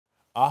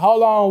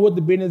Hold on with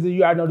the business.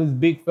 You already know this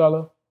big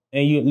fella.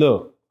 And you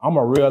look, I'm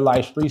a real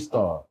life street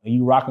star. And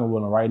you rocking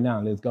with him right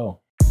now. Let's go.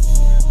 Real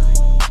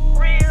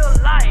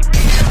life.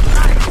 If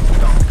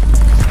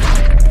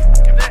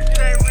that shit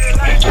ain't real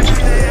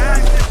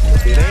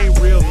life, it ain't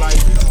real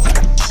life.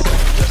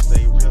 Just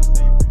ain't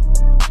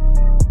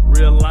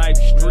real life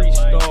street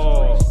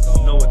stars.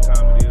 You know what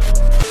time it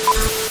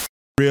is.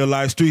 Real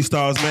life street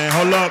stars, man.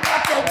 Hold up.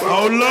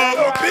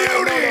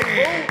 Building.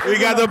 We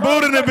got the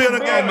boot in the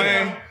building,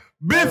 man.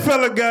 Big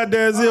fella,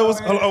 goddamn. I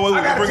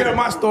gotta tell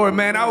my story,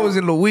 man. I was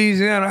in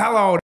Louisiana. How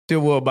long that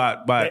was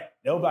about? That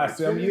was about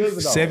 7 years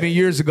ago. 7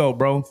 years ago,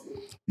 bro.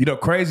 You know,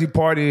 crazy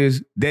part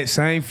is that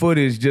same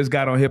footage just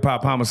got on Hip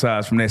Hop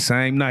Homicides from that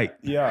same night.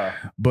 Yeah.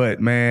 But,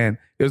 man,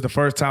 it was the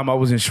first time I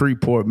was in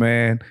Shreveport,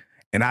 man,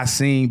 and I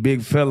seen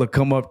big fella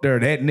come up there.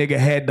 That nigga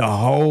had the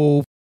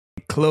whole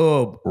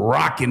club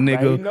rocking,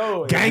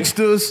 nigga.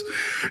 Gangsters.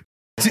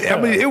 I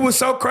mean, it was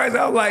so crazy.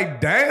 I was like,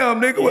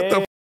 damn, nigga, what the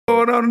f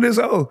going on in this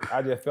hole?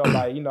 I just felt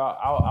like, you know,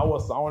 I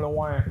was the only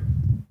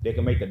one that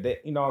can make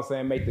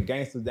make the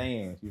gangsters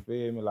dance. You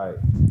feel me? Like,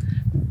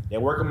 they're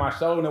working my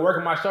shoulder.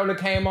 That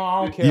came on.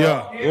 I don't care.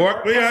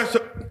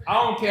 I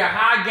don't care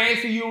how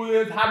gangster you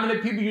is, how many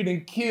people you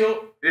done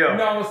killed. Yeah. You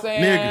know what I'm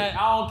saying? Nigga.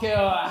 I don't care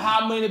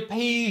how many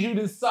peas you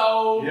done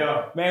sold.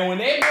 Yeah. Man, when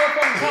that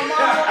motherfucker come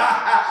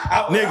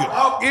on,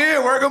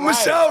 nigga. Working my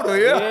shoulder.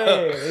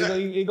 Yeah.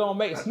 It gonna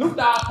make Snoop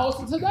Dogg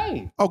posted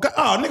today. Oh, God.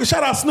 Oh, nigga,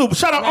 shout out Snoop.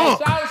 Shout out Unc.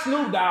 Shout out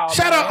Snoop Dogg.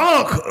 Shout out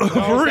Unc.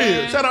 For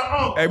real. Shout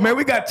out Unc. Hey, man,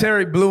 we got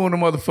Terry Blue in the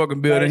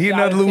motherfucking building. He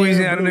another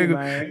Louisiana nigga.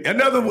 Man.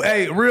 Another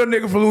real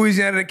nigga from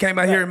Louisiana that came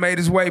out here and made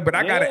his way. But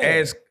I gotta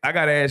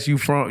ask you,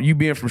 from you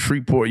being from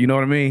Shreveport, you know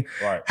what I mean?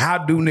 Right. How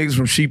do niggas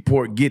from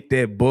Shreveport get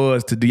that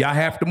buzz? Do y'all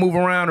have to move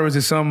around, or is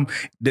it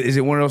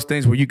one of those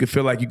things where you could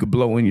feel like you could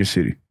blow in your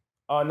city?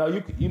 No,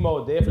 you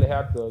most definitely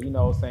have to,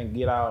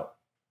 get out,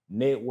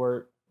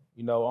 network,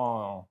 in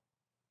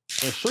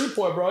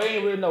Shreveport, bro, there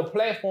ain't really no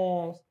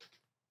platforms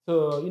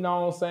to,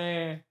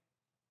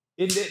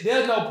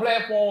 there's no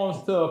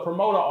platforms to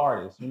promote an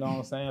artist, you know what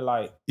I'm saying?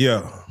 Like,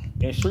 yeah.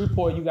 In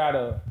Shreveport, you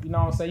gotta, you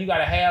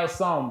gotta have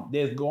something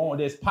that's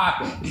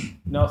popping. You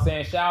know what I'm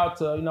saying?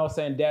 Shout out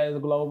to, Daddy's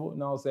Global, you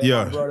know what I'm saying?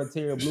 Yeah. My brother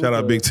Terry Blue. Shout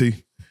out Big T.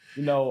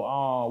 We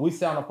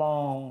sit on the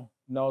phone,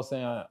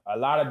 a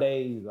lot of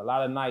days, a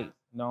lot of nights,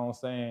 you know what I'm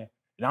saying?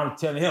 And I'm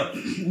telling him,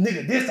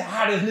 nigga, this the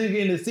hottest nigga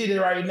in the city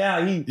right now.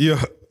 I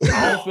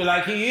don't feel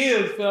like he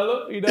is,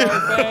 fella. You know what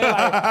I'm saying?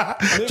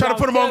 Like, trying to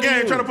put him on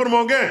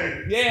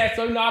game. Yeah,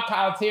 so, I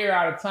call Terry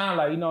all the time.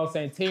 Like, you know what I'm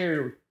saying?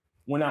 Terry,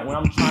 when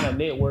I'm trying to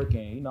network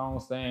and, you know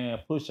what I'm saying,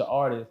 push an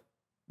artist,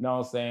 you know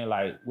what I'm saying?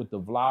 Like, with the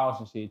vlogs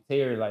and shit,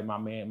 Terry, like, my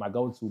man, my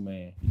go-to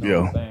man. You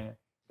know what I'm saying?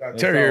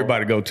 Terry,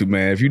 everybody go to,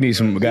 man. If you need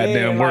some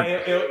goddamn work,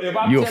 if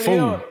I'm you a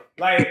fool. Him,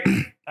 like,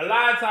 a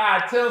lot of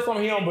times I tell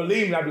someone he don't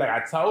believe me, I be like,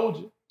 I told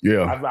you.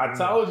 Yeah. I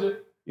told you.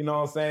 You know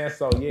what I'm saying?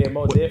 So, yeah,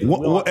 most definitely.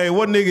 What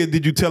nigga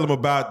did you tell him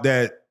about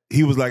that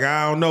he was like,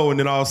 I don't know, and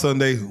then all of a sudden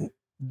they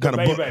kind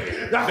of... We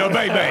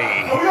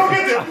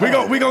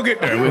gonna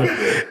get there.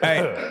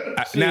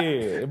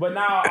 But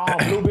now,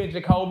 Blue Bitch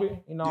Jacoby,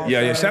 you know what I'm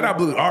saying? Yeah, shout out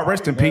Blue.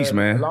 Rest in peace,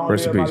 man.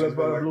 Rest in peace. My little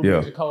brother, Blue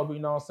Bitch Jacoby, you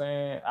know what I'm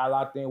saying? I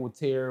locked in with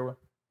Terry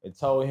and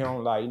told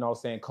him, like, you know what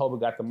I'm saying, Kobe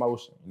got the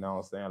motion. You know what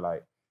I'm saying?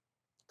 Like,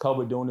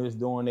 Kobe doing this,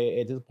 doing that.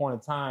 At this point in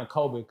time,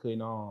 Kobe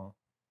couldn't,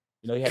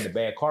 he had the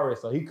bad car wreck,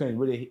 so he couldn't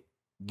really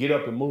get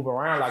up and move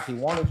around like he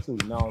wanted to,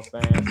 you know what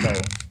I'm saying? So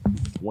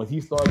when he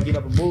started getting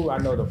up and move, I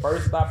know the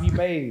first stop he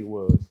made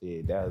was,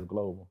 Dallas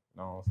Global.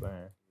 You know what I'm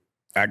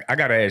saying? I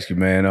gotta ask you,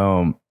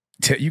 man,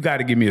 you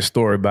gotta give me a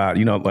story about,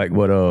 like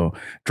what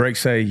Drake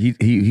say,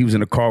 he was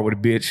in a car with a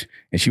bitch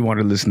and she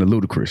wanted to listen to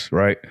Ludacris,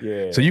 right?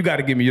 Yeah. So you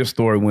gotta give me your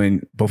story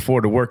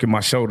before The Work in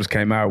My Shoulders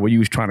came out, where you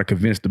was trying to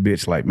convince the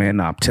bitch, like, man,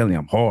 nah, I'm telling you,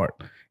 I'm hard.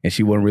 And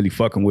she wasn't really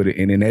fucking with it.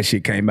 And then that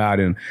shit came out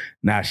and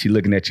now she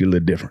looking at you a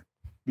little different.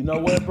 You know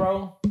what,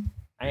 bro?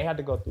 I ain't had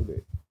to go through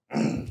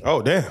that.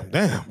 Oh, damn.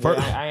 Yeah,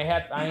 I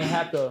ain't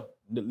had to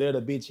let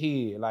a bitch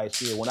hear. Like,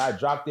 shit, when I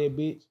dropped that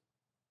bitch,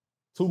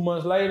 2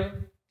 months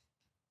later,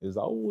 it's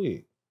over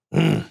with.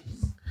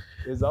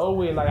 It's over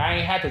with. Like, I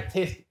ain't had to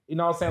test it. You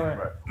know what I'm saying?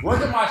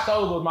 Work in My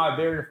Shoulders was my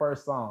very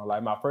first song.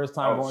 Like, my first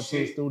time going to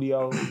the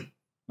studio.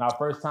 My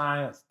first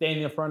time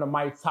standing in front of the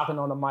mic, talking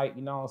on the mic.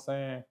 You know what I'm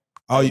saying?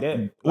 Oh,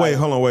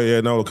 hold on,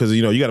 yeah, no, because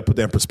you got to put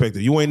that in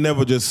perspective. You ain't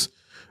never just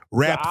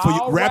rapped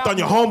on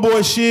your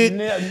homeboy shit.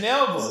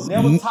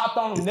 Never talked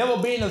on him.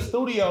 Never been in the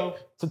studio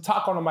to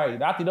talk on the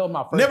mic. I think that was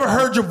my first. Never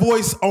heard your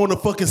voice on a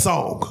fucking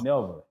song.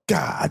 Never.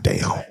 God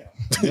damn.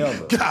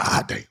 Never.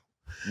 God damn.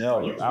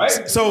 Never.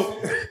 So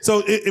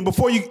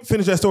before you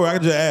finish that story, I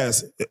can just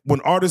ask: when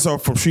artists are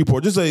from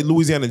Shreveport, just say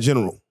Louisiana in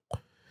general,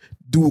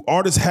 do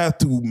artists have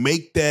to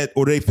make that,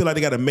 or they feel like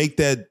they got to make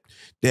that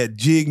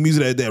jig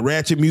music, that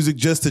ratchet music,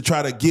 just to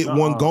try to get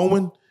one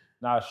going?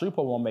 Nah,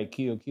 Shreveport won't make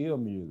kill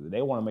music.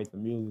 They want to make the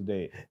music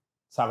that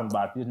talking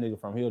about this nigga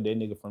from here, that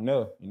nigga from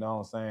there. You know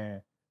what I'm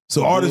saying?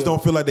 So artists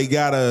don't feel like they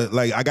gotta,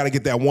 like, I gotta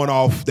get that one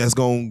off that's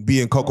gonna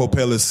be in Coco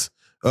Pellis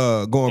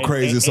going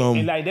crazy or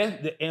something.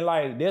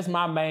 And that's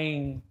my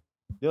main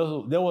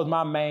that was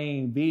my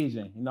main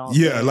vision. You know what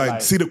I'm Yeah, saying?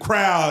 like see the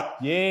crowd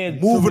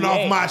moving to off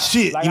react. my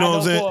shit. Like, You know I what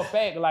I'm saying? For a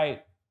fact,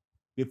 like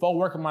before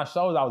working my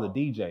shows, I was a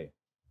DJ.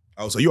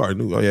 Oh, so you already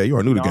knew. Oh yeah, you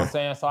already knew You know the what I'm game.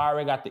 saying? So I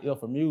already got the ear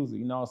for music,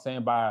 you know what I'm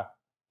saying, by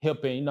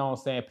helping, you know what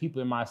I'm saying,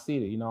 people in my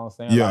city, you know what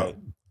I'm saying? Yeah. Like,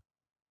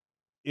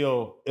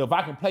 if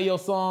I can play your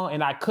song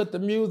and I cut the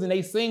music and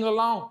they sing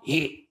along,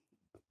 hit.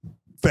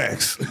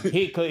 Facts.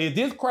 Hit. Cause if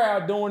this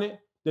crowd doing it,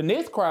 the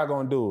next crowd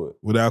gonna do it.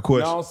 Without You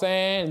question. know what I'm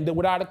saying?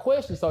 Without a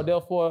question. So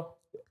therefore,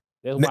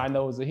 that's why I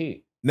know it's a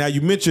hit. Now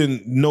you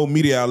mentioned no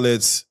media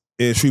outlets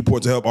in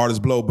Shreveport to help artists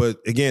blow, but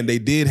again, they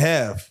did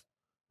have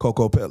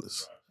Coco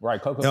Pellis.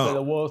 Right, Coco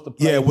Pellis was the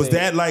place. Yeah, was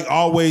that like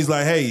always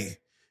like, hey,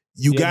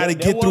 you got to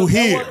get through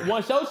here?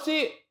 Once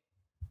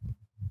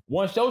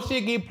your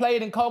shit get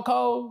played in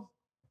Coco's,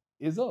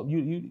 it's up.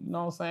 You know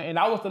what I'm saying? And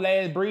I was the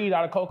last breed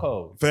out of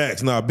Coco's.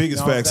 Facts, biggest You know what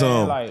I'm facts.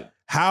 saying? Like,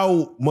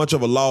 how much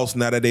of a loss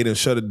now that they done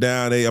shut it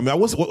down?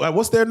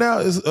 What's there now?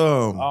 Is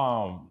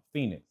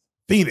Phoenix.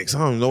 Phoenix. I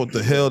don't know what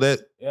the hell that.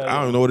 Yeah,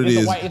 I don't know what it it's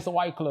is. It's a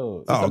white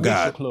club. It's Oh, a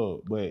God. mixture club,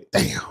 but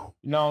Damn. you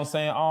know what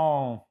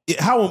I'm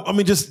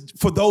saying? Just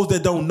for those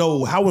that don't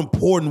know, how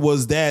important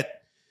was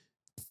that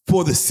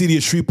for the city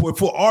of Shreveport,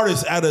 for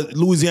artists out of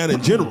Louisiana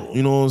in general?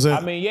 You know what I'm saying?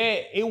 I mean, yeah,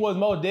 it was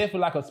most definitely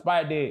like a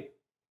spot that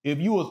if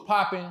you was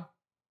popping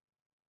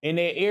in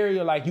that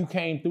area, like you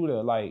came through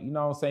there, like, you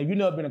know what I'm saying? If you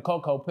never been to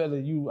Coco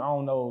Pellis, I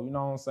don't know, you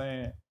know what I'm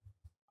saying?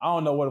 I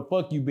don't know where the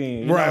fuck you been.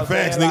 You know Right, what I'm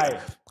facts, saying? nigga.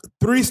 Like,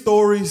 3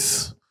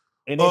 stories.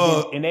 and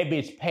that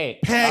bitch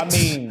packed. Packed. I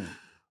mean,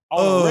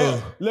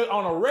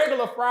 on a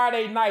regular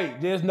Friday night,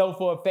 just know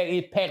for a fact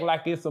it's packed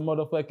like it's a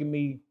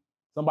motherfucking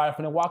somebody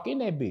finna walk in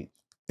that bitch.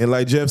 And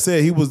like Jeff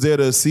said, he was there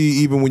to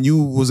see even when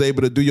you was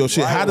able to do your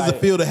shit. Right, How does it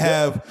feel to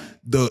have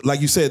like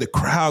you said, the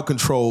crowd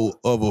control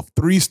of a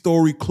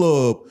 3-story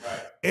club,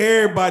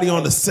 everybody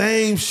on the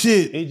same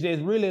shit? It's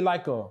just really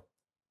like a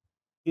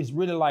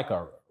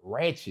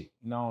ratchet,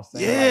 you know what I'm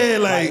saying? Yeah,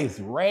 like it's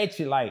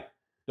ratchet. Like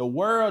the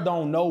world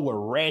don't know what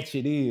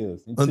ratchet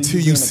is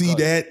until you see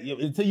that.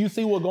 Until you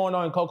see what's going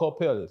on in Coco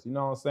Pellis, you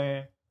know what I'm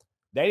saying?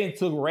 They didn't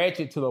took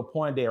ratchet to the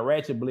point that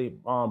ratchet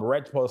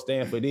supposed to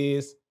stand for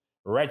this.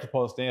 Ratchet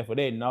supposed to stand for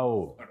that.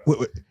 No.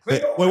 Wait.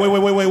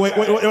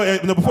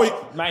 No, before you,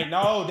 man,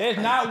 no, that's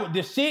not what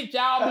the shit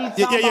y'all be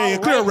talking about.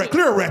 yeah.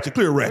 Clear ratchet.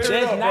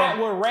 That's not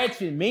what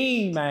ratchet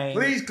mean, man.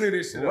 Please clear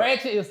this shit up.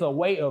 Ratchet is a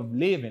way of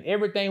living.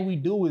 Everything we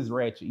do is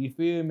ratchet. You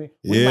feel me?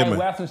 We Yeah, might man.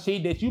 wear some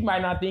shit that you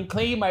might not think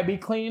clean, might be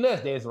clean us.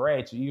 That's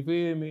ratchet. You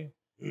feel me?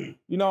 You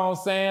know what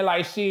I'm saying?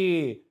 Like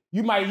shit.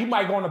 You might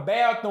go in the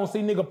bathroom, see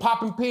nigga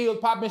popping pills,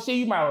 popping shit.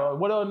 You might,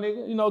 what up,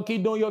 nigga? You know,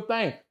 keep doing your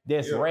thing.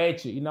 That's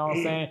ratchet. You know what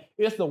I'm saying?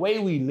 It's the way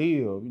we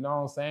live. You know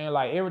what I'm saying?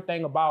 Like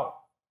everything about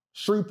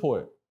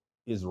Shreveport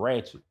is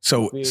ratchet.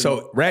 So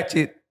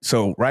Ratchet,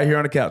 so right here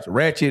on the couch,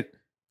 Ratchet,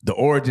 the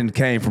origin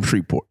came from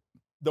Shreveport.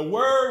 The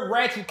word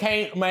ratchet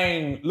came,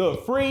 man,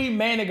 look, free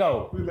man to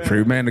go.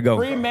 Free man to go.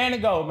 Free man to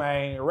go,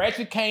 man.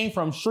 Ratchet came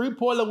from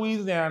Shreveport,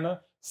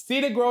 Louisiana,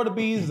 City Girl to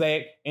be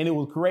exact, and it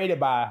was created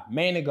by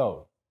Man to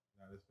Go.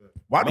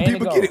 Why do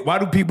people get it? Why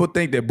do people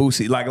think that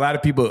Boosie, like a lot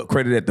of people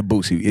credit it to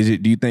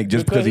Boosie? Do you think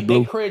just because he blew?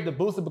 They credited the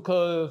Boosie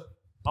because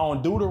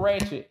on Do the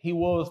Ratchet, he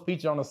was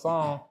featured on the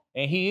song,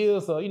 and he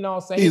is, you know what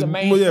I'm saying? He's a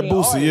mainstream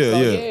Boosie,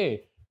 artist. yeah.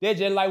 They're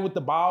just like with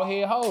the bald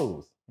head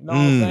hoes. You know what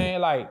I'm saying?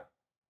 Like,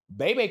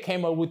 Baby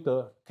came up with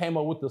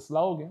the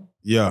slogan.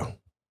 Yeah.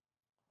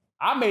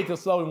 I made the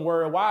slogan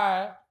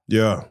worldwide.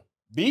 Yeah.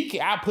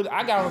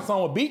 I got on a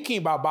song with B King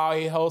about bald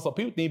head hoes, so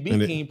people think B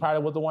King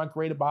probably was the one who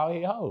created bald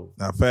head hoes.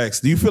 Now,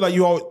 facts. Do you feel like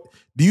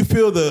do you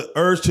feel the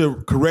urge to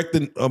correct a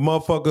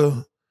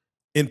motherfucker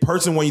in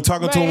person when you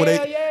talking to him?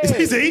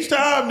 He said each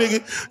time,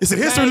 nigga. It's a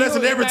history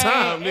lesson every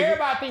time, nigga.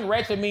 Everybody think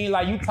ratchet mean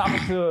like you talking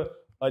to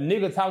a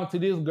nigga talking to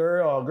this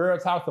girl or a girl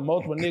talking to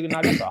multiple niggas.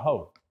 Now that's a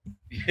hoe.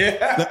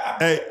 Yeah.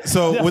 Hey,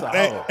 so with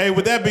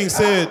that being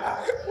said, hold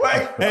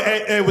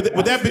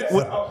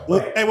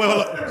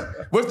up.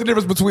 What's the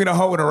difference between a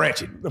hoe and a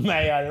ratchet?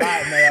 Man, a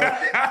lot, man.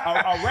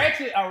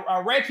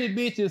 A ratchet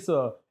bitch is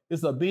a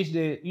bitch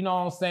that, you know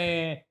what I'm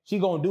saying, she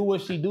gonna do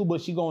what she do,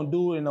 but she gonna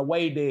do it in a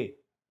way that,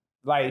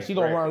 like, she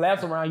gonna run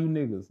laps around you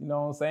niggas. You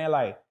know what I'm saying?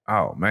 Like,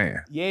 oh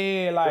man.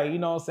 Yeah, like, you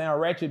know what I'm saying? A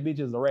ratchet bitch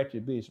is a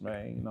ratchet bitch,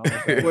 man. You know what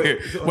I'm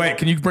saying? Wait,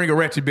 can you bring a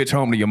ratchet bitch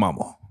home to your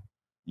mama?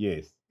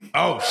 Yes.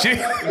 Oh shit.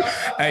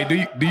 Hey,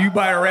 do you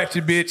buy a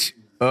ratchet bitch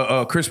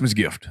a Christmas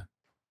gift?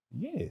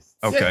 Yes.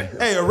 Okay.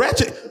 Hey, a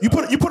ratchet. You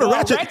put a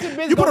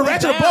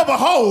ratchet above a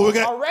hoe. Okay?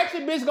 A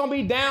ratchet bitch gonna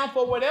be down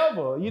for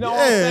whatever. You know what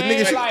I'm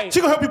saying? Nigga, she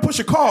gonna help you push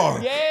your car.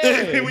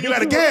 Yeah. When you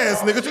out of gas,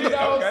 nigga. You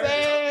know what I'm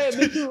saying?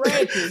 Bitch, you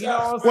ratchet. You know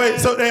what I'm saying? Wait,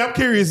 so hey, I'm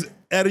curious.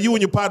 Out of you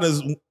and your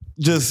partners,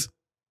 just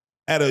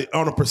on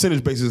a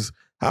percentage basis,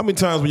 how many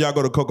times when y'all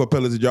go to Coco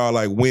Pellis did y'all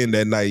like win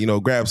that night? You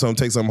know, grab something,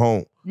 take something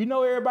home. You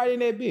know everybody in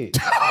that bitch.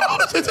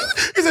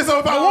 He said, so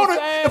if I want it,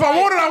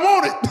 I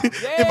want it.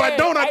 Yeah, If I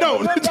don't, I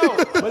don't.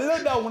 But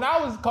look though, when I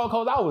was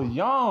Coco's, I was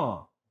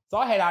young. So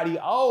I had all these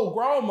old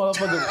grown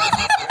motherfuckers.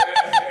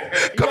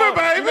 Come here,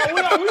 baby.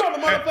 We on the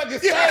motherfucking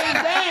stage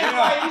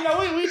dance.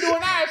 Like, we doing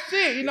our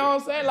shit. You know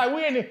what I'm saying?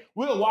 Like,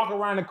 we'll walk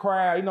around the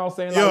crowd. You know what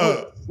I'm saying?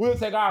 Like, we'll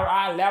take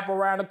our lap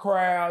around the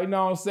crowd. You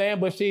know what I'm saying?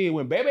 But shit,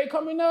 when Baby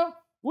coming up,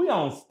 we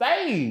on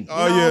stage. You know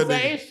what I'm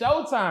saying? It's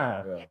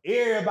showtime. Yeah.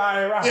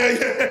 Everybody right.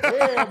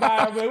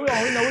 Everybody,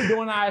 man. We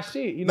doing our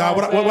shit. You know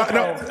what I'm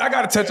saying? I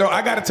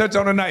gotta touch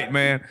on the night,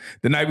 man.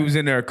 The night we was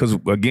in there, because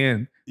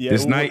again,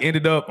 this night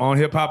ended up on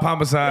Hip Hop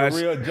Homicides.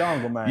 The real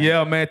jungle, man.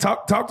 Yeah, man.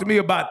 Talk to me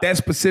about that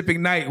specific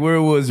night where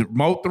it was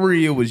Mo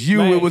 3, it was you,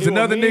 man, it was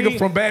another nigga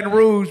from Baton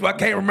Rouge. I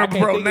can't remember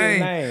bro's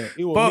name.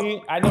 It was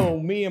me. I know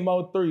me and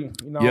Mo 3. You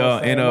know what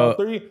I'm saying? Mo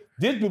 3.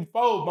 Just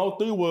before Mo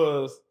 3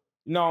 was,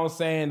 you know what I'm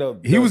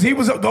saying? He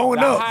was going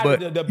up, but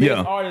the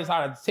biggest artist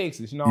out of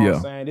Texas. You know what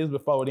I'm saying? This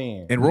before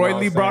then. And Roy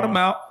Lee brought him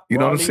out. You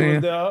know what I'm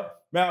saying?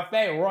 Matter of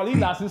fact, Roy Lee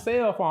lost his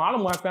cell phone. I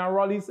don't want to find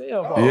Roy Lee's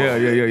cell phone. Yeah.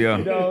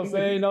 You know what I'm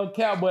saying? No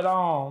cap, but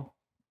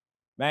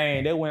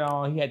man, they went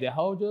on. He had to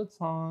hold your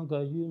tongue,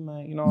 cause you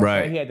know what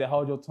I'm saying? He had to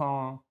hold your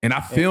tongue. And I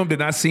filmed it.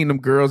 And I seen them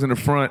girls in the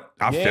front.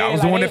 I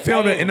was the one that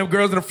filmed it, and them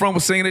girls in the front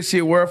was singing that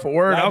shit word for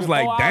word. I was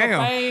like,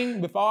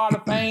 damn. Before all the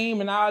fame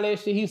and all that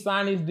shit, he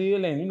signed his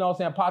deal, and you know what I'm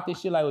saying, popped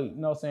this shit like, you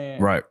know what I'm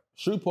saying? Right.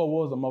 Shreveport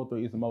was a Mo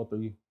 3. It's a Mo 3.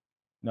 You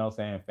know what I'm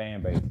saying?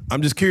 Fan base.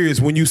 I'm just curious,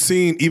 when you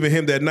seen even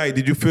him that night,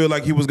 did you feel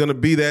like he was gonna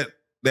be that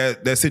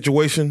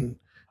situation?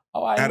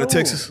 I out knew. Of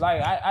Texas?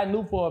 Like I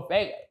knew for a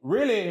fact,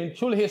 really and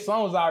truly, his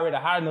song was already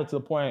high enough to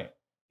the point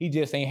he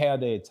just ain't had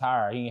the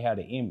attire, he ain't had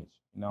the image.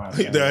 You know what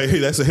I'm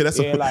saying?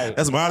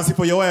 That's some honesty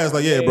for your ass.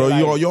 Like, bro,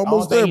 like, you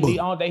almost there, bro. The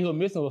only thing he was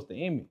missing was the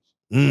image.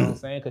 You know what I'm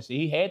saying? Because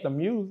he had the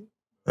music.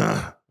 You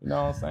know what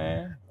I'm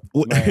saying?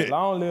 Man,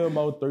 long live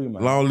Mo 3,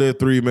 man. Long live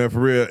 3, man, for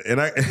real.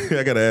 And I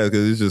gotta ask,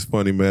 because it's just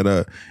funny,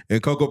 man.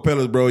 And Coco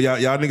Pellas, bro, y'all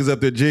niggas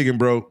up there jigging,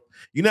 bro.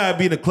 You know how it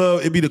be in the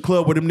club? It be the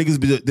club where them niggas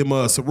be,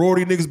 them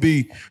sorority niggas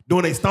be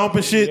doing they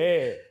stomping shit.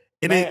 Yeah.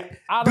 And man,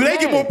 do they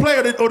get more play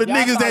or the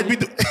niggas that be...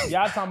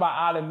 Y'all talking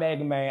about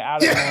Automatic, man.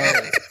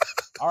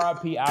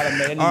 R.I.P.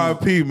 Automatic.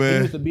 R.I.P., man. He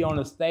used to be on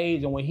the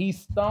stage, and when he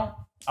stomp,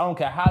 I don't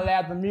care how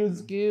loud the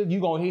music is, you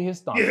gonna hear his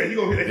stomp. Yeah, you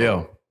gonna hear that.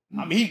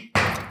 Yeah. I mean,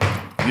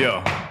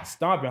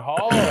 stomping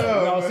hard. You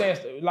know what I'm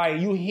saying? Like,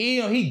 you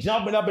hear him, he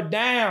jumping up and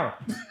down.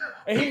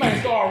 And he might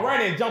start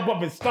running, jump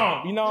up and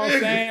stomp. You know what I'm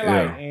saying?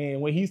 Like,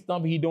 and when he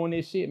stomping, he doing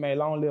this shit, man.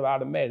 Long live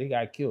Automatic. He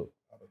got killed.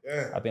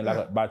 I think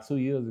like about 2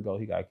 years ago,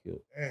 he got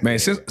killed. Man,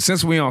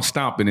 since we on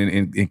stomping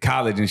in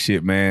college and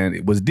shit,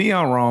 man, was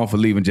Deion wrong for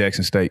leaving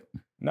Jackson State?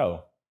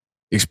 No.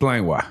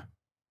 Explain why.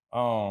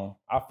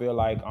 I feel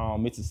like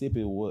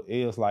Mississippi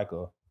is like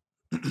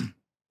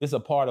it's a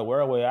part of the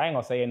world where I ain't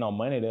gonna say ain't no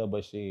money there,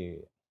 but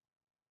shit,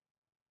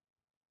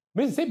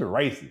 Mississippi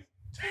racist.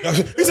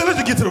 He said, let's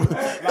just get to the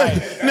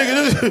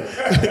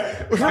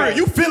nigga.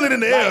 You feel it in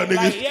the air, nigga.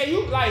 Like, yeah,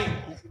 you like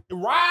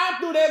ride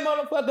through that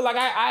motherfucker. Like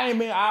I ain't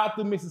been out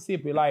through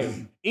Mississippi. Like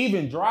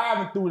even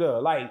driving through there,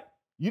 like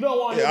you don't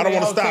want to. I don't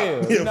want to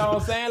stop. You know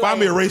what I'm saying? Find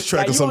me a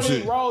racetrack or some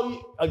shit. You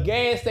roll a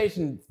gas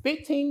station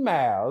 15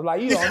 miles.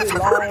 Like you on this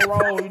long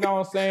road. You know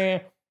what I'm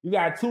saying? You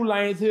got 2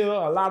 lanes here,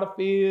 a lot of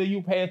field.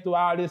 You pass through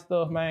all this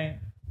stuff, man.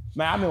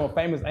 Man, I remember when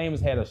Famous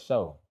Amos had a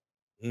show.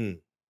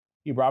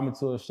 He brought me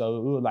to a show.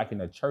 We were like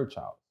in a church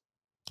house.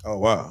 Oh,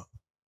 wow.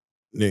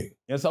 Yeah.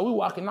 And so we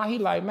walking out. He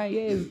like,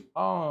 man,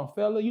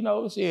 fella, you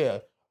know,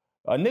 shit.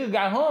 A nigga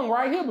got hung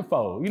right here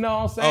before. You know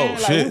what I'm saying? Oh,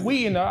 like, shit.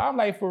 We in there. I'm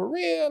like, for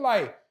real?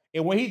 Like,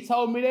 and when he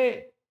told me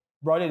that,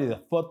 bro, that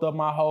just fucked up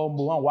my whole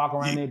mood. I'm walking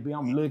around there,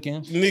 I'm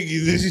looking.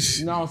 Nigga, this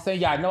you know what I'm saying?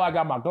 Y'all know I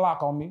got my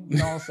Glock on me. You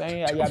know what I'm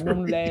saying? Y'all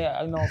remember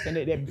that? You know what I'm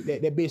saying?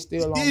 That bitch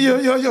still on me. Yeah.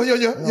 You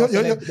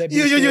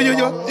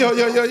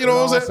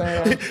know what I'm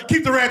saying?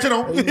 Keep the ratchet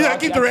on. Yeah,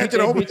 keep the ratchet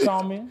on. Bitch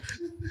on me.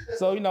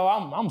 So, you know,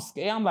 I'm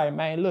scared. I'm like,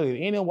 man, look, if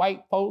any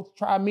white folks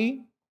try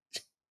me,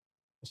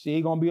 she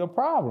ain't gonna be a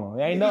problem.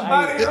 Ain't no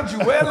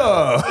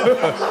Juella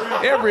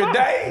every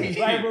day.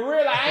 Like, for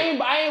real, I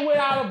ain't with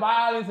all the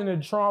violence and the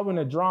Trump and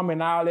the drama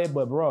and all that,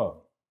 but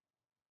bro,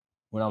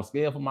 when I'm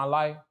scared for my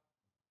life,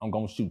 I'm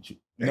gonna shoot you.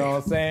 You know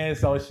what I'm saying?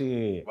 So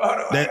shit.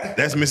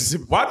 That's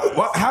Mississippi.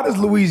 How does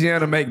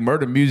Louisiana make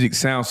murder music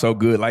sound so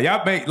good? Like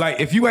y'all make, like,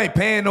 if you ain't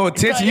paying no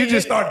attention, you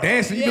just start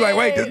dancing. You be like,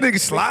 wait, this nigga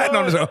sliding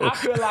on his own. I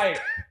feel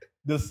like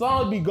the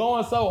songs be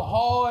going so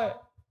hard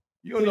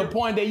to the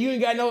point that you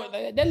ain't got no,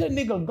 that little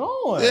nigga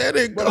going. Yeah,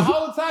 they but the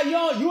whole time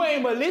you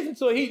ain't but listen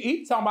to it.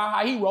 He talking about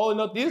how he rolling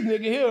up this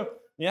nigga here,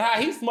 and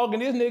how he smoking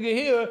this nigga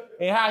here,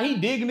 and how he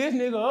digging this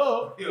nigga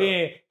up,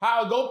 and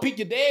how go pick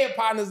your dead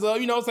partners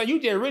up. You know what I'm saying?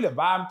 You just really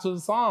vibing to the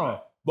song.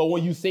 But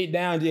when you sit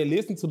down and just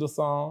listen to the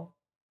song,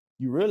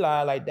 you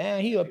realize, like,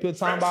 damn, he up here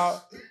talking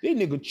about this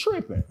nigga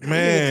tripping.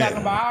 Man. He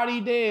talking about all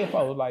these dead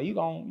folks. Like, you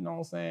know what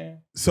I'm saying?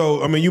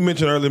 So, I mean, you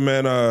mentioned earlier,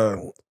 man,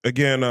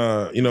 again,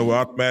 you know,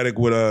 Automatic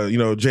with, you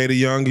know, Jada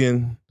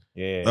Youngin.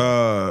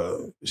 Yeah.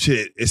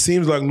 Shit, it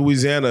seems like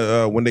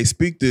Louisiana, when they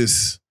speak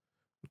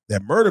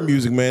that murder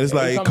music, man, it's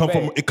like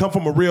it come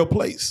from a real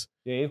place.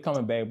 Yeah, it's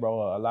coming back,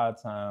 bro. A lot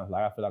of times,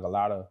 like, I feel like a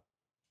lot of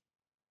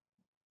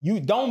you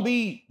don't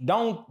think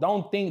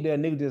that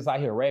nigga just out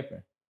here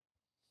rapping.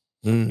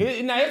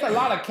 Mm. Now, it's a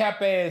lot of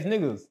cap ass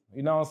niggas.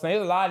 You know what I'm saying?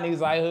 There's a lot of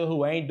niggas out here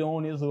who ain't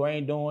doing this, who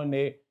ain't doing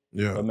that.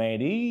 Yeah. But man,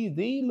 these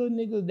little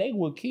niggas, they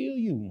will kill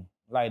you.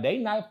 Like, they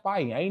not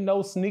fighting. Ain't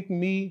no sneaking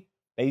me.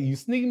 You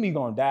sneak me,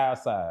 gonna die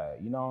outside.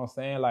 You know what I'm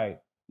saying?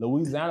 Like,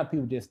 Louisiana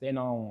people just stand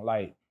on,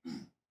 like,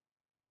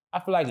 I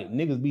feel like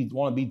niggas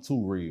want to be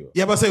too real.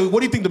 Yeah, but I say, what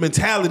do you think the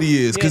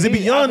mentality is? Because it be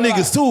I young feel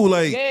niggas too.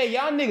 Like, yeah,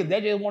 young niggas,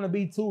 they just want to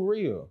be too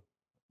real.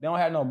 They don't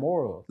have no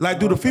morals. like,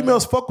 do the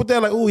females fuck with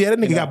that? Like, oh yeah, that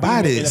nigga got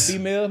bodies. And the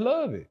females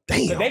love it.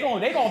 Damn. They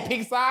gonna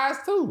pick sides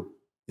too.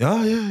 Yeah.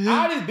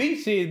 All this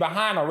beef shit is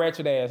behind a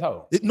ratchet ass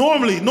hoe.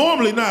 Normally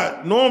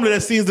not. Normally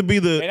that seems to be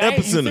the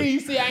epicenter. You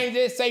see, I ain't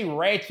just say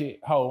ratchet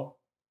hoe.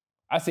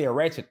 I say a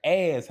ratchet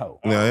ass hoe.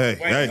 Yeah, You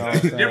know what I'm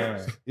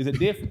saying? It's a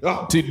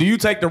difference. Do you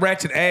take the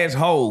ratchet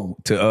asshole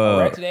to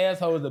Ratchet ass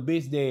hoe is a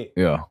bitch that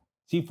yeah.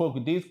 she fuck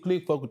with this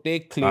clique, fuck with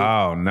that clique.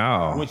 Oh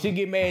no. When she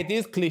get mad at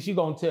this clique, she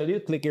gonna tell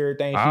this clique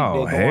everything she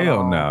Oh, did going hell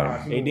on.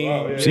 no. And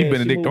then She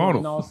Benedict moved, Arnold.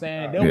 You know what I'm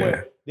saying?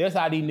 Yeah. That's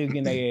how these niggas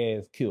getting their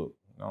ass killed.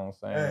 You know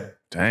what I'm saying?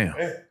 Damn.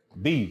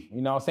 Beef.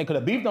 You know what I'm saying?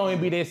 Because the beef don't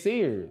even be that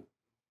serious.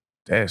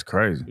 That's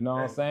crazy. You know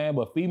what I'm saying?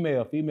 But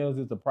females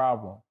is the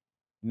problem.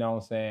 You know what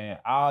I'm saying?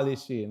 All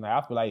this shit. Like,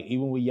 I feel like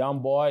even with Young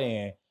Boy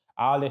and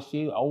all that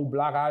shit, old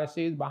block, all that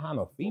shit is behind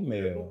a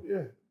female.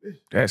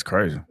 That's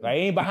crazy. Like,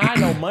 ain't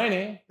behind no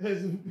money.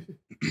 You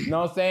know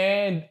what I'm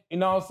saying? You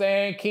know what I'm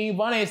saying? King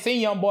Von ain't seen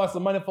Young Boy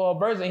some money for a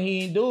verse and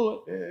he ain't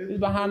do it. He's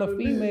behind a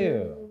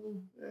female.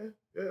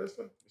 Yeah, that's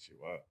fine. Shit,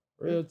 wow.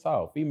 Real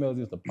talk. Females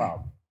is the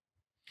problem.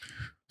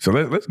 So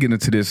let's get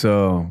into this.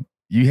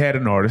 You had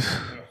an artist.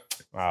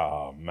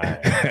 Oh, man.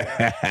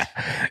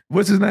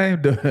 What's his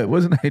name?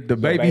 What's his name? The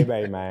baby.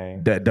 Baby,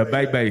 man. The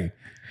baby.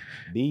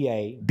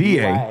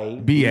 D-A-B-Y-A.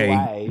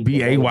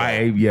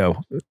 Yo.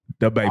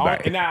 The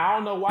baby. Now, I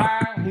don't know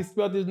why he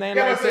spelled his name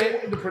like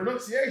that. The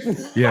pronunciation.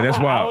 Yeah, that's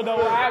I wild. don't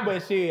know why, but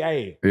shit,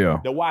 hey. Yeah.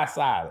 The Y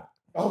silent.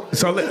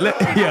 So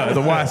yeah,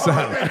 the Y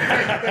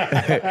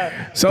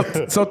silent.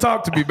 So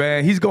talk to me,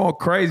 man. He's going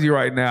crazy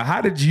right now.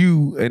 How did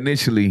you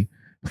initially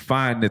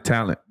find the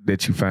talent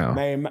that you found?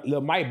 Man,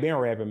 Lil Mike been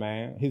rapping,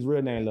 man. His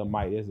real name Lil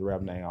Mike. That's his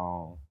rap name.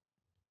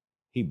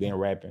 He been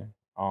rapping.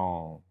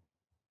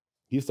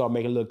 He started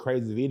making little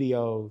crazy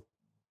videos.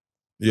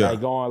 Yeah.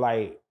 Like going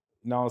like,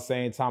 you know what I'm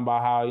saying, talking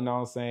about how, you know what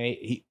I'm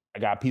saying, I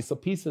got a piece of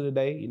pizza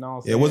today, you know what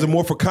I'm saying? Yeah, was it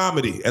more for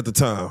comedy at the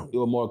time? It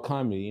was more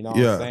comedy, you know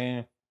what I'm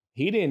saying?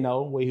 He didn't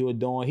know what he was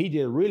doing. He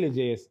just really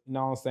just, you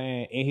know what I'm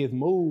saying, in his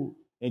mood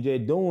and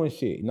just doing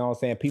shit. You know what I'm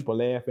saying? People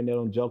laughing at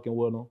him, joking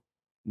with him.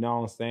 You know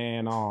what I'm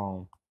saying?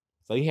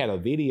 So he had a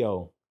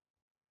video.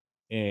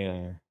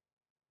 And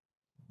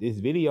this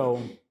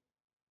video,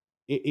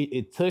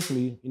 it touched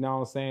me, you know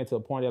what I'm saying, to a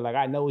point that like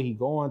I know what he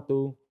going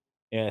through.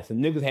 And some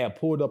niggas had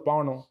pulled up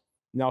on him.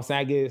 You know what I'm saying?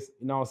 I guess,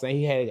 you know what I'm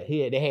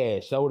saying? They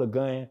had showed a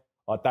gun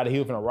or thought he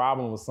was gonna rob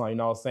him or something, you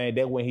know what I'm saying?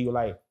 That when he was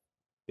like,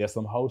 there's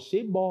some whole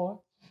shit, boy.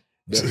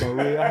 There's some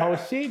real whole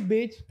shit,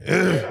 bitch.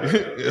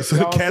 It's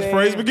a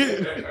catchphrase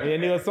begin.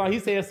 And there was he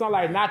said something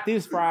like, not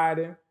this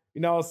Friday.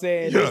 You know what I'm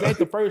saying? This ain't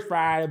the first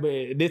Friday,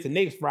 but this the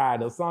next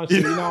Friday or some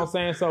shit, you know what I'm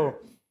saying? So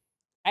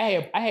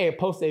I had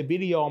posted a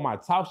video on my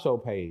talk show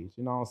page,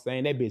 you know what I'm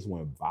saying? That bitch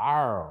went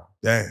viral.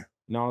 Damn.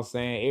 You know what I'm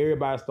saying?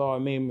 Everybody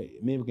started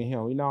mimicking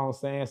him. You know what I'm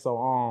saying?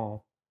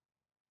 So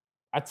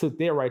I took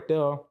that right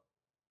there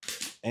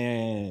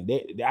and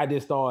I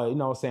just started, you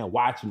know what I'm saying,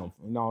 watching them.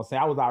 You know what I'm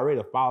saying? I was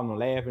already following them,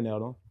 laughing at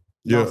them.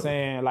 You know what I'm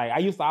saying? Like I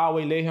used to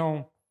always let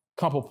him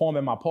come perform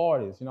at my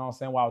parties, you know what I'm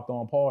saying, while I was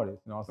throwing parties.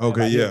 You know what I'm saying?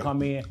 Okay, like, yeah. he'd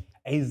come in,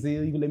 hey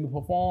Zil, you can let me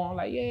perform? I'm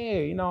like, yeah,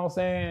 you know what I'm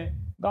saying?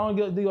 Go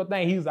and do your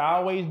thing. He used to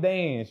always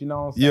dance, you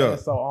know what I'm saying? Yeah.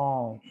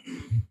 So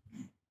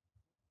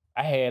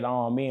I had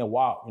me and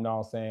Wap, you know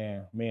what I'm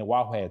saying? Me and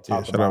Wap had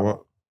talked about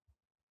it.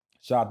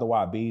 Shout out to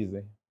Wap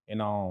Beasley.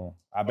 And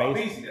I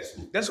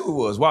basically That's who it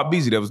was. Wap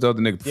Beasley, that was the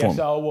other nigga yeah, performing.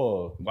 sure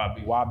was.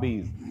 Wap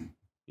Beasley.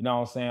 You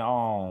know what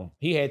I'm saying?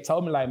 He had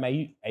told me like, man,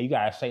 you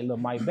gotta shake Lil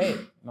Mike back.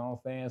 You know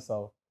what I'm saying?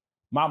 So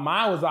my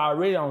mind was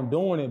already on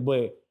doing it,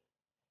 but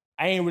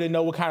I ain't really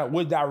know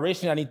what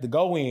direction I need to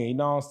go in. You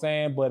know what I'm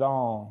saying? But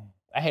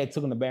I had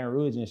took him to Baton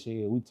Rouge and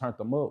shit. We turned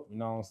him up. You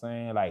know what I'm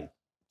saying? Like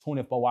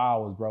 24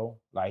 hours, bro.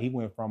 Like he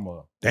went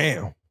from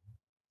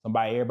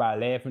everybody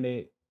laughing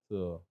at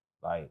to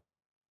like,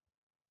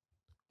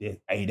 hey,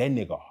 that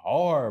nigga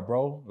hard,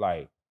 bro.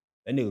 Like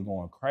that nigga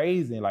going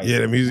crazy. Like Yeah,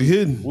 the music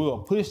hidden. we were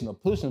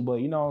pushing, but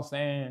you know what I'm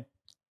saying?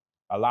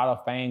 A lot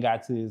of fame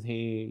got to his head,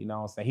 you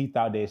know what I'm saying? He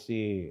thought that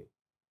shit,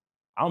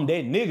 I'm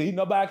that nigga,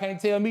 nobody can't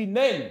tell me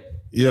nothing.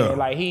 Yeah. And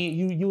like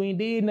you ain't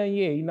did nothing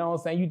yet, you know what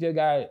I'm saying? You just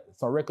got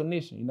some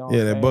recognition, you know what I'm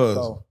Yeah, saying? that buzz.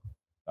 So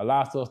a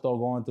lot of stuff started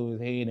going through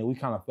his head and we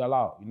kind of fell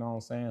out, you know what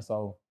I'm saying?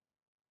 So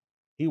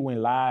he went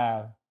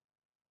live.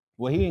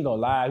 Well, he didn't go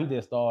live, he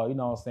just started, you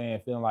know what I'm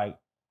saying, feeling like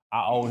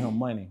I owe him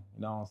money,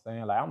 you know what I'm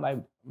saying? Like I'm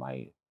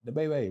like the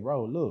baby,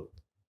 bro, look,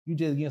 you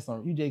just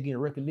getting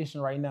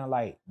recognition right now.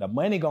 Like the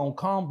money gonna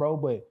come, bro,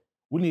 but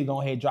we need to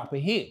go ahead and drop a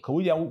hit. Cause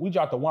we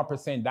dropped the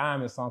 1%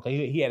 Diamond song, cause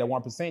he had a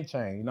 1%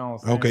 chain, you know what I'm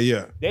saying? Okay,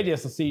 yeah. They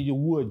just to see you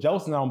Wood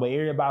Joseph on, but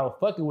everybody was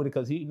fucking with it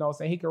cause he, you know what I'm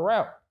saying, he can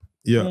rap.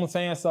 Yeah. You know what I'm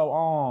saying?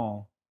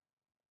 So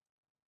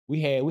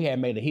we had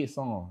made a hit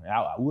song.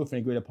 We were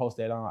finna get to post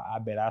that on. I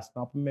bet I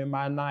stump him in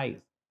my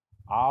nights.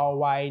 All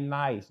white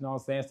nights. You know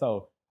what I'm saying?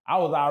 So I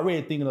was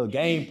already thinking of a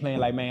game plan,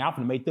 like, man, I'm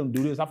finna make them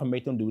do this, I'm finna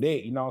make them do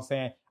that. You know what I'm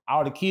saying?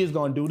 All the kids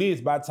gonna do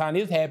this. By the time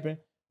this happen,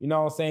 you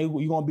know what I'm saying,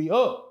 you gonna be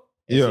up.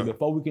 And Yeah. shit,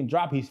 before we can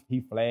drop,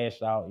 he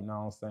flashed out, you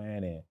know what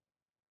I'm saying?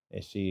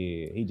 And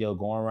shit, he just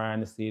going around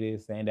the city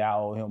saying that I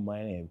owe him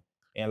money.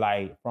 And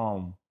like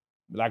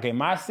in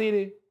my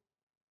city,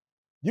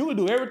 you would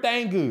do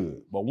everything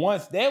good. But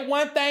once that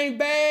one thing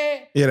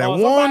bad, Yeah, that or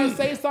one- somebody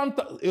say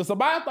something, if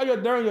somebody throw your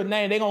dirt in your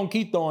name, they gonna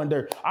keep throwing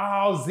dirt.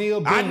 Oh,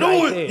 Zill been I knew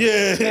like it,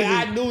 that. yeah.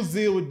 Man, I knew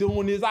Zill was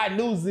doing this. I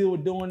knew Zill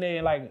was doing that.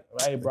 And like,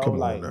 hey, bro, Come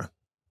like, on now.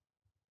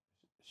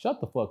 shut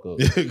the fuck up.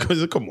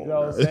 Because come on. You know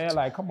what I'm man. saying?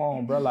 Like, come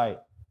on, bro.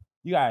 Like,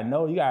 you gotta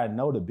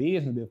know the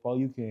business before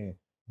you can.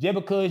 Just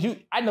because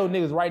I know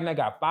niggas right now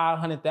got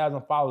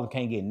 500,000 followers and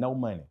can't get no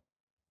money.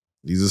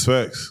 These is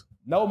facts.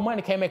 No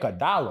money, can't make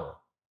 $1.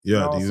 Yeah, You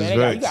know what these I'm is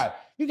saying? facts.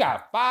 You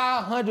got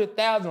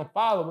 500,000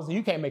 followers and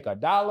you can't make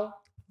 $1.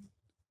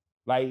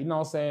 Like, you know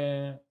what I'm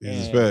saying? This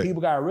is And fact.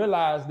 people gotta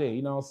realize that,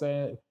 you know what I'm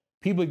saying?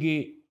 People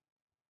get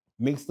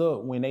mixed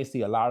up when they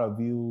see a lot of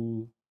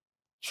views,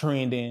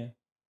 trending,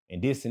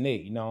 and this and that,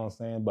 you know what I'm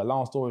saying? But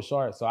long story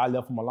short, so I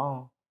left him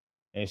alone.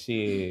 And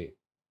shit,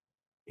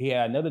 he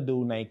had another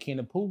dude named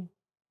Kenny Pooh.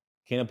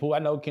 Kenny Pooh, I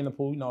know Kenny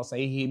Pooh, you know what I'm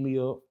saying? He hit me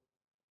up.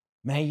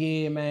 Man,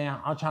 yeah, man,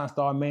 I'm trying to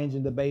start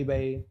managing the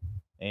baby.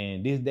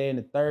 And this day and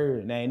the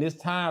third. Now, in this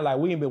time, like,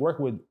 we've been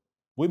working with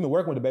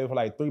the baby for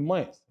like 3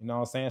 months. You know what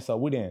I'm saying? So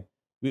we didn't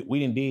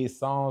did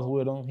songs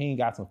with him. He ain't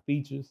got some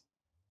features.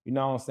 You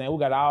know what I'm saying? We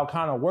got all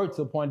kind of work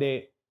to the point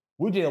that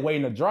we just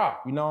waiting to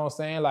drop. You know what I'm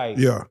saying? Like,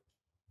 Yeah.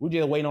 we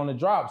just waiting on the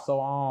drop.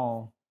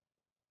 So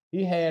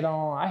he had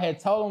I had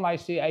told him like,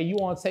 shit, hey, you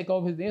want to take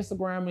over his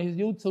Instagram and his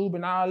YouTube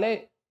and all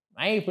that?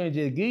 I ain't finna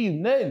just give you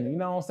nothing. You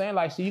know what I'm saying?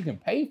 Like, shit, you can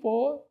pay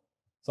for it.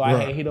 So I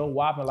Right. had hit up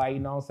WAP and like, you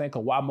know what I'm saying?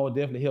 Cause WAP more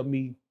definitely helped me,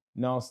 you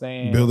know what I'm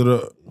saying? Build it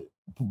up.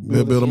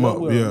 Build the them shit up,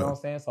 with him, You yeah. know what I'm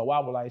saying? So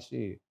WAP was like,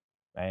 shit,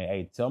 man,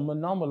 hey, tell him a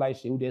number, like,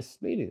 shit, we just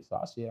split it. So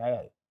I said,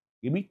 hey,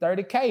 give me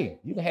 30K.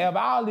 You can have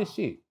all this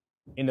shit.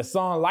 And the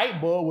song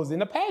Light Bulb was in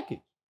the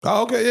package.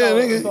 Oh, okay, yeah,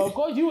 nigga. So of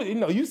course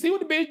you see what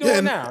the bitch doing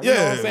Yeah, now. You know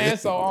what I'm yeah. saying?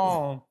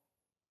 So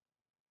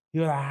he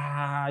was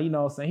like, you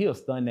know what I'm saying? He a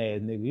stun ass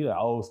nigga. He an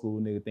old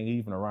school nigga, think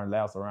he finna run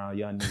laps around a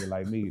young nigga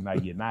like me,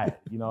 like you're not.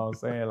 You know what I'm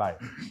saying?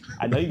 Like,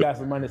 I know you got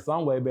some money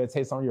somewhere, better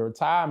take some of your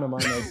retirement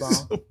money or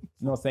something. You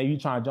know what I'm saying? You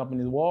trying to jump in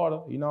this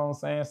water, you know what I'm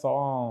saying? So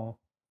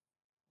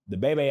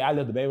I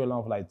left the baby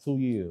alone for like 2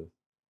 years.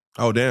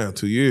 Oh, damn,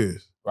 2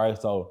 years. Right?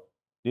 So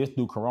this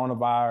through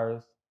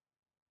coronavirus,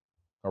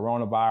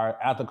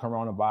 after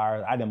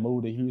coronavirus, I done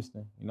moved to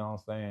Houston, you know what I'm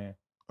saying?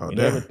 Oh, And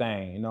damn.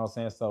 everything, you know what I'm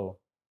saying? So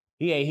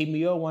he had hit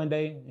me up one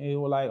day and he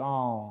was like,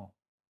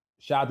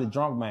 shout out to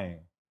Drunk Man.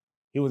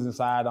 He was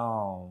inside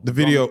The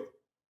video.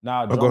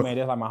 Nah, Okay. Drunk Man,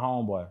 that's like my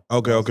homeboy. Okay, You know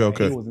what I'm okay, saying?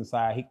 okay. He was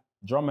inside.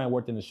 Drunk Man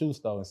worked in the shoe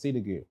store in Cedar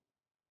Gear.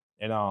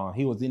 And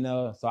he was in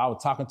there, so I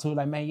was talking to him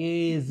like, man,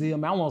 yeah, Zil,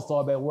 man, I want to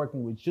start back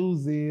working with you,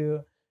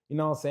 Zil. You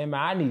know what I'm saying,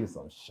 man, I need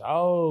some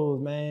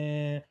shows,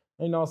 man.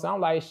 You know what I'm saying?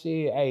 I'm like,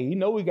 shit, hey, you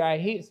know we got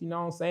hits, you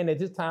know what I'm saying? At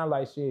this time,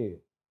 like,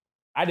 shit,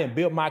 I done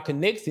built my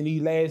connection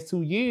these last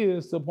 2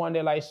 years to the point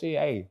that, like, shit,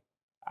 hey,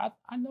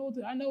 I know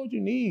what you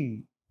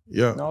need.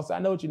 Yeah. You know what I'm saying?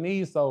 I know what you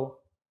need, so,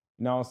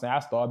 you know what I'm saying? I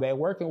started back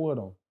working with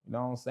him. You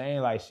know what I'm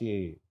saying? Like,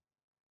 shit,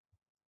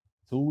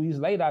 2 weeks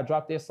later, I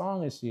dropped that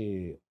song and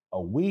shit.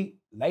 A week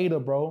later,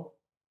 bro,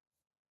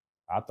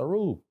 out the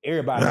roof.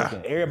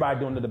 Everybody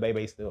doing the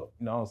baby stuff.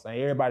 You know what I'm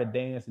saying? Everybody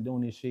dancing,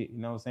 doing this shit. You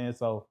know what I'm saying?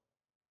 So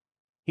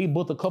he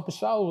booked a couple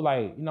shows,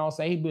 like, you know what I'm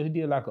saying? He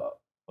did like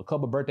a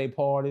couple birthday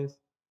parties.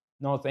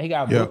 You know what I'm saying? He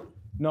got Yeah. booked.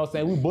 You know what I'm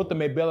saying? We booked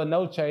him at Bella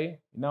Noche. You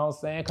know what I'm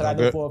saying? Because I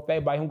knew Okay. for a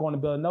fact by him going to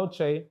Bella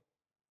Noche,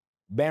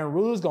 Baton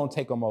Rouge gonna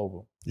take him over.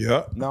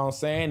 Yeah. You know what I'm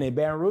saying? And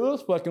Baton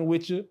Rouge fucking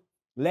with you.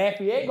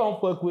 Lafayette gonna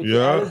fuck with you.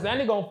 Yeah.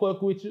 Alexander gonna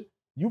fuck with you.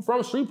 You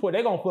from Shreveport,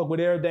 they gonna fuck with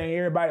everything,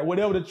 everybody.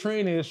 Whatever the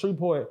trend is,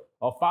 Shreveport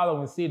or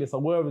following city. So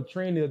whatever the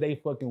trend is, they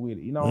fucking with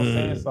it. You know what I'm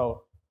saying?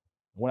 So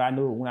when I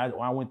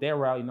went that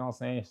route, you know what I'm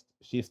saying,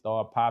 shit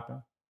started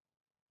popping.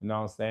 You know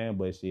what I'm saying?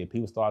 But shit,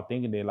 people start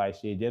thinking that like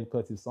shit, just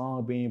because his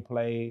song being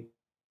played,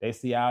 they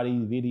see all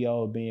these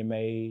videos being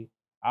made,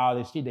 all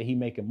this shit that he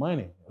making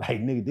money. Like,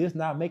 nigga, this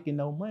not making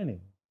no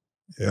money.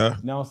 Yeah.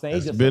 You know what I'm saying?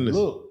 That's It's just business. a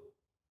look.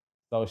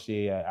 So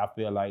shit, I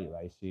feel like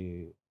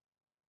shit,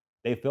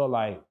 they felt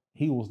like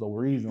he was the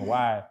reason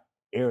why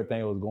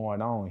everything was going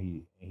on.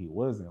 He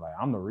wasn't. Like,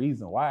 I'm the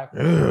reason why.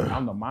 Ugh.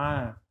 I'm the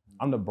mind,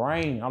 I'm the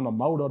brain, I'm the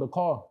motor of the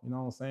car. You know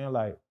what I'm saying?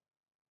 Like,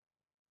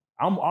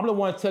 I'm the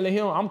one telling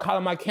him, I'm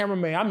calling my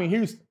cameraman. I'm in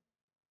Houston.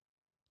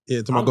 Yeah,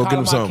 I'm tomorrow go get calling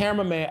him my something.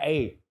 cameraman,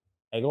 hey,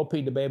 go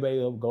pick the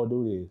baby up, go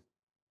do this.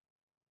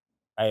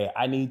 Hey,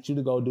 I need you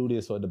to go do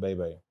this for the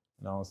baby. You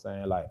know what I'm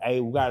saying? Like, hey,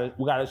 we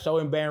got a show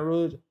in Baton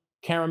Rouge.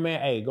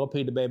 cameraman, hey, go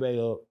pick the baby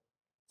up.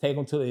 Take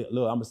him to the,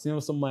 look, I'm gonna send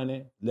him some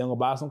money. Let him go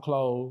buy some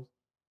clothes.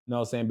 You know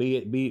what I'm saying?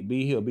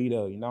 Be here, be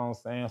there. You know what I'm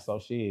saying? So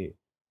shit.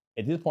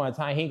 At this point in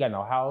time, he ain't got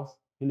no house.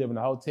 He live in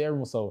a hotel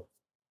room. So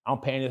I'm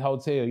paying his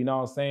hotel, you know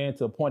what I'm saying? To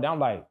the point that I'm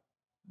like,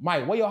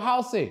 Mike, where your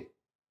house at?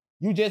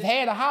 You just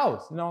had a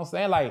house. You know what I'm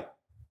saying? Like,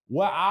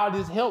 what all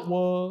this help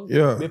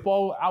was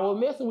before I was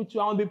messing with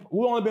you.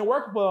 We only been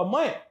working for a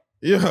month.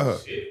 Yeah.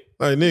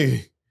 Like,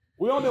 nigga.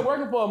 We only been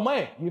working for a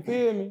month. You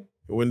feel me?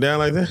 It went down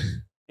like that?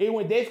 It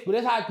went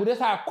that's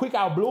how quick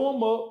I blew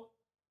him up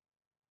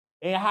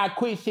and how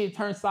quick shit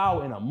turned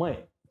sour in a month.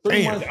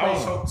 3 months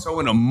later. So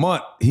in a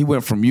month, he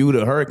went from you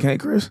to Hurricane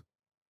Chris?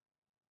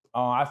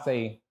 I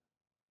say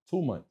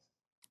 2 months.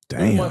 Damn.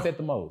 3 months at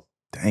the most.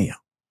 Damn.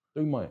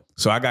 3 months.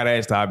 So I got to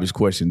ask the obvious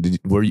question.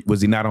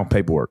 Was he not on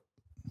paperwork?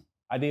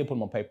 I did put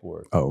him on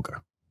paperwork. Oh, okay.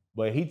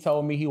 But he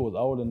told me he was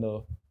old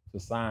enough to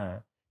sign.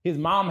 His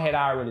mom had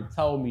already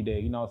told me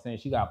that, you know what I'm saying,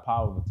 she got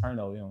power of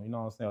attorney over him, you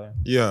know what I'm saying?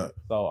 Yeah.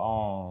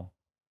 So,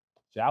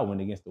 shit, I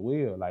went against the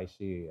wheel. Like,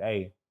 shit,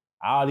 hey,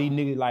 all these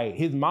niggas, like,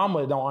 his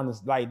mama don't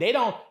understand.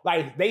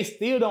 Like, they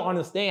still don't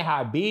understand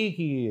how big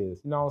he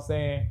is. You know what I'm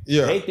saying?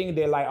 Yeah. They think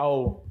that,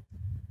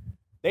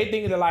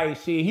 like,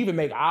 shit, he would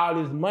make all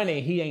this money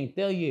and he ain't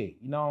there yet.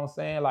 You know what I'm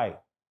saying?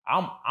 Like,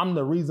 I'm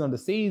the reason of the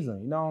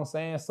season. You know what I'm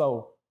saying?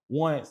 So,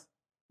 once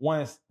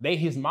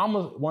he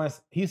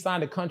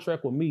signed a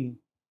contract with me,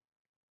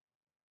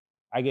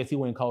 I guess he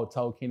went and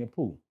told Kenny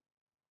Pooh.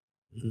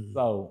 Mm-hmm.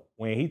 So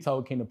when he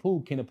told Kenny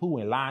Pooh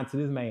went lying to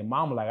this man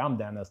mama, like, I'm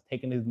down there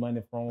taking his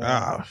money from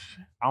him.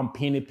 I'm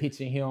penny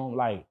pitching him.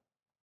 Like,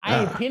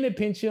 I ain't penny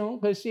pinching him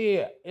because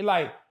shit,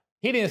 like,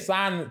 he didn't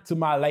sign to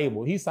my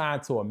label. He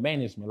signed to a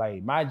management.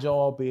 Like, my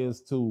job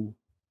is to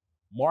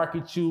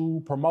market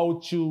you,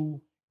 promote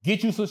you,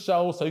 get you some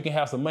shows so you can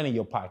have some money in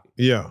your pocket.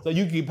 Yeah. So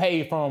you can get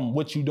paid from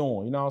what you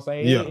doing. You know what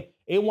I'm saying? Yeah.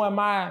 It wasn't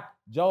my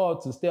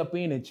job to step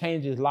in and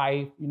change his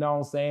life. You know what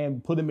I'm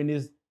saying? Put him in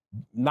this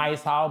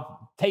nice house,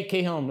 take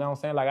care of him. You know what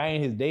I'm saying? Like, I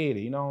ain't his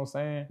daddy. You know what I'm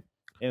saying?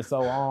 And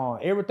so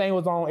everything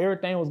was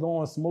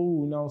going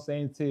smooth. You know what I'm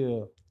saying?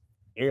 Until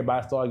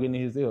everybody started getting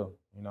in his ear.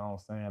 You know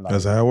what I'm saying? Like,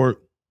 that's how it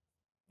worked.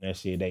 That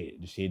shit,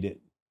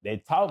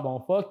 they talk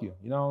gonna fuck you.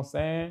 You know what I'm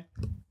saying?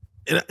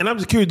 And I'm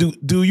just curious,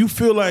 do you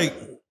feel like,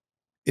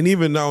 and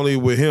even not only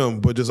with him,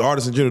 but just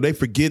artists in general, they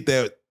forget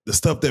that the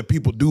stuff that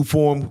people do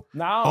for them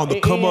on the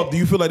come up, do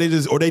you feel like they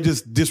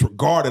just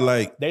disregard it?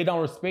 Like, they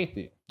don't respect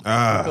it.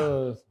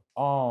 Because,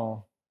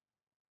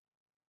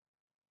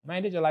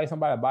 man, they just like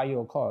somebody buy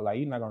you a car. Like,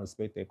 you're not gonna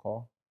respect that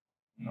car.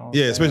 You know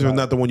yeah, especially if it's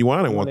not the one you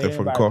want. I didn't want that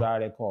fucking car.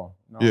 Drive that car.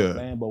 You know what I'm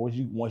saying? But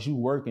once you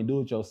work and do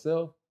it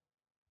yourself,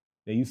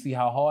 then you see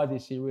how hard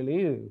this shit really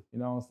is. You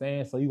know what I'm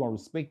saying? So you gonna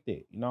respect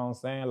it. You know what I'm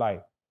saying?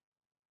 Like,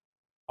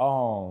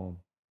 I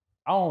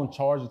don't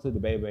charge it to the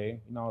baby.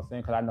 You know what I'm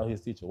saying? Because I know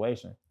his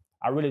situation.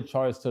 I really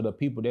charge to the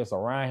people that's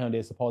around him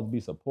that's supposed to be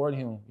supporting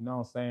him. You know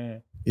what I'm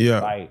saying? Yeah.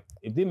 Like,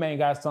 if this man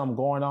got something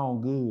going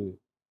on good,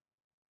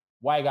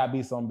 why it gotta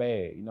be something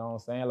bad? You know what I'm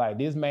saying? Like,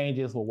 this man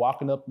just was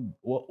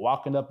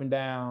walking up and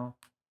down,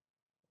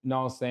 you know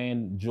what I'm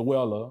saying,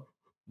 Joella,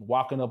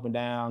 walking up and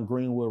down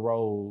Greenwood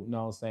Road, you know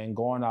what I'm saying,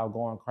 going out,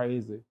 going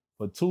crazy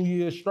for 2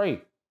 years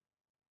straight.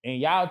 And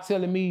y'all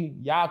telling me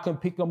y'all can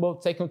pick him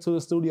up, take him to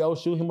the studio,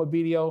 shoot him a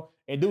video,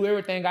 and do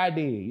everything I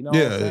did. You know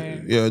what I'm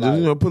saying? Yeah, like,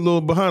 just, put a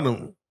little behind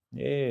him.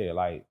 Yeah,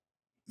 like.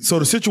 So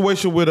the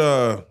situation with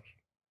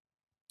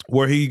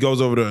where he goes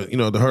over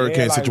the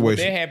hurricane situation. What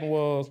that happened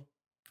was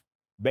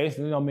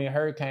basically, me and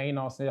Hurricane, you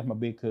know what I'm saying, that's my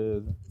big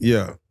cousin.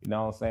 Yeah. You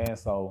know what I'm saying?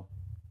 So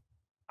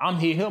I'm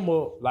hitting him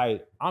up,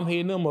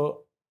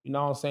 you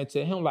know what I'm saying,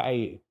 tell him like,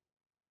 hey,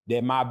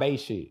 that my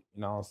base shit. You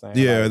know what I'm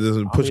saying? Yeah, like,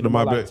 just pushing to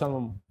my base. Tell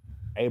him,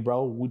 hey,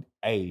 bro,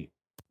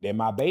 that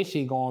my base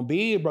shit going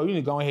big, bro. You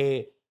need to go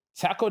ahead,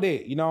 tackle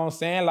that. You know what I'm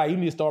saying? Like, you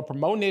need to start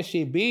promoting that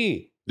shit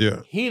big.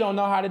 Yeah. He don't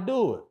know how to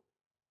do it.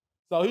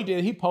 So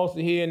he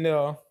posted here and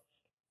there.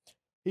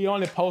 He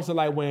only posted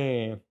like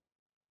when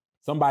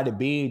somebody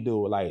big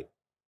do it. Like,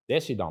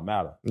 that shit don't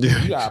matter.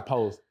 Yeah. You gotta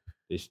post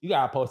this shit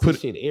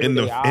every day, in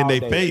their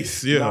day.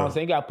 face. Yeah. You know what I'm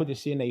saying? You gotta put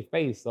this shit in their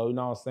face. So, you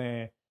know what I'm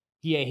saying?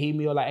 He ain't hit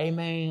me like, hey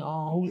man,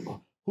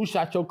 who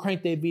shot your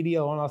Crank That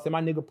video? And I said,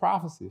 my nigga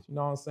Prophecy. You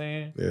know what I'm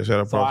saying? Yeah, shout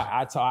out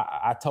Prophecy. So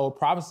I told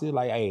Prophecy,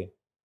 like, hey,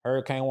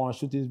 Hurricane want to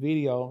shoot this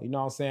video. You know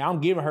what I'm saying? I'm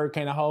giving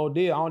Hurricane the whole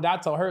deal. I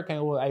told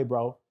Hurricane, well, hey,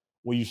 bro,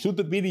 when you shoot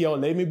the video,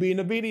 let me be in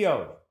the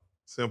video.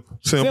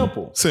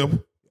 Simple.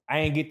 I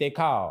ain't get that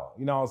call.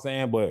 You know what I'm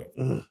saying? But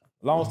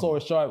long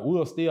story short, we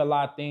were still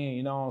locked in.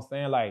 You know what I'm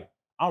saying? Like,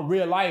 I'm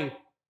real life.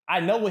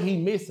 I know what he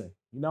missing.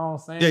 You know what I'm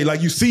saying? Yeah,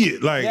 like you see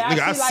it. Like, yeah, nigga,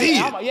 I see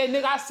it.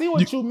 Nigga, I see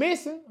what you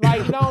missing.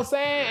 Like, you know what I'm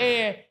saying?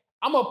 And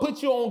I'm going to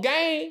put you on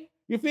game.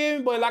 You feel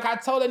me? But like I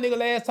told that nigga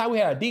last time, we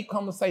had a deep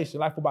conversation,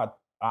 like for about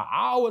an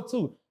hour or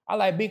two. I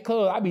like,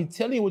 because I be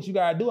telling you what you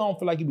gotta do. I don't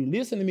feel like you be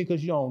listening to me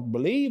because you don't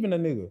believe in the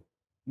nigga. You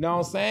know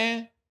what I'm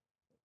saying?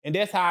 And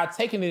that's how I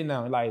taking it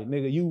now. Like,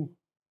 nigga,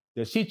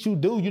 the shit you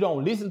do, you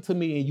don't listen to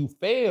me and you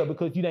fail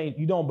because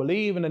you don't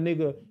believe in the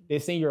nigga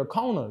that's in your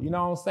corner. You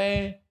know what I'm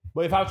saying?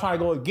 But if I'm trying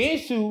to go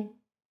against you,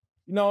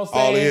 You know what I'm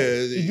saying? All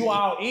ears. You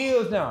all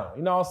ears now.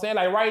 You know what I'm saying?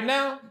 Like right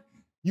now,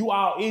 you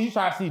all ears. You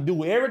try to see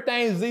do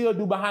everything Zia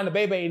do behind the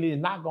baby, and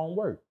it's not gonna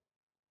work.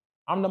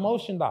 I'm the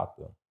motion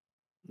doctor.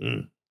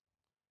 Mm.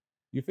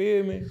 You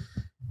feel me?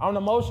 I'm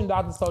the motion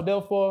doctor, so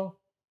therefore,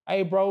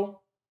 hey,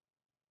 bro,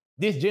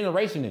 this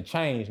generation has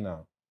changed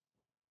now.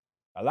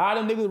 A lot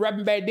of niggas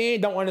rapping back then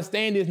don't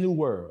understand this new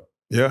world.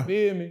 Yeah. You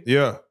feel me?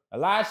 Yeah. A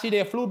lot of shit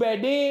that flew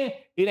back then,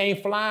 it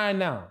ain't flying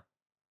now.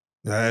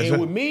 That's And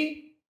right. with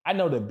me, I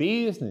know the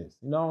business.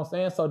 You know what I'm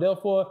saying? So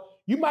therefore,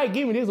 you might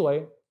give me this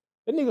way.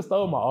 That nigga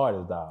stole my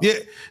artist, dog. Yeah.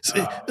 See,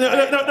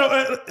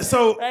 no.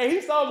 So Hey,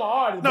 he stole my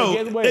artist, No,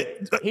 but guess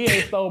what? He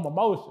ain't stole my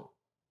motion.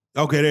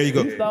 okay, there you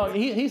go.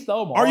 He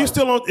stole my Are you artist.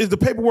 still on? Is the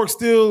paperwork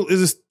still?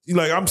 Is it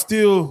like I'm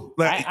still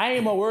like? I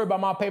ain't more worried about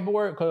my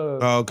paperwork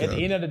because Oh, okay. at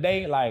the end of the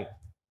day, like,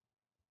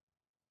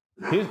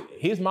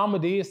 his mama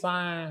did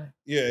sign.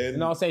 Yeah. You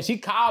know what I'm saying? She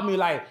called me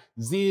like,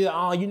 Zia,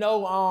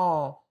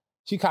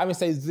 she called me and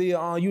say, Zia,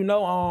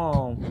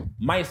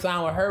 might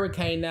sign with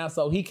Hurricane now,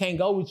 so he can't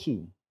go with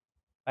you.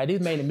 Like,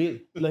 this made him miss.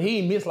 Look,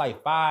 he missed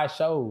like 5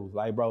 shows.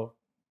 Like, bro.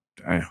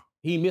 Damn.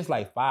 He missed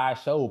like 5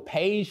 shows,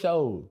 paid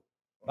shows.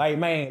 Like,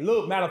 man,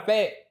 look, matter of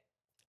fact,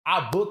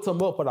 I booked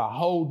him up for the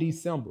whole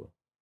December.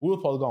 We were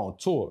supposed to go on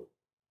tour.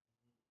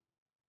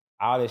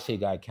 All that shit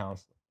got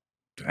canceled.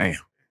 Damn.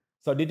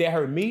 So did that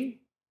hurt me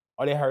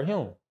or did it hurt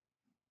him?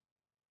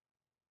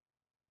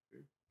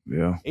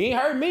 Yeah. It ain't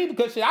hurt me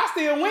because shit, I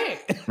still went.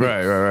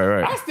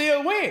 Right. I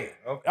still went.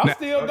 I'm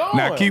still going.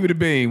 Now keep it a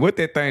bean. What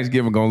that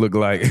Thanksgiving gonna look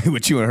like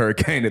with you and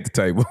Hurricane at the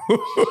table?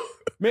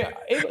 Man,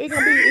 it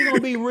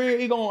gonna be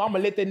real. I'm gonna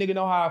let that nigga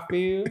know how I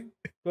feel.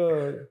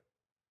 Cause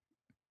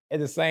at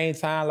the same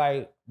time,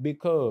 like,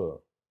 because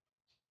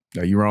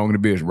Now you wrong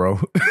in the bitch, bro.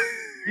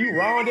 you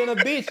wrong than a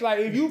bitch. Like,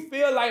 if you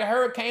feel like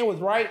Hurricane was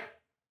right,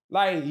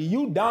 like,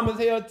 you dumb as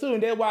hell too.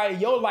 And that's why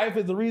your life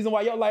is the reason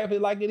why your life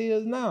is like it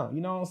is now.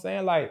 You know what I'm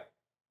saying? Like,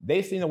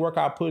 they seen the work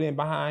I put in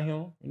behind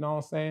him. You know what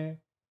I'm saying?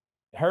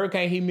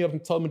 Hurricane hit me up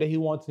and told me that he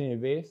wanted to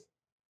invest.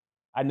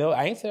 I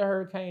ain't said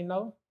Hurricane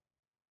no.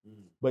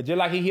 But just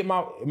like he hit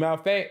my, matter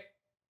of fact,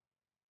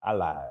 I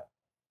lied.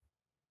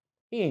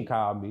 He ain't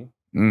called me.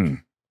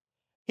 Mm.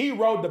 He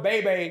wrote the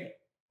baby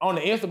on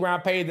the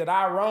Instagram page that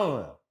I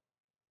run.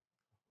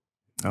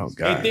 Oh And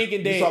God.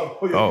 thinking that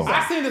Oh.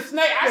 I seen the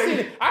snake.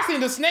 I seen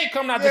the snake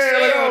coming out the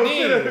shell.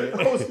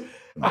 Then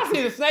I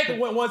seen the snake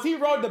once he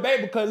wrote the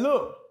baby. Because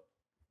look,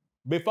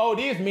 before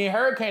this, me and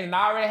Hurricane and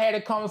I already had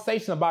a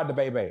conversation about the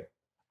baby.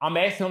 I'm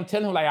asking him,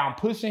 telling him like I'm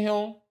pushing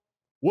him.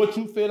 What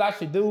you feel I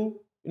should do?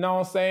 You know what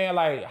I'm saying?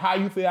 Like how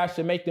you feel I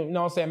should make them. You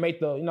know what I'm saying? Make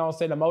the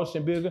the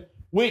motion bigger.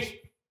 Which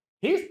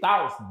his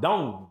thoughts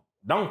don't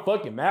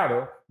fucking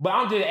matter. But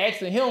I'm just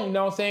asking him. You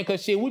know what I'm saying?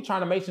 Because shit, we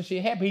trying to make some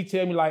shit happen. He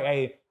tell me like,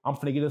 hey, I'm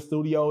finna get a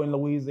studio in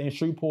Louisiana, in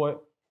Shreveport.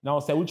 You know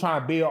what I'm saying? We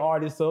trying to build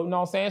artists up. You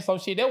know what I'm saying? So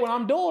shit, that's what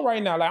I'm doing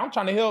right now. Like I'm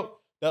trying to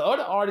help the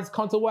other artists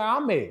come to where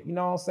I'm at. You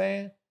know what I'm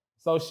saying?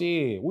 So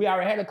shit, we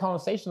already had a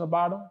conversation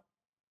about him.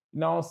 You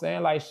know what I'm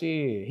saying? Like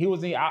shit, he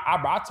was in.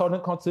 I told him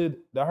to come to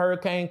the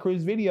Hurricane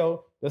Chris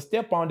video, the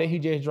Step On that he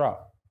just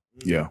dropped.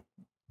 Yeah.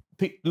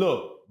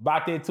 Look,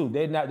 about that too.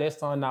 That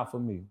song not for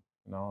me.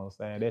 You know what I'm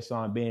saying? That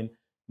song been.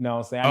 You know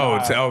what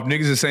I'm saying?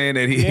 Niggas are saying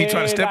that he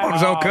trying to step on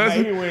his own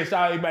cousin. Man, he went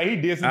shot, man, he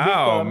dissing.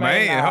 Oh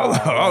man, hold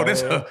on. Oh,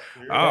 that's man.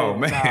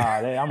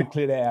 I'm gonna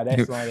clear that out.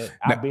 That song.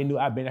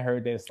 I've been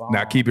heard that song.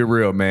 Now keep it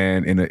real,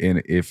 man.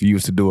 If you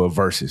used to do a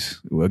versus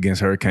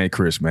against Hurricane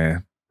Chris,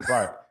 man,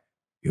 right?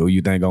 Who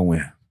you think gonna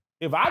win?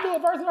 If I do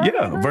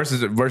a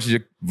versus,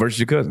 versus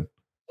your cousin.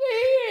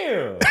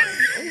 Yeah.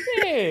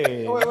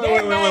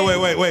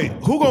 Wait.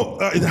 Who gonna?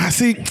 I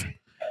see,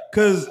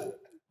 because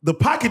the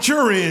pocket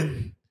you're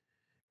in.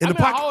 I'm in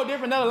a whole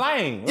different other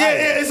lane. Yeah,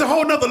 it's a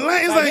whole nother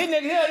lane. It's like this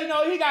nigga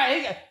here, he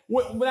got.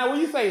 Now, when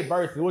you say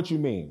versus, what you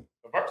mean?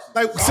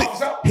 Like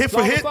hit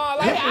for hit.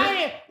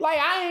 I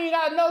ain't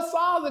got no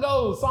songs to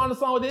go song to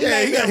song with this.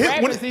 Yeah, he got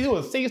hit when he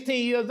was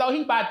 16 years old.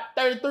 He about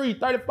 33,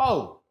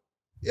 34.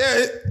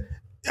 Yeah,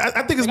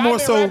 I think it's more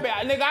so.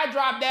 Nigga, I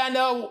dropped down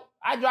there.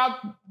 I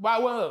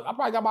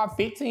probably got about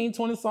 15,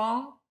 20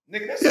 songs.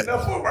 Nigga, that's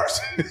enough for a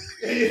verse.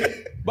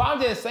 But I'm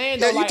just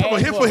saying though, you talking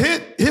about hit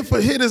for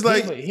hit is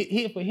like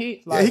hit for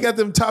hit. Like, he got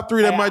them top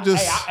 3 that might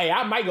just.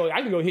 I might go.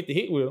 I can go hit the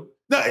hit with him.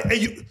 No,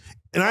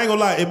 and I ain't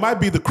gonna lie, it might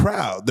be the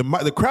crowd.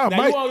 The crowd now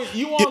might.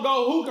 You want to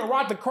go? Who can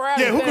rock the crowd?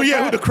 Yeah,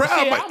 who the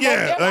crowd might.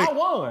 Yeah, I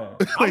won.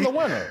 I'm the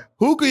winner.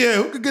 Who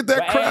could get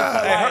that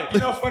crowd?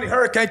 You know, funny.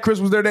 Hurricane Chris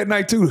was there that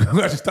night too.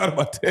 I just thought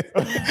about that.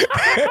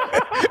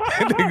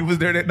 That nigga was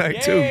there that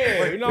night too.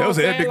 You know that was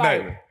an epic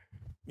like, night.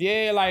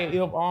 Yeah, like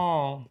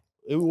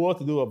if we want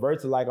to do a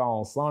versus like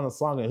on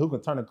song and who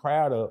can turn the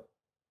crowd up.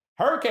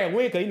 Hurricane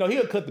win because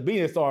he'll cut the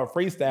beat and start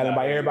freestyling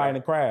by everybody in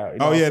the crowd. He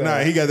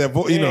got that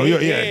voice. I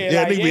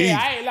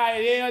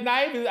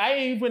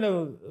ain't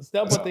finna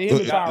step up to him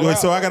and try to rap.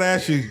 So I gotta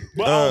ask you.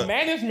 But on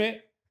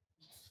management.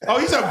 Oh,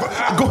 you said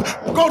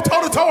go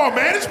toe to toe on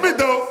management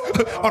though.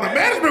 On the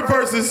management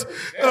versus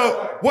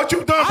what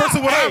you've done versus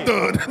what I've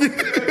done.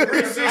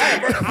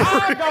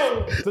 I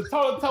go to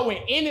toe to toe with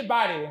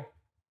anybody.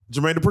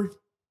 Jermaine Dupri.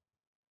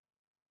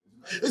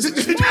 Let's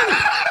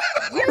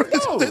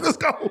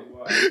go.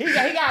 He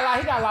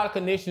got a lot of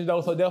connections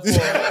though, so therefore, you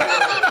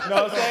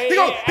know what I'm saying? He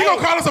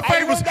gonna call us a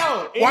favor.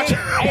 Watch.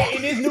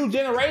 In this new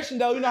generation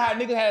though, you know how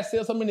niggas had to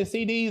sell so many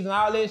CDs and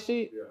all that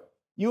shit. Yeah.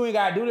 You ain't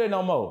gotta do that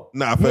no more.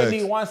 Nah, you facts.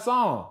 need one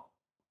song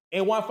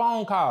and one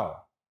phone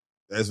call.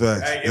 That's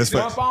facts. That's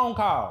one facts. phone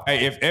call.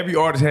 Hey, if every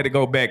artist had to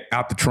go back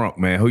out the trunk,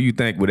 man, who you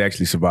think would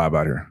actually survive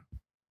out here?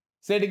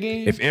 Say it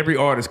again. If every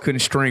artist couldn't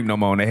stream no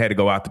more and they had to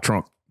go out the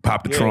trunk,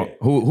 pop the trunk,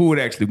 who would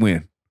actually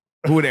win?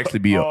 Who would actually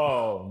be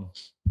up?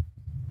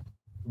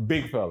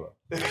 Big fella.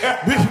 Big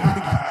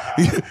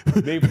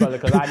fella,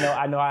 because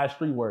I know how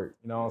street work.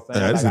 You know what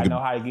I'm saying? I know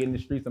how to get in the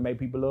streets and make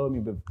people love me.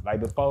 But like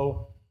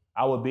before,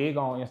 I was big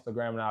on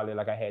Instagram and all that.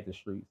 Like I had the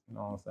streets. You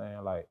know what I'm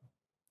saying? Like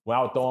when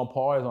I was throwing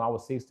parties when I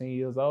was 16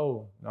 years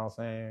old. You know what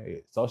I'm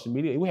saying? Social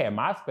media. We had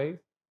MySpace.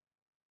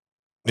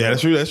 Yeah,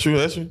 that's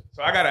true. So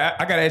I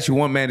gotta ask you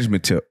one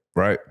management tip,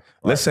 right?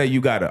 Let's say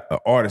you got an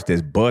artist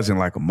that's buzzing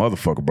like a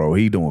motherfucker, bro.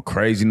 He doing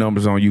crazy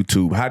numbers on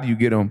YouTube. How do you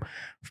get him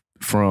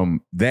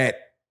from that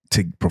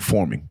to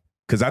performing?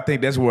 Because I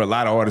think that's where a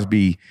lot of artists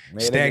be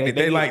stagnant.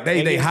 They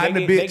hiding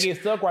the bitch. They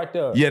get stuck right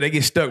there. Yeah, they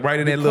get stuck right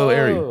in that little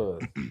area.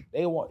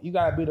 You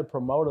gotta be the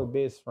promoter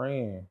best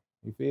friend.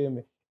 You feel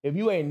me? If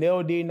you ain't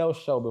never did no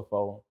show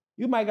before,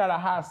 you might got a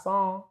hot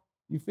song.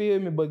 You feel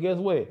me? But guess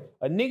what?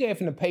 A nigga ain't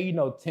finna pay you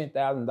no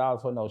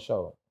 $10,000 for no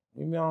show.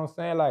 You know what I'm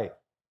saying? Like,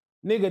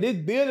 nigga, this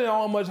building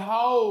on much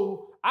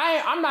whole.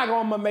 I'm not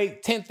gonna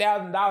make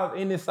 $10,000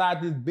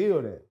 inside this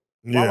building.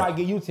 Why would I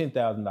give you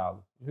 $10,000?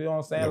 You feel what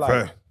I'm saying?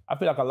 Okay. Like, I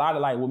feel like a lot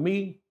of like with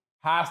me,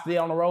 how I stay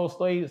on the road,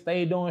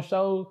 stay doing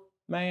shows.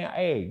 Man,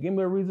 hey, give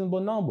me a reasonable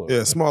number.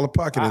 Yeah, smaller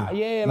pocket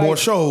and more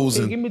shows.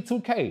 Give me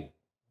 $2K.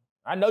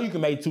 I know you can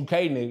make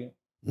 $2K, nigga.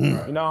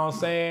 You know what I'm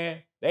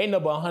saying? There ain't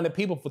no but 100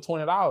 people for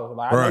 $20.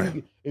 Like, I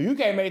know if you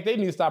can't make, they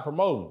need to stop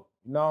promoting.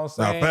 You know what I'm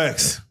saying?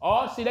 Facts.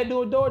 Oh, shit, they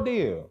do a door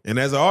deal. And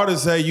as an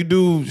artist, say you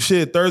do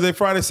shit Thursday,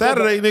 Friday,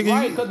 Saturday, nigga.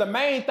 Right, because the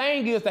main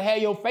thing is to have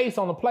your face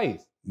on the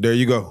place. There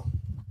you go.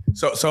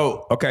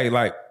 So okay,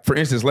 like for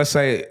instance, let's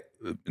say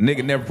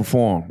nigga never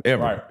performed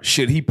ever. Right.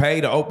 Should he pay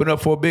to open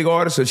up for a big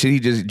artist, or should he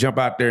just jump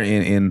out there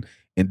and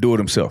do it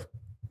himself?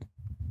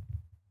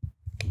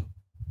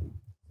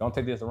 Don't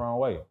take this the wrong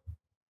way.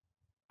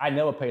 I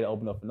never pay to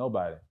open up for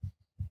nobody.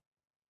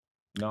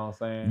 You know what I'm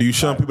saying? Do you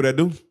shun people that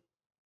do?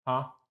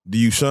 Huh? Do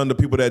you shun the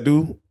people that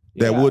do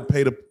that would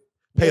pay to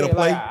play?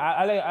 Like,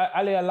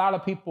 I let a lot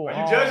of people. Are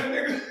you judging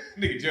nigga?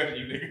 Nigga judging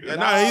you, nigga.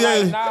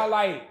 Now,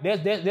 like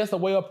that's a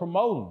way of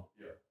promoting.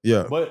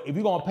 Yeah. But if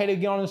you're gonna pay to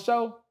get on the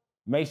show,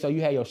 make sure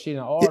you have your shit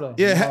in order.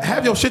 Yeah,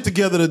 have your shit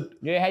together.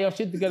 Have your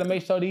shit together.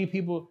 Make sure these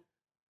people.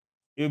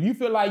 If you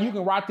feel like you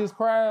can rock this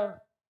crowd,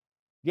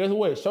 guess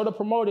what? Show the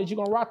promoter that you're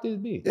gonna rock this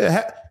bitch.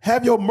 Yeah,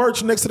 have your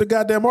merch next to the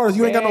goddamn artist.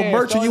 You ain't got no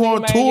merch and you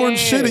on tour and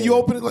shit and you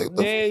open it like.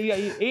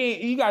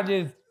 You gotta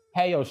just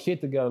have your shit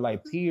together,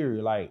 like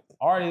period. Like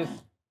artists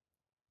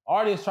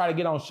try to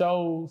get on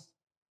shows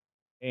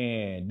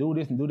and do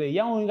this and do that. You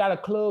don't even got a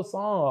club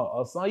song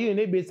or song. You in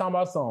this bitch talking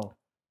about some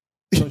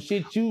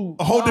shit you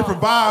a whole different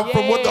vibe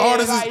from what the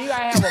artist like, is. You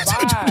gotta have a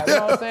vibe. You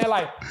know what I'm saying?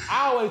 Like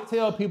I always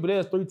tell people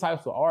there's 3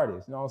 types of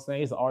artists. You know what I'm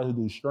saying? It's an artist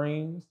who do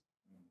streams,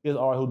 it's an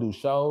artist who do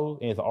shows,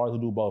 and it's an artist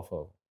who do both of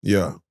them.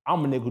 Yeah.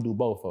 I'm a nigga who do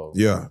both of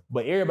them. Yeah.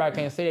 But everybody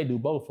can't say they do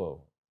both of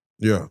them.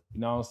 Yeah.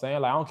 You know what I'm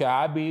saying? Like I don't care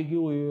how big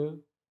you is.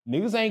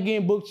 Niggas ain't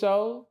getting booked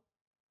shows.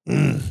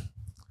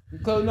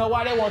 Because you know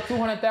why they want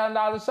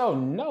 $200,000 a show?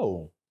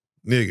 No.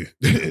 Nigga.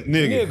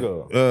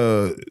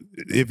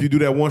 If you do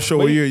that one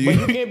show a year, but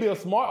you can't be a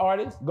smart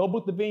artist. Go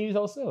book the venues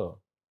yourself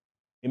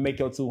and make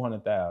your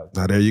 $200,000.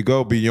 Now there you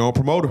go. Be your own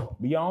promoter.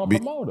 Be your own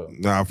promoter.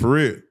 Nah, for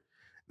real.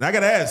 Now I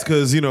gotta ask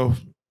because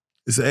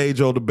it's an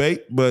age-old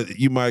debate, but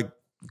you might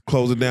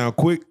close it down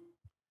quick.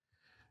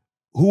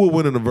 Who would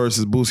win in the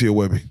versus, Boosie or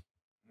Webby?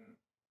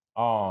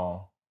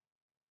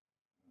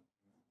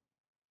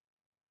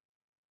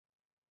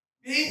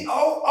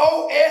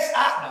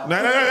 B-O-O-S-I.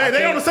 No,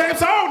 they on the same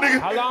song,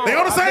 nigga. They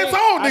on the same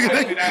song,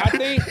 nigga. I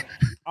think.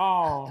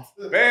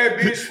 Bad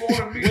bitch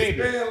for me.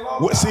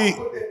 See,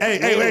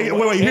 hey, wait,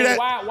 you hear that?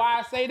 Why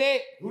I say that?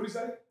 Who did he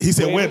say? He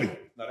said Webby.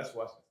 No, that's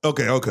what.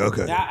 Okay.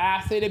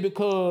 I say that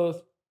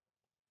because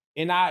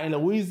in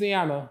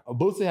Louisiana,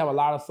 Boosie have a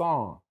lot of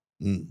songs,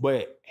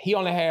 but he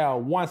only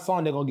have one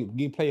song that's gonna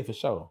get played for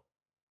sure,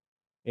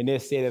 and then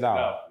set it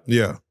out.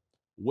 Yeah.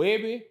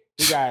 Webby,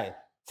 he got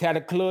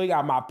Tatter Club, he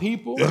got My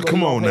People.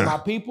 Come on now. My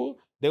People.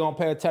 They're gonna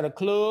play a Tatter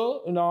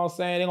Club, you know what I'm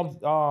saying? They're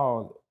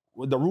gonna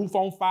with the roof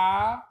on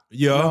fire. Yeah.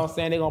 You know what I'm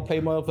saying? They're gonna play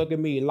motherfucking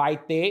Me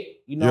Like That.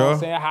 You know what I'm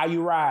saying? How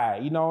You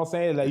Ride. You know what I'm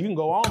saying? Like you can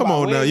go on. Come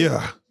on now,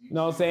 yeah. You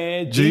know what I'm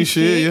saying? G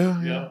shit,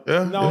 yeah. You know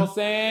what I'm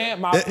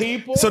saying? My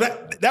People. So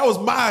that was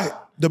my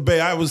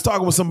debate. I was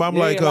talking with somebody.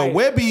 I'm like,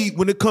 Webby,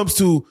 when it comes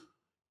to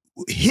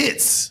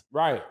hits,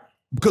 right?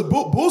 Because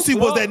Boosie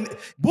was that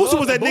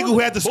nigga who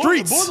had the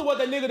streets. Boosie was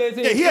that nigga that's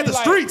in he had the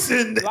streets,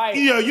 and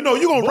you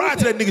gonna ride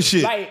to that nigga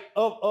shit. Like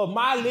of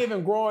my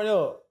living growing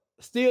up,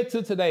 still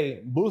to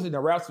today, Boosie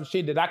done rap some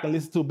shit that I can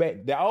listen to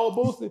back. The old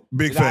Boosie,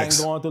 Big that facts.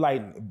 I ain't going through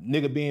like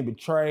nigga being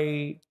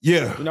betrayed.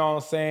 Yeah. You know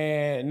what I'm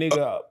saying?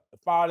 Nigga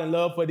fall in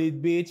love for this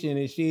bitch and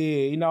this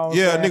shit. You know what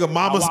Yeah, I'm saying? nigga,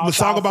 mama's I walked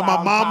song about my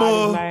outside mama. and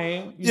called his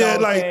name, you Yeah, know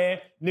what like- I'm saying?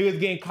 Niggas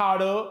getting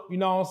caught up. You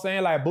know what I'm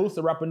saying? Like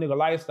Boosie rap a nigga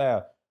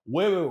lifestyle.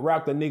 Webby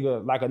rap the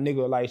nigga like a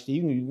nigga like shit.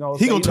 You know what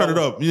He I'm gonna saying? turn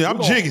it up. Yeah,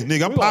 I'm jigging,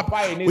 nigga. I'm pop.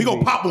 We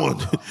gonna pop one.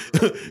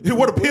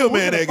 Where the pill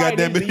man at,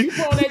 goddamn it? You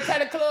put on that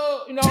Teddy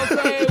Club, you know what I'm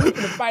saying? We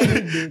finna fight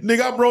this bitch.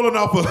 Nigga, I'm rolling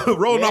off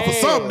of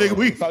something, nigga.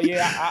 We So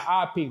yeah,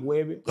 I pick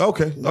Webby.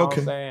 okay, You know what I'm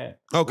okay, saying?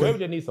 okay. Webby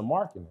just needs some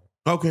marketing.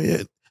 okay.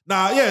 Yeah.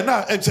 Nah.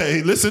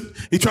 Hey, listen,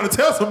 he trying to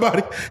tell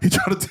somebody. He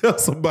trying to tell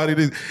somebody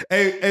this.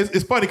 Hey,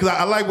 it's funny because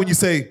I like when you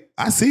say,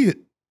 "I see it."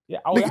 Yeah,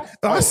 Nigga,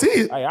 I see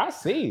it. Hey, I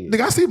see it.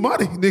 Nigga, I see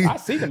money. Nigga, I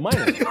see the money.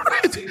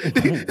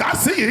 I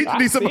see it. He I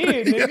needs some see money.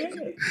 it,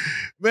 nigga.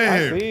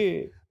 Man, I see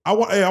it. I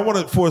want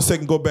to for a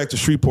second go back to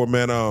Shreveport,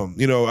 man.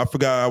 You know, I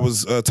forgot I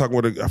was talking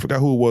with I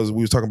forgot who it was.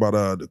 We was talking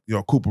about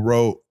Cooper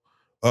Road,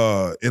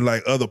 in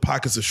like other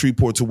pockets of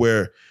Shreveport to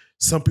where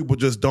some people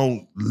just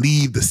don't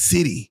leave the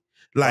city.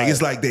 Like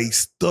it's like they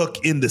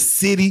stuck in the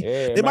city.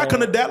 Yeah, they might man. come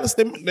to Dallas.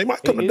 They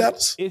might come to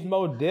Dallas. It's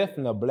more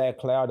definitely a black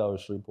cloud over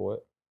Shreveport.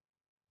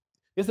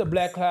 It's a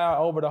black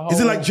cloud over the whole. Is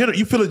it like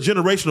you feel it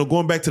generational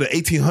going back to the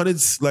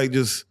 1800s? Like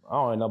just I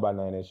don't know about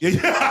none of that shit. he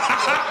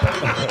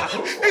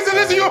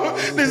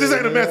said, this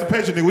ain't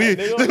emancipation, nigga.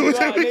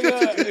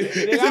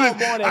 Nigga, I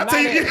was born I in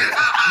tell you, 90.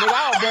 Nigga,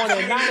 I was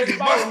born in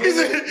 94. he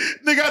said,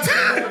 nigga, I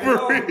tell you,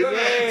 for real.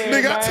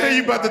 Nigga, I tell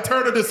you about the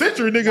turn of the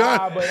century, nigga.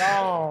 Nah,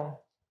 but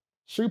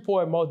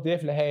Shreveport most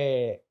definitely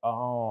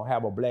had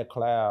have a black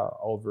cloud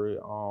over it.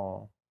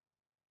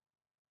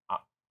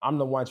 I'm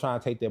the one trying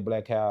to take that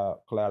black cloud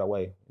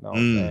away. You know what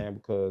I'm saying?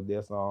 Because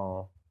there's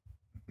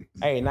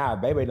hey, nah,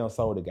 Baby done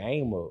sold the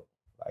game up.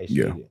 Like shit.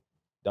 Yeah.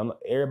 Don't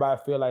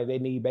everybody feel like they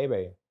need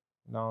Baby.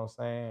 You know what I'm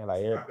saying?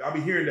 Like I'll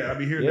be hearing that. I'll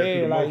be hearing that.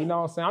 yeah, like you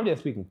know what I'm saying? I'm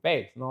just speaking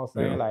facts. You know what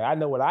I'm saying? Yeah. Like I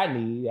know what I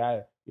need.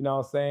 You know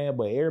what I'm saying?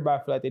 But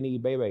everybody feel like they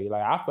need Baby.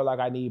 Like I feel like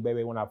I need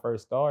Baby when I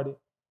first started.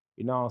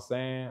 You know what I'm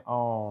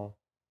saying?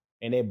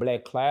 And that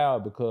black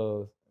cloud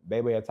because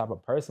Baby a type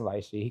of person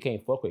like shit. He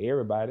can't fuck with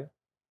everybody.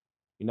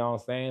 You know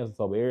what I'm saying?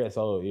 So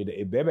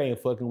if Baby ain't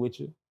fucking with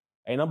you,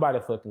 ain't nobody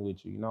fucking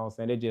with you. You know what I'm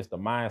saying? That's just the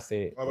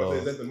mindset.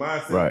 is that the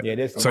mindset? Right. Yeah,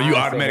 that's the So you mindset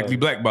automatically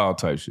of- blackball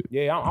type shit.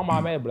 Yeah, I'm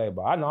automatic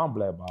blackball. I know I'm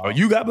blackball. Oh,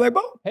 you got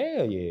blackball?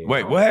 Hell yeah.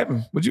 Wait, what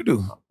happened? What'd you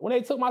do? When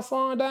they took my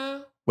son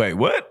down, Wait,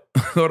 what?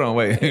 Hold on,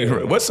 wait.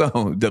 Yeah. What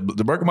song? The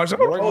Break of My broke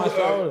Shoulder? my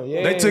shoulder.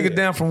 Yeah. They took it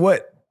down from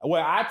what?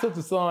 Well, I took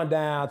the son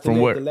down to From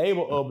let where? the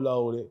label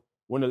upload it.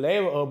 When the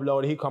label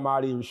uploaded, he come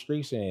out of these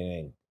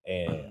restrictions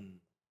and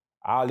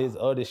all this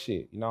other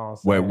shit. You know what I'm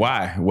saying? Wait,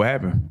 why? What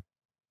happened?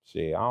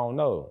 Shit, I don't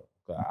know.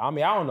 I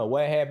mean, I don't know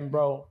what happened,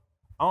 bro.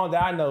 All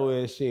that I know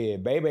is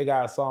shit. Baby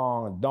got a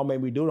song, Don't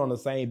Make Me Do It on the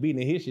same beat,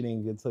 and his shit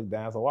didn't get took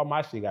down. So why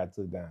my shit got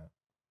took down?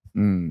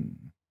 Mm.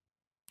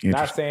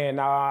 Not Interesting. saying,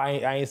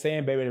 I ain't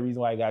saying Baby the reason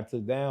why it got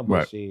took down, but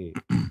Right. shit.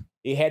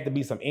 It had to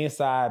be some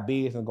inside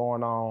business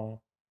going on.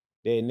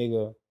 That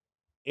nigga,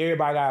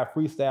 everybody got a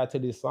freestyle to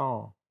this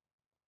song.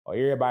 Or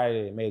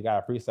everybody may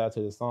got a freestyle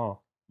to this song.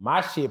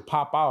 My shit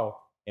pop out,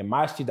 and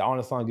my shit the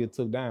only song get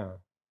took down.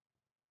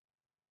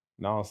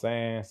 You know what I'm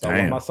saying? So when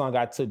Damn. my song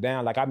got took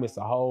down, like I missed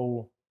a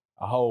whole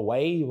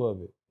wave of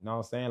it. You know what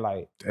I'm saying?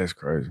 Like That's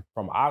crazy.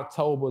 from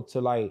October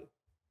to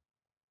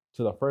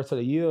the first of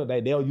the year,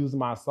 they'll use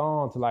my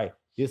song to like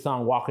this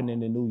song walking in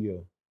the new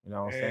year. You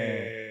know what I'm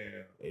saying?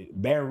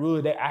 Baton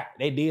Rouge,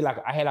 they did like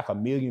I had like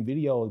 1 million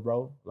videos,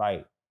 bro.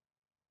 Like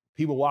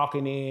people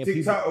walking in,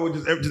 TikTok people,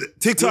 or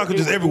TikTok or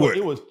just everywhere.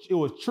 It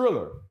was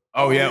Triller.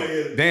 Oh,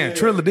 yeah. Damn,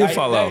 Triller did Like,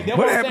 fall off. that's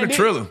What I'm happened to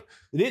saying.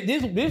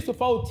 Triller? This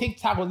before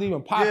TikTok was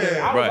even popping.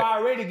 Yeah, I was right.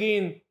 already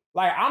getting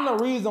like I'm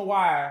the reason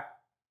why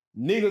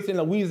niggas in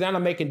Louisiana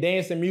making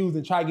dancing music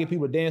and try to get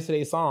people to dance to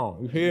their song.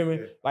 You hear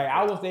me? Like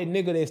I was that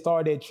nigga that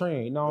started that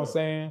trend. You know what I'm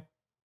saying?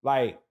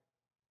 Like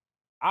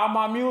all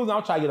my music,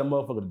 I'm trying to get a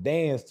motherfucker to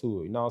dance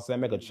to it. You know what I'm saying?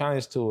 Make a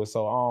challenge to it.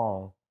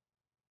 So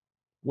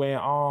when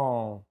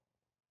I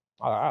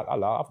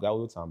forgot what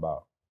we were talking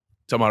about.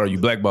 Talking about are you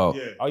blackballed?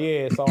 Yeah. Oh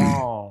yeah,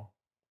 so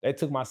they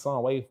took my song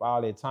away for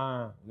all that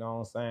time, you know what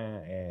I'm saying?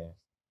 And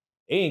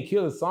it didn't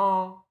kill the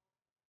song,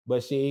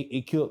 but shit,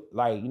 it killed,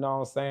 like, you know what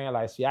I'm saying?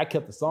 Like shit, I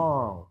kept the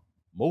song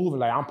moving,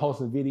 like I'm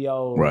posting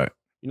videos, Right.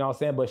 You know what I'm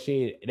saying? But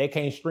shit, they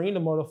can't stream the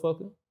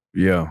motherfucker.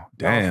 Yeah. You know what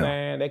I'm Damn.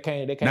 saying? They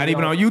can't. Not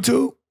even on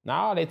YouTube?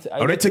 No, they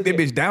took that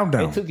bitch down.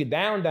 They took it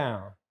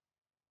down.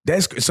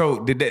 That's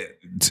so. Did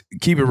that?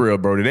 Keep it real,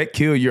 bro. Did that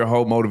kill your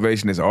whole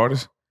motivation as an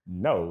artist?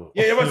 No.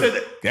 Yeah, everybody said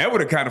that. That would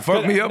have kind of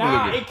fucked me up a little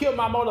Nah, bit. it killed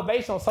my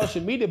motivation on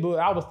social media, but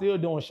I was still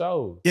doing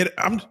shows. Yeah,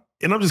 I'm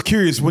just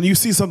curious, when you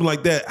see something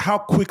like that, how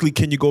quickly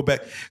can you go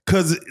back?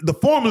 Because the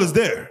formula's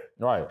there.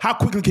 Right. How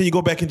quickly can you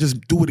go back and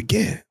just do it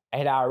again?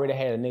 I already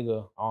had a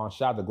nigga on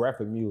Shout the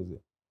Graphic Music.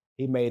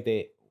 He made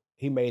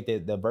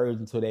the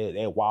version to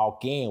that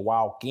walk in,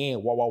 walk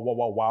in,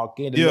 walk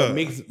in. The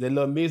Yeah.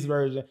 little mix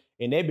version.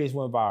 and that bitch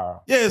went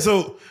viral. Yeah,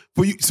 so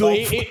for you, so So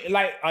it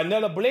like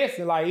another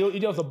blessing, like it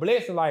just a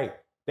blessing. Like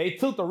they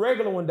took the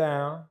regular one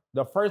down,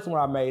 the first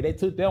one I made, they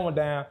took that one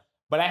down,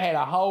 but I had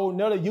a whole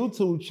nother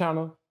YouTube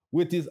channel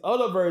with this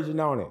other version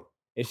on it.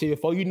 And shit,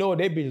 before you know it,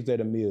 that bitch was at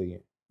 1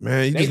 million.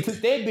 man, you They just, took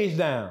that bitch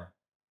down.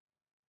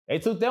 They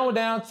took that one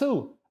down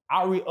too.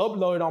 I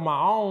re-uploaded on my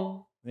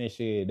own, and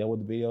shit, that was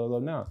the video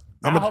up now.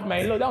 I hope,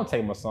 man, look, don't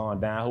take my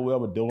song down.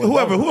 Whoever doing it.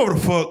 whoever the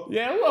fuck.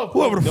 Yeah,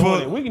 whoever the doing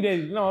fuck. it. We can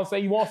just, you know, say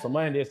you want some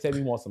money, just tell me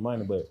you want some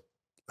money, but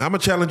I'm gonna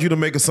challenge you to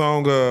make a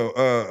song,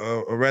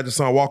 a ratchet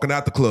song, walking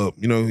out the club.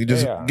 You know, you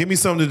just Yeah. give me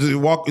something to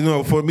walk. You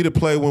know, for me to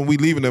play when we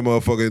leaving that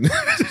motherfucker.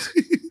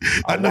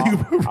 I know you.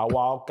 I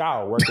walk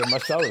out working my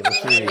shoulder.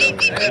 Shit. You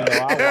know,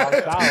 I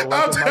walk out I'm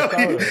working my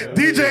telling you, shoulder.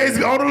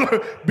 DJs on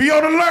alert. Be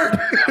on alert.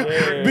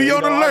 Yeah, Be you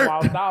on know, alert. I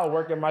walked out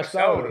working my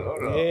shoulder.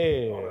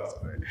 Yeah.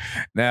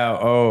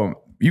 Now,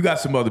 you got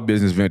some other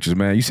business ventures,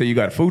 man. You say you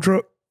got a food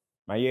truck?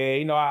 Man, yeah,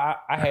 you know, I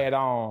had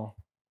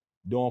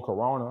during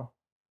Corona,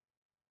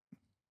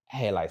 I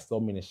had like so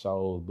many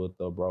shows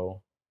booked up,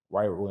 bro.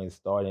 Right when it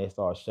started, they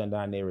started shutting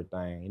down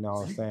everything. You know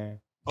what I'm saying?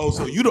 Oh,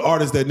 so you the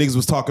artist that niggas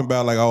was talking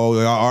about, like, oh,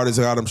 our artists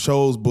got them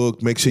shows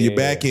booked. Make sure you're Yeah.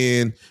 back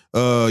in.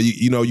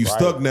 You know, you Right.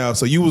 stuck now.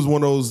 So you was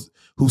one of those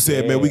who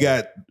said, man, we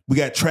got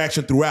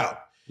traction throughout.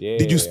 Yeah.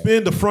 Did you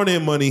spend the front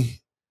end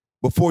money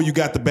before you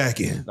got the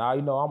back end? Nah,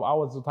 you know, I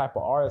was the type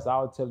of artist,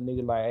 I would tell a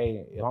nigga like,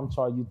 hey, if I'm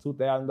charging you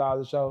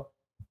 $2,000 a show,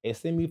 and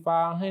send me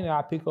 500,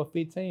 I pick up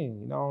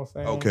 15. You know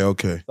what I'm saying?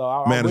 Okay. So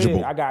I'm Manageable.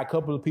 with it. I got a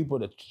couple of people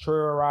that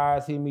trail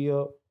rides hit me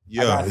up.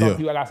 Yeah, I got some yeah.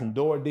 people, I got some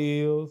door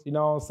deals. You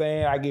know what I'm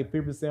saying? I get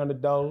 50% on the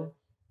door.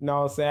 You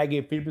know what I'm saying? I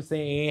get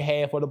 50% in,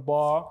 half of the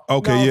bar.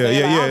 Okay, you know what I'm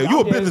yeah. saying? Like, You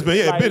a just, businessman,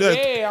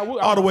 yeah,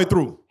 like, all the way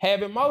through.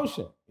 have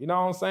emotion. You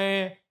know what I'm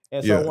saying?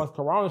 And Yeah. so once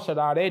Corona shut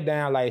all that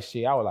down, like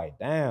shit, I was like,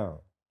 damn,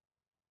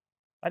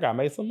 I gotta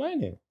make some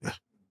money.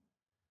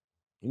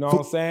 You know what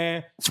I'm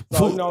saying?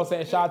 So you know what I'm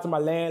saying? Shout out to my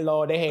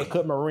landlord. They had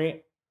cut my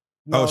rent.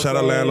 You know Oh, what I'm shout out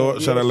saying? landlord.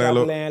 Yeah, Shout out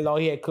landlord.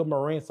 landlord. He had cut my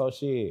rent, so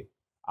shit.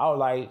 I was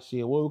like,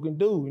 shit, what we can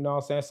do? You know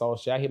what I'm saying? So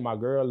shit, I hit my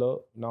girl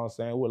up. You know what I'm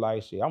saying? We were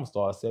like, shit, I'm gonna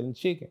start selling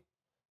chicken.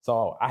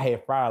 So I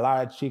had fried a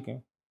lot of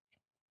chicken.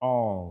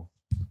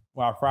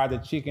 When I fried the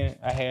chicken,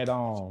 I had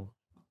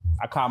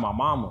I called my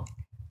mama.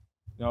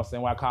 You know what I'm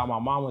saying? When I called my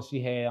mama,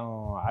 she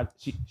had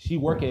she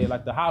worked at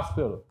like the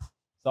hospital.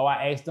 So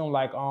I asked them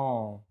like,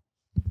 man,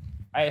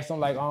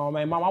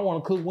 mom, I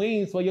want to cook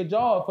wings for your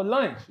job for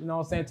lunch. You know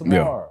what I'm saying?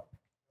 Tomorrow.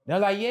 They're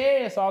like,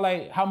 yeah. So I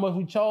like, how much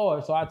we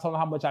charge? So I told them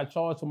how much I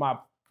charge for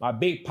my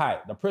big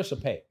pipe, the pressure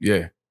pack.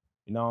 Yeah.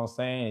 You know what I'm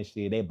saying? And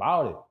shit, they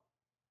bought it.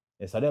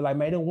 And so they're like,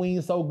 man, the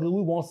wings so good.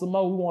 We want some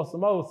more.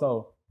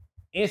 So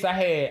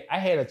I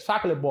had a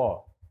chocolate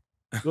bar.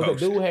 Look,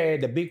 the dude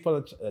had the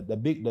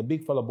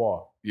big fella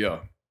bar. Yeah.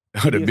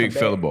 He The did big some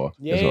fella bad- bar.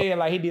 Yeah,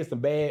 like he did some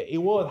bad. It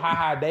was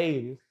Hi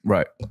Davis.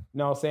 Right. You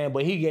know what I'm saying?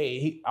 But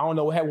I don't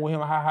know what happened with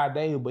him and Hi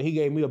Davis, but he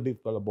gave me a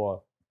big fella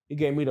bar. He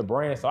gave me the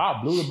brand. So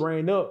I blew the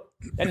brand up.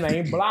 That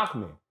name blocked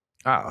me.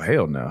 Oh,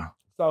 hell no.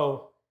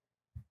 So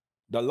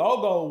the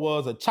logo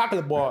was a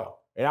chocolate bar,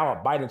 and I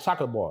was biting a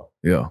chocolate bar.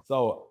 Yeah.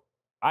 So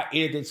I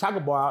ate the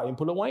chocolate bar out and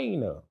put a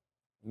Wayne up.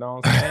 You know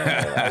what I'm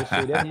saying? Like,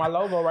 shit, that's my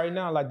logo right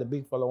now, like the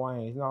big fella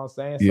Wayne. You know what I'm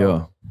saying? So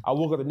Yeah. I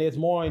woke up the next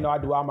morning, you know, I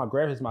do all my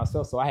graphics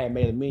myself. So I had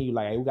made a menu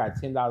like, hey, we got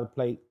a $10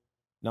 plate.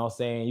 You know what I'm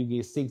saying? You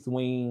get 6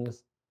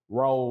 wings,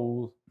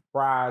 rolls,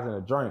 fries, and a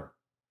drink.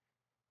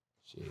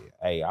 Shit,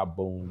 hey, I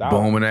boomed out.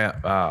 Booming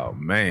out. Oh,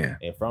 man.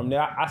 And from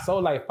there, I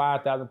sold like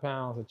 5,000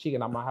 pounds of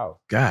chicken out my house.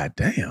 God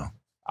damn.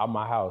 Out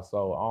my house.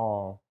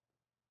 So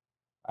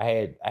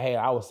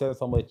I was selling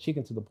so much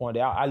chicken to the point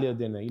that I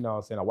lived in a, you know what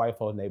I'm saying, a white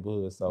folks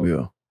neighborhood. So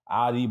Yeah.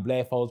 all these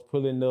black folks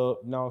pulling up,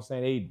 you know what I'm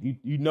saying?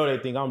 You know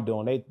they think I'm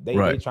doing. They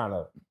Right. trying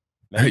to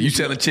You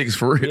selling chickens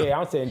for real? Yeah,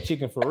 I'm selling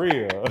chicken for real.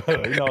 You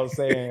know what I'm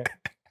saying?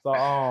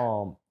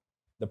 So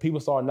the people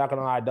started knocking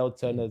on our door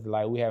telling us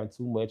like we having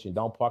too much and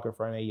don't park in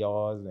front of their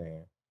yards,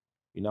 and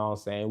you know what I'm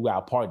saying? We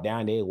gotta park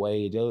down their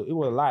way. It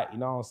was a lot, you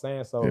know what I'm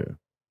saying? So Yeah.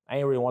 I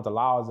ain't really want the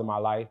laws in my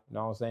life, you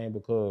know what I'm saying?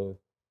 Because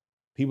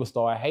people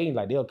start hating,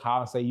 like they'll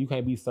call and say you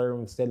can't be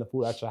selling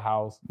food at your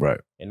house,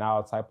 Right. and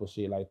all type of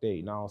shit like that,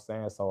 you know what I'm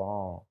saying?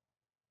 So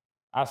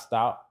I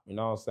stopped, you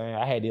know what I'm saying?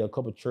 I had did a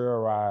couple trail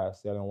rides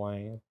selling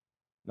wings.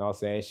 You know what I'm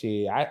saying?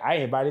 Shit, I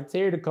invited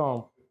Terry to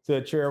come to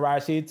a trail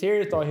ride. Shit,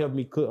 Terry started helping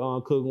me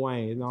cook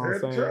wings. You know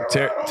what I'm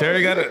saying?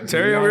 Terry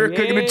over here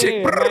cooking the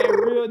chicken. Man,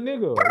 real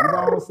nigga. You know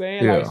what I'm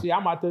saying? Yeah. Like, shit,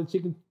 I'm out there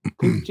cooking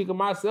chicken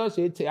myself.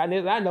 Shit, I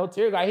know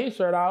Terry got his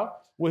shirt off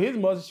with his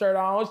mustard shirt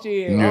on.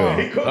 Shit.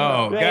 Yeah.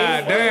 Oh,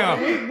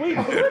 goddamn. We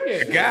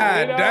cooking.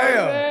 God You know damn. what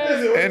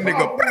I'm That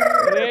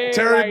nigga saying?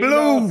 Terry like, you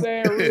know what I'm Blue.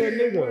 saying? Real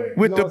nigga.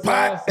 With You the know what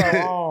I'm pot.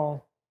 saying?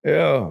 So,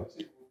 Yeah.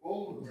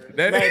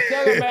 That man,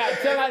 tell him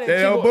that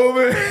Damn chicken.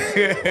 booming.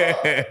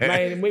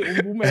 Man, we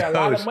made a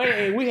lot of money,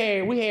 and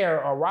we had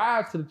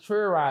arrived to the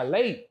trail ride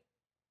late.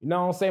 You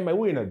know what I'm saying, man?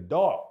 We in the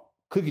dark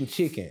cooking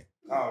chicken.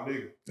 Oh,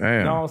 nigga. Damn.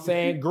 You know what I'm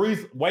saying?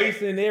 Grease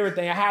wasting and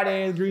everything. Hot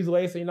ass grease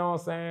wasting. You know what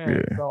I'm saying?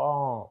 Yeah.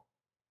 So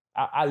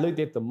I looked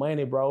at the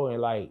money, bro,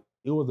 and like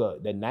it was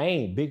the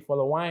name, Big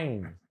Fella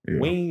Wings. Yeah.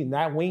 Wings,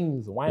 not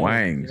wings, Wings.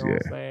 Wings, you know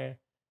what yeah. I'm saying?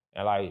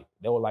 And like,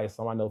 they were like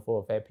something I know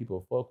for fat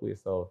people fuck with.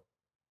 So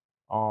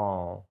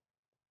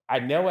I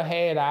never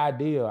had the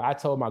idea. I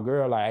told my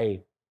girl, like,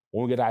 hey,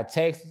 when we get out of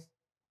Texas,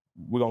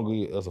 we're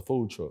gonna get us a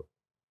food truck.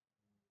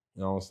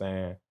 You know what I'm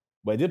saying?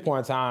 But at this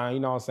point in time, you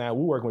know what I'm saying,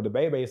 we working with the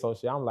baby, so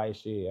shit, I'm like,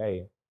 shit,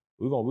 hey,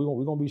 we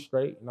gonna be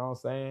straight, you know what I'm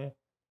saying?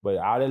 But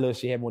all that little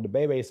shit happened with the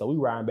baby, so we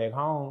riding back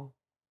home.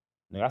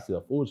 Nigga, I see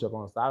a food truck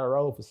on the side of the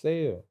road for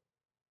sale.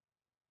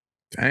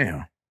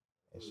 Damn.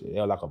 That shit,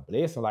 that was like a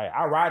blessing. Like,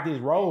 I ride this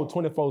road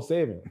 24/7,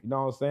 you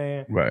know what I'm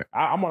saying? Right.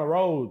 I'm on the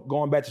road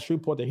going back to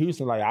Shreveport to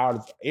Houston, like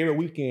every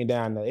weekend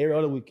down there, every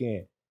other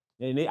weekend.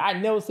 And I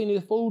never seen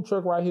this food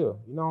truck right here,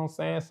 you know what I'm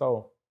saying?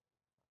 So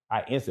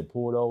I instantly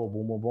pulled over,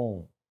 boom, boom,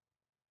 boom.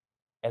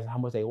 Asked how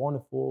much they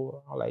wanted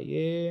for. I'm like,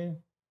 yeah,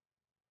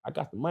 I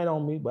got the money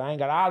on me, but I ain't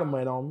got all the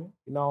money on me.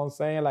 You know what I'm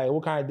saying? Like,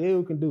 what kind of deal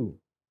we can do?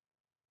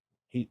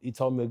 He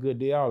told me a good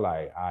deal. I was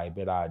like, I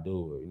bet I'll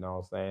do it. You know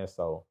what I'm saying?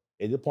 So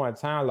at this point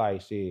in time,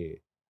 like,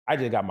 shit, I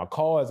just got my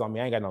cards on me.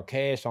 I ain't got no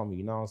cash on me.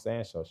 You know what I'm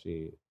saying? So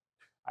shit,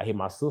 I hit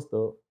my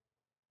sister up.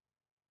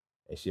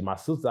 And shit, my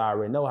sister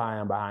already know how I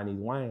am behind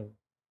these wings.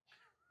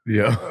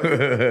 Yeah.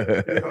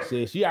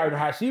 Shit, she already know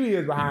how she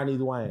is behind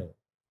these wings.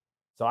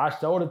 So I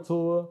showed it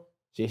to her.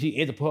 Shit, she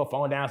had to put her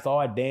phone down,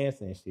 started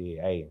dancing. Shit,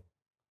 hey,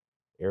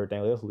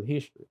 everything else was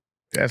history.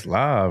 That's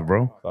live,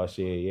 bro. So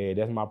shit, yeah,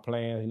 that's my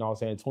plan. You know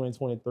what I'm saying?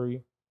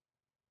 2023.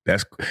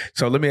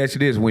 So let me ask you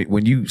this: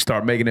 when you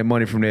start making that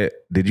money from that,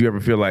 did you ever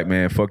feel like,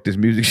 man, fuck this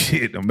music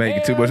shit, I'm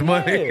making too much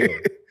money? Yeah.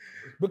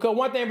 Because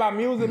one thing about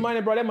music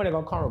money, bro, that money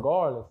gonna come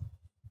regardless.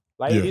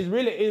 Like it's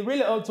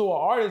really up to an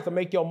artist to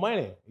make your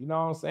money. You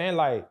know what I'm saying?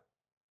 Like,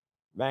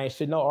 man,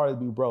 should no artist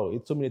be broke?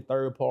 It's too many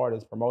third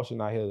parties promotion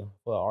out here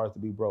for an artist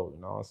to be broke.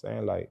 You know what I'm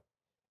saying? Like,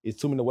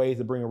 it's too many ways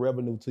to bring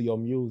revenue to your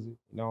music.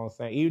 You know what I'm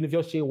saying? Even if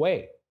your shit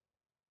whack.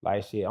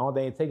 Like, shit, all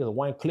thing it takes is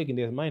one click and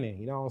there's money.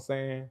 You know what I'm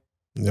saying?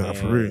 Nah,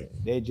 for real.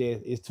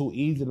 It's too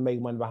easy to make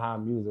money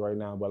behind music right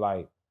now. But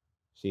like,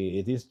 shit,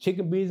 if this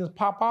chicken business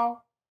pop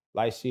out,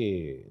 like,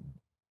 shit,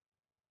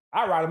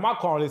 I ride in my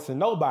car and listen to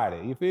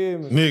nobody. You feel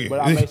me? Nigga.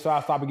 But I make sure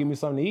I stop and give me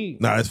something to eat.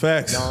 Nah, it's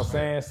facts. You know what I'm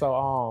saying?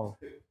 So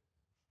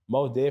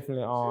most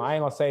definitely, I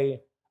ain't gonna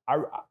say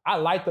I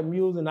like the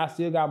music and I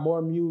still got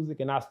more music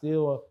and I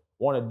still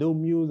want to do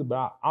music,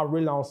 but I'm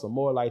really on some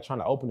more like trying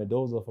to open the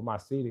doors up for my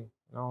city.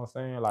 You know what I'm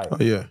saying? Like, Oh,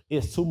 yeah.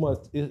 it's too much.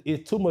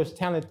 It's too much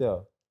talent there.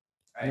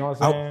 You know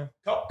what I'm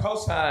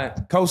saying?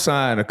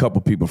 Co-sign a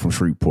couple people from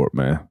Shreveport,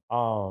 man.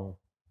 I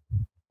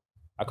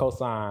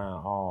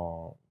co-signed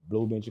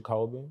Blue Ben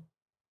Jacoby.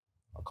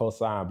 I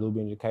co-signed Blue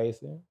Ben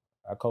Casey.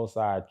 I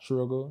co-signed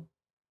Trigger.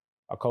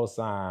 I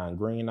co-signed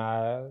Green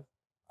Eyes.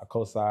 I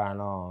co-signed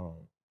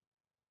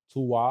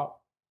Tuwop.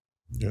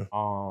 Yeah.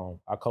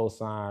 I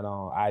co-signed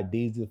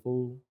IDZ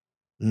Food.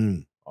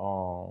 Mm.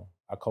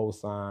 I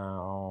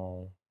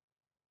co-signed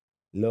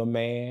Lil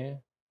Man,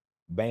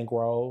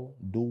 Bankroll,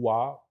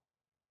 Doo-Wop.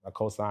 I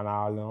co-signed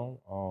all of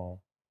them.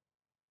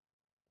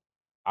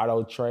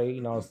 Otto Trey,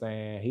 you know what I'm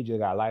saying? He just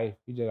got life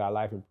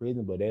in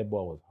prison, but that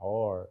boy was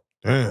hard.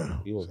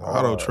 Damn. He was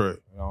Otto hard. Trey.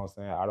 You know what I'm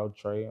saying? Otto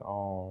Trey.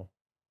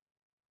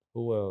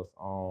 Who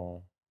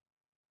else?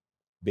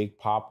 Big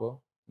Papa. You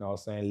know what I'm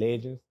saying?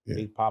 Legends. Yeah.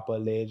 Big Papa,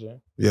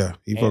 legend. Yeah,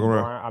 he fucking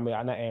around. Brown, I mean,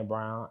 I know Ant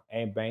Brown.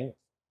 Ant Banks,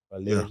 a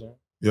legend.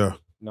 Yeah.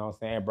 You know what I'm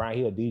saying? Ant Brown,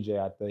 he a DJ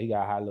out there. He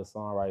got a hot little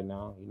song right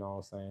now. You know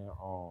what I'm saying?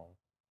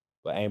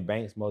 But Ant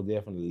Banks, most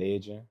definitely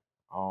legend.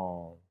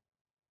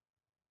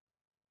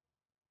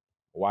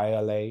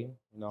 YLA,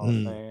 you know what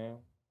I'm saying?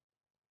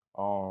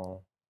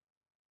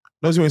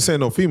 Notice you ain't saying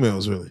no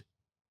females really.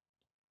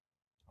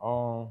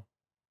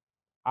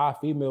 Our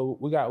female,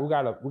 we got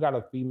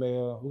a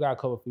female, we got a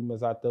couple of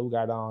females out there. We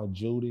got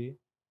Judy,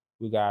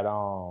 we got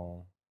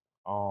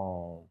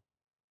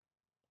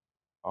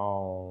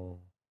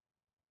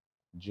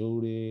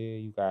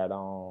Judy, you got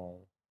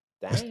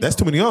That's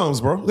too many arms,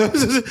 bro.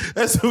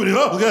 That's too many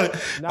arms.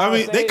 I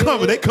mean, they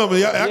coming. I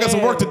got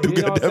some work to do.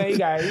 You know what I'm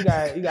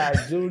saying? You got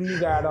Judy, you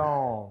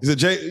got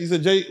He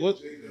said Jay, what?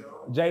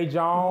 Jay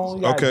Jones,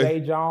 you got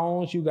Jay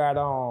Jones, you got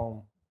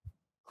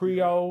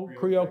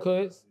Creole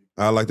Cuts.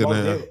 I like that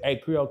name. Hey,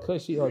 Creole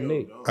Cuts, she her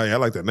Nick. Hey, I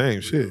like that name.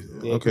 Shit.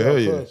 Yeah, okay, hell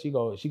yeah. Cuts,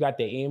 she got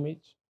the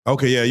image.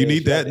 Okay, yeah, you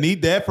need that.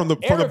 Need that from the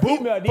boot. From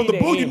the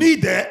boot, you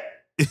need that.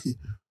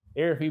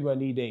 Every female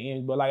need that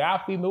image, but like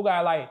our female, we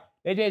got like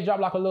they just drop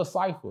like a little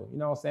cipher. You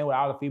know what I'm saying? With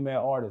all the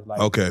female artists, like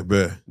okay,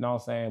 bet. You know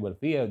what I'm saying? But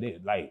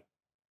like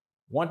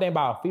one thing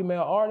about a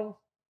female artist,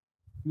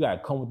 you gotta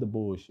come with the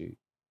bullshit.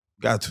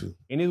 Got to.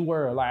 In this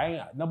world,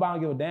 like nobody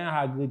don't give a damn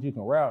how good you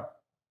can rap.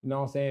 You know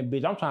what I'm saying?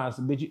 Bitch, I'm trying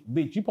to bitch,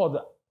 you supposed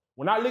to.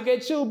 When I look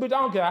at you, bitch,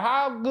 I don't care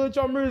how good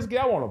your music is,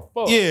 I want to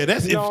fuck. Yeah,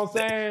 that's you know what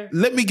I'm saying?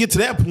 Let me get to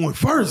that point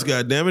first,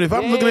 goddammit. If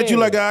I'm looking at you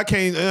like I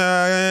can't.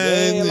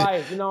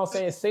 Like, you know what I'm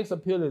saying? Sex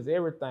appeal is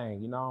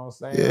everything. You know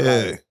what I'm saying?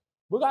 Yeah.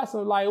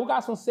 Like, we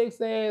got some sex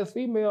ass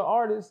female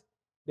artists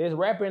that's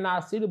rapping in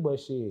our city, but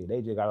shit,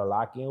 they just gotta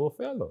lock in with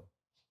fella.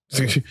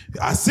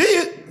 I see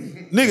it.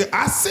 Nigga,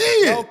 I see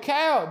it. No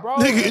cap, bro.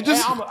 Nigga, it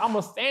just- I'm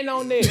gonna stand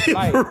on this.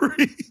 Like,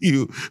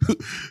 you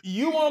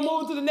want to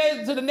move to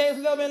the next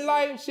level in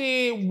life?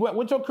 Shit,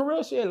 with your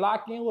career, shit,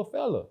 lock in with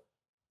fella.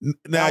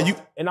 now you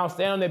And I'm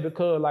standing on that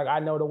because, like, I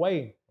know the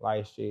way.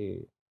 Like,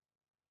 shit.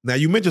 now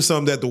you mentioned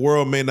something that the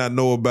world may not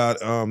know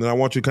about, and I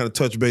want you to kind of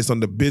touch base on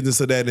the business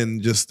of that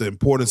and just the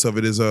importance of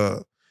it is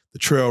the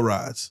trail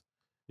rides.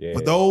 Yeah.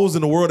 For those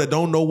in the world that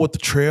don't know what the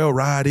trail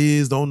ride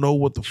is, don't know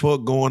what the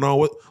fuck going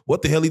on,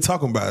 what the hell he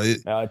talking about?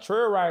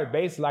 Trail ride is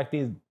basically like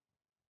this.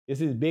 It's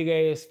this big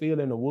ass field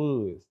in the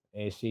woods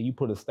and shit. You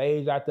put a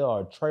stage out there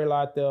or a trailer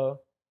out there,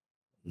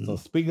 some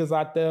speakers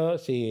out there,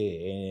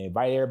 shit, and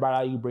invite everybody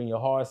out. You bring your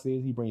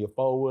horses, you bring your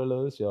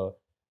 4-wheelers, your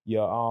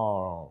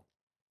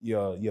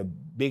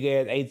big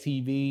ass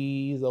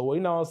ATVs or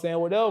you know what I'm saying,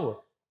 whatever.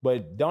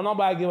 But don't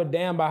nobody give a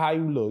damn about how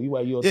you look. You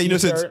wear your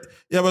t-shirt.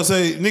 Yeah, but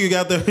say nigga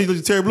got there,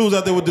 Terry Blues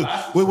out there with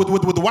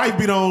the wife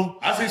beat on.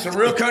 I see some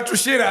real country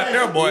shit out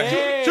there, boy.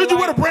 Yeah, Should you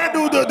wear the brand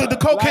new the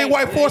cocaine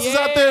white forces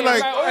out there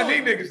like?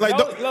 Niggas. Like,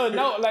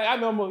 I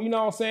remember, you know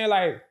what I'm saying?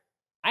 Like,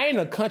 I ain't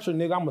a country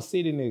nigga, I'm a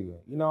city nigga.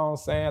 You know what I'm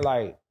saying?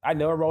 Like, I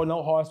never rode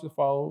no horse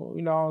before.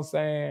 You know what I'm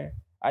saying?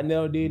 I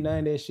never did none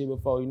of that shit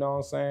before. You know what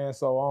I'm saying?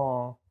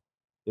 So,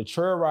 the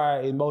trail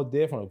ride is most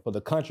different for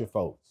the country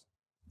folks.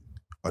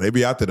 Oh, they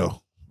be out there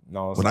though. You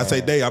know what When I'm I say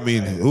saying? they, I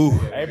mean ooh.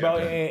 Hey, bro,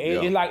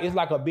 it's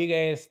like a big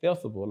ass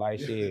festival. Like,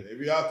 shit. They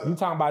be out You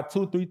talking about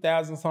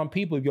 2,000-3,000 some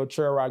people if your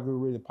trail ride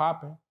group really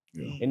popping.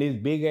 In this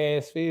big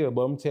ass field.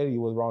 But I'm telling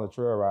you what's wrong with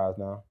trail rides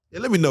now.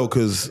 Yeah, let me know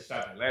because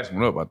Last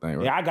one up, I think.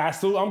 Right? Yeah, I got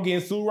sued. I'm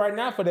getting sued right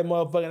now for that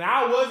motherfucker. And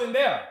I wasn't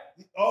there.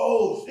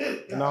 oh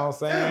shit. You know what I'm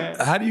saying?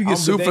 How do you get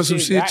sued for some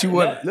shit you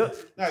wasn't?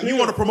 Look, Now, you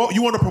want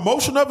a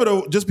promotion of it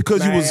or just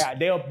because you was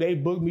they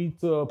booked me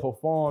to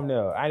perform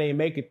there. I didn't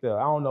make it there.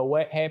 I don't know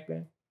what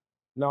happened.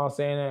 You know what I'm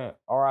saying?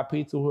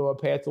 RIP to whoever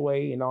passed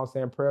away. You know what I'm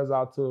saying? Prayers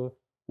out to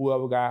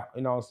whoever got,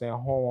 you know what I'm saying,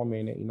 harm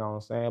in it. You know what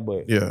I'm saying?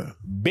 But yeah.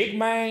 Big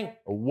Man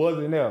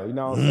wasn't there. You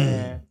know what I'm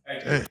saying?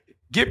 Hey,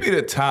 give me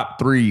the top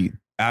 3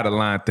 out of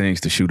line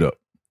things to shoot up.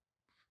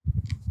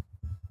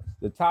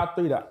 The top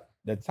 3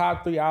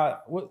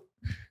 out. What?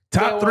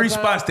 Top 3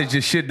 spots that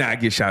just should not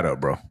get shot up,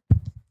 bro.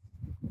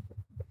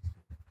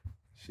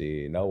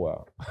 Shit, no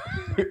well.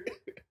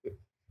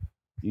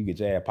 You get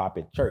your ass pop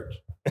at church.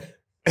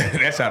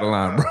 That's out of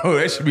line, bro.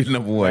 That should be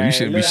number 1. You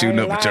shouldn't be shooting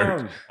up a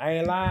church. I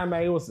ain't lying,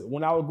 man. It was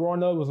when I was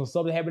growing up, it was some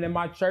stuff that happened in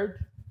my church.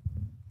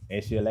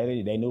 And shit,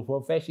 lady, they knew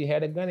for a fact she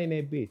had a gun in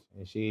that bitch.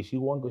 And she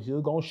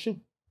was gonna shoot.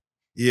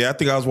 Yeah, I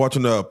think I was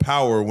watching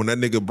Power when that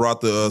nigga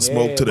brought the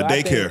smoke to the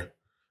daycare.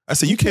 I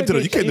said, you came to the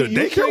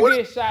daycare with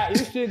it?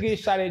 You should get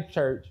shot at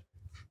church.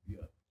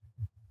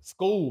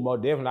 School, more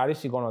definitely. Now,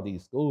 this shit going on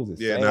these schools.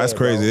 It's sad, that's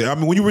crazy. bro. I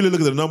mean, when you really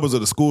look at the numbers of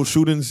the school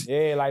shootings,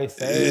 like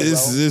sad,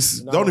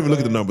 it's bro. You know don't what even I'm look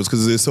at the saying? numbers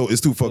because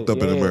it's too fucked up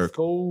in America.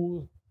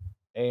 Schools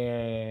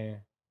and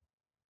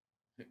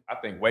I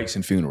think wakes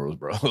and funerals,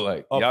 bro.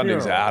 Like, a y'all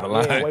funeral. niggas are out of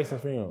line. Yeah, wakes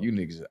and funerals. You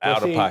niggas are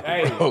out of shit, pocket,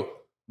 hey, bro.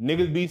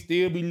 Niggas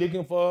still be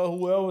looking for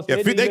whoever.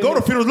 Yeah, they go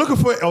to funerals looking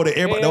for it. Oh,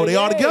 they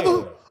all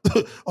together?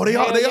 Oh, they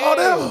all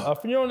there? A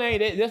funeral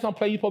ain't that's some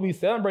place you supposed to be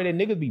celebrating.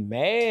 Niggas be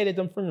mad at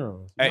them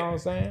funerals. You know what I'm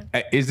saying?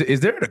 Hey,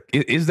 is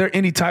there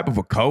any type of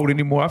a code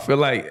anymore? I feel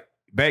like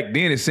back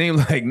then it seemed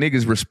like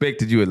niggas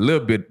respected you a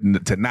little bit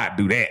to not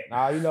do that.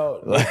 Nah, you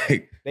know,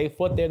 Like, they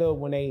fucked that up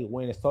when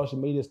the social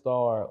media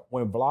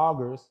when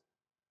vloggers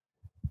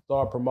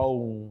started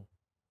promoting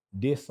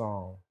this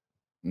song.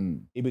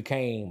 It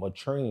became a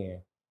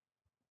trend.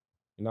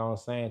 You know what I'm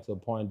saying? To the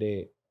point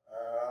that,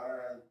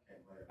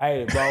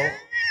 hey, bro.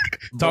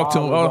 talk to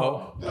him.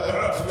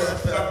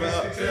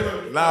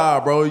 Nah,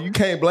 bro, you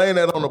can't blame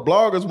that on the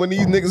bloggers when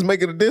these niggas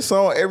making a diss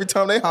song every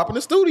time they hop in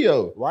the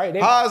studio. Right?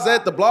 How is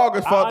that the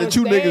bloggers' fault that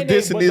you niggas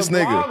dissing this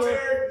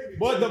nigga?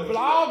 But the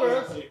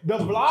bloggers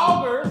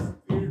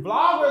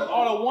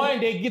are the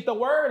one that get the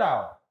word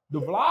out. The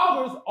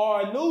vloggers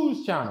are a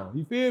news channel.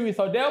 You feel me?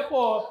 So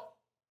therefore,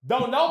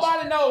 don't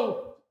nobody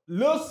know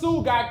Lil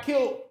Sue got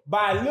killed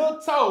by Lil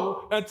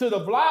Toe until the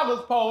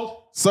vloggers post.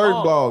 Certain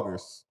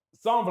bloggers.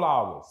 Some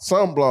vloggers.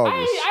 Some bloggers.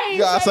 I ain't You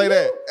gotta say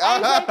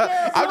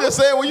that. I'm just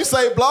saying, when you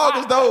say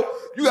bloggers, though,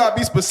 you gotta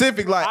be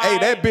specific. Like, hey,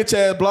 that bitch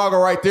ass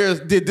blogger right there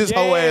did this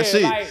whole ass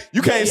shit. Like,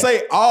 you can't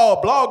say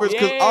all bloggers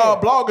because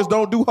all bloggers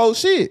don't do whole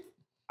shit.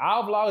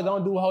 All vloggers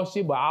don't do whole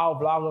shit, but all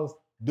vloggers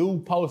do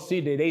post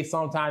shit that they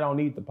sometimes don't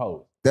need to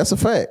post. That's a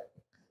fact.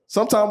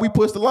 Sometimes we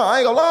push the line. I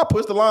ain't gonna lie, I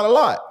push the line a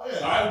lot.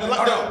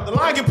 The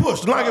line get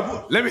pushed.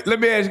 Let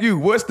me ask you,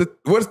 what's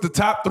the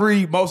top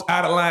 3 most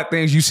out of line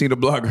things you seen a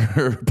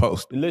blogger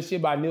post? The little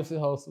shit by Nipsey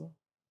Hussle.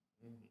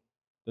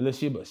 The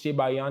little shit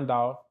by Young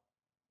Dolph.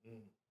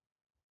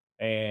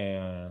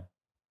 And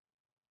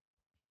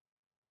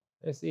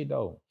that's it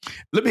though.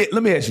 Let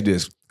me ask you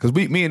this, because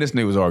me and this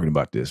nigga was arguing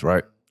about this,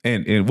 right?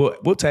 And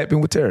we'll tap in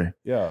with Terry.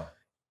 Yeah.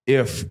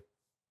 If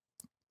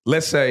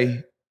let's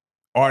say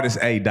artist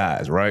A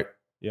dies, right?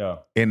 Yeah.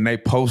 And they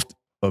post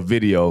a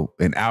video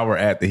an hour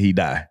after he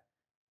died,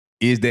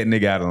 is that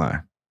nigga out of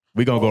line?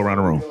 We gonna go around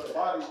the room.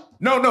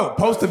 No.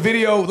 Post a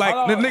video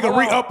like the nigga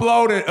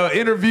re-upload an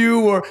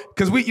interview or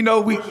because we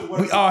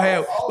all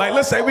have like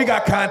let's say we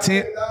got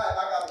content.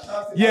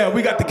 Yeah,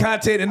 we got the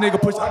content and nigga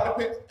push.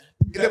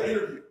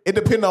 It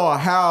depends on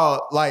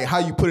how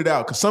you put it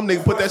out. Cause some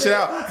nigga put that shit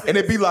out and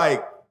it be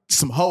like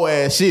some hoe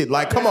ass shit.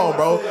 Like, come on,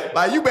 bro.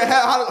 Like you been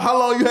how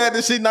long you had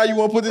this shit? Now you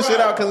want to put this shit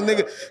out because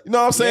nigga, you know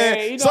what I'm saying?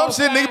 Yeah, you know some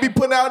shit nigga be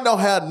putting out don't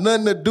have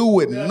nothing to do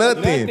with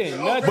nothing.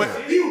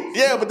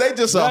 But they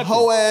just a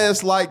hoe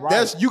ass like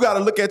that's you got to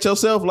look at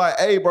yourself like,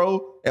 hey,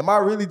 bro, am I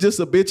really just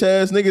a bitch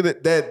ass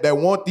nigga that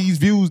want these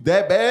views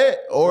that bad?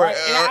 Or and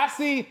I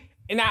see,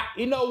 and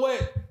you know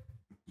what?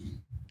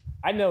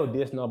 I never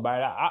diss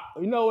nobody.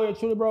 You know what,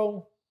 truly,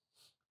 bro?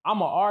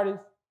 I'm an artist,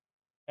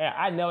 and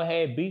I never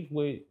had beef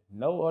with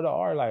no other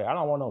artist. Like, I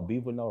don't want no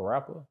beef with no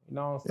rapper. You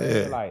know what I'm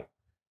saying? Yeah. Like,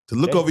 to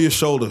look over your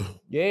shoulder.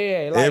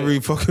 Yeah. Like, every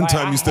fucking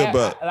time you step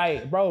up.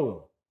 Like,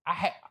 bro,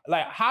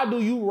 how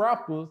do you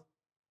rappers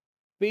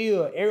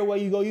feel everywhere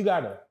you go? You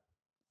gotta.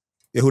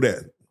 Yeah, who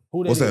that?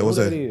 What's that?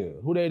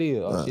 Who that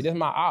is? Oh, shit, that's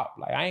my op.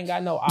 Like, I ain't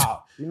got no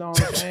op. You know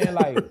what I'm saying?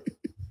 Like,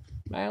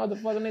 man, what the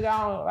fuck, nigga?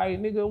 I don't,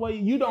 like, nigga, what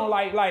you don't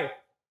like,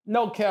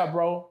 no cap,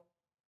 bro.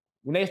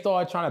 When they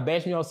start trying to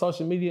bash me on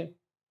social media,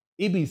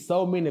 it be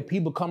so many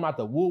people come out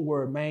the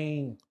woodwork,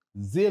 man.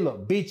 Zilla,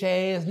 bitch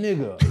ass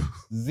nigga.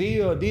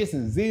 Zill this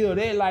and Zill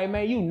that. Like,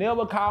 man, you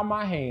never called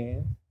my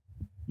hand.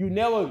 You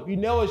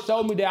never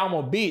showed me that I'm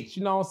a bitch,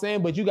 you know what I'm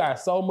saying? But you got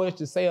so much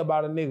to say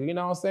about a nigga, you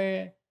know what I'm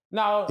saying?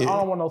 No, I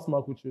don't want no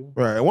smoke with you.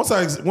 Right. Once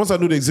I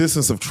knew the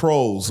existence of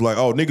trolls, like,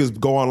 oh, niggas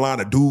go online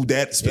to do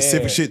that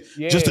specific shit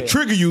just to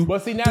trigger you.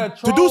 But see, now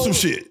to do some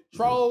shit.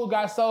 Trolling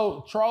got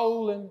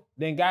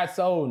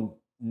so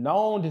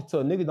known to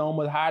niggas don't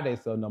much hide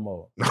themselves no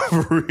more.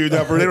 For real, they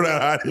don't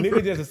hide it.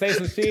 Niggas just say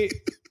some shit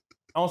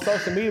on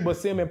social media, but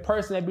see them in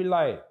person, they be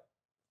like,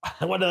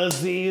 what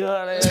does he? Oh,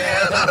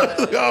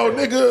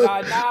 nigga.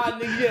 Nah,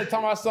 nigga, you just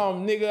talking about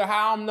something, nigga,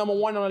 how I'm number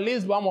one on the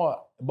list, but I'm an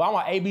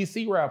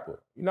ABC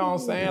rapper. You know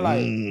what I'm saying?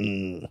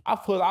 Like, I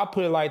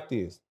put it like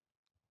this.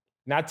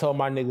 And I told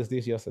my niggas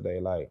this yesterday,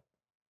 like,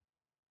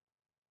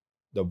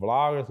 the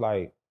vloggers,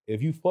 like,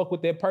 if you fuck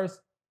with that person,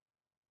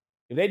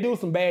 if they do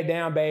some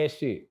bad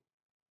shit,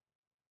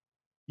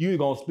 you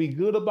gonna speak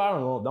good about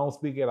them or don't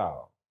speak at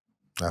all.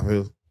 I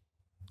feel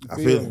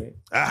me?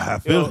 I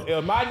feel it.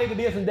 If my nigga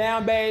did some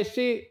down bad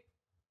shit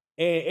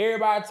and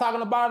everybody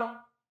talking about him,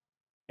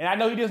 and I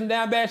know he did some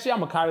down bad shit, I'm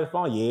gonna call his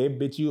phone. Yeah,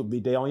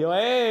 bitch, they on your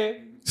ass.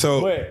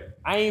 So, but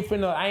I ain't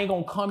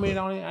gonna comment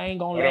on it. I ain't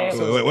gonna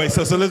laugh. Wait.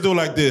 So let's do it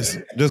like this,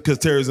 just because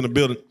Terry's in the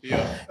building.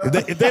 Yeah.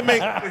 If they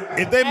make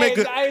I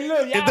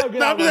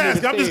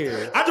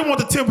just want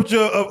the temperature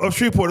of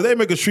Shreveport. If they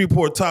make a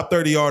Shreveport top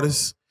 30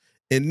 artists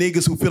and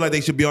niggas who feel like they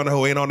should be on the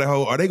hoe ain't on the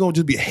hoe, are they gonna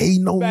just be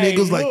hating on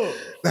niggas?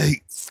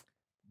 Like,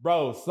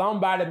 bro,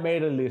 somebody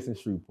made a list in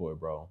Shreveport,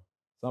 bro.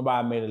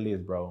 Somebody made a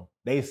list, bro.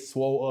 They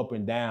swole up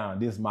and down.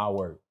 This is my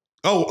work.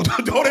 Oh,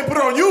 they put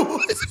it on you?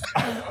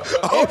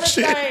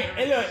 Shit.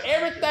 And look,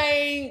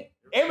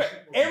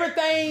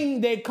 everything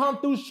that come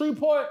through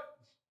Shreveport,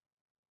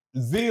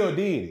 Zill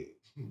did it.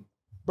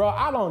 Bro,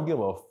 I don't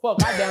give a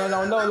fuck. I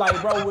don't know. Like,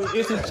 bro,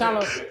 it's this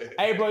channel.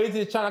 Hey, bro, it's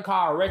this channel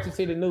called Ratchet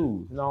City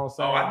News. You know what I'm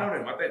saying? Oh, I know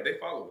them. I think they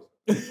follow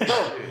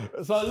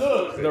us. So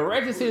look, the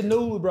Ratchet City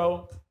News,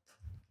 bro.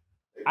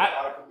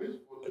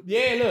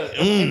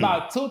 In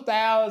about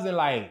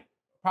 2000,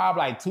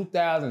 probably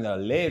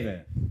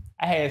 2011,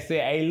 I had said,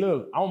 hey,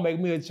 look, I'm gonna make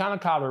me a channel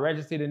called the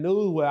Ratchet City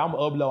News where I'm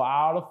gonna upload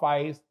all the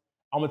fights.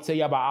 I'm gonna tell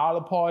you about all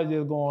the parties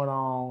that's going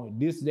on,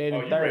 this, that,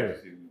 and third.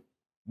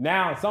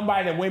 Now,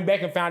 somebody that went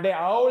back and found that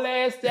old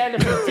ass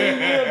status from 10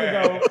 years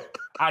ago,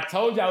 I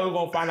told y'all we were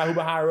gonna find out who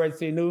behind Ratchet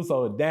City News,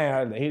 so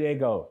damn, here they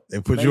go.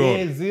 They put you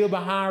on. Zill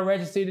behind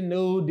Ratchet City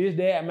News, this,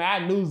 that. I mean, I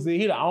knew Zill,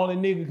 he the only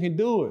nigga can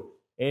do it.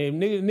 And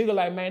nigga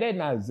like, man, that's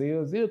not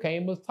Zill. Zill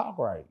can't even talk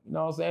right. You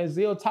know what I'm saying?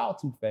 Zill talk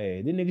too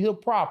fast. This nigga, he'll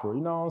proper.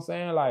 You know what I'm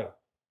saying? Like,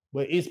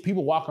 but it's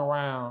people walking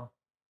around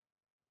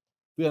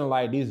feeling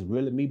like this is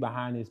really me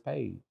behind this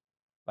page.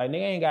 Like,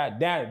 nigga ain't got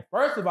that.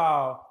 First of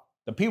all,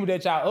 the people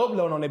that y'all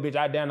upload on that bitch,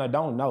 I down there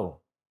don't know.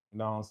 You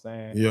know what I'm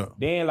saying? Yeah.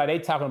 Then, like, they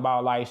talking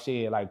about, like,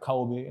 shit, like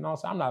Kobe. You know what I'm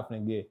saying? I'm not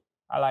finna get,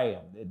 I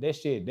like that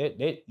shit.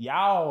 That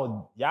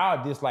y'all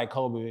dislike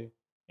Kobe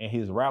and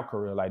his rap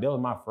career. Like, that was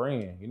my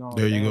friend. You know what I'm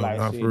saying? There you go. Like,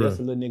 Not shit, for that's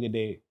a real. little nigga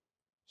that,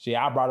 shit,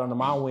 I brought under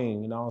my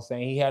wing. You know what I'm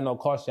saying? He had no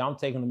car shit. I'm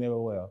taking him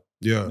everywhere.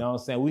 Yeah. You know what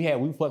I'm saying?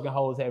 We fucking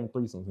hoes having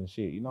threesomes and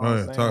shit. You know what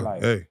I'm saying?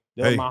 Like, hey,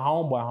 that was my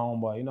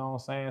homeboy. You know what I'm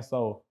saying?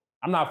 So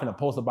I'm not finna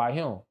post about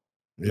him.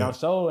 You know,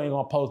 show ain't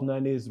gonna post none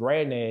of this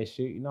red ass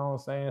shit. You know what I'm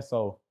saying?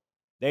 So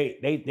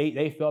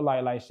they felt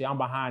like shit. I'm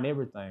behind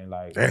everything.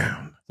 Like,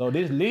 damn. So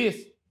this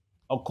list,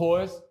 of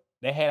course,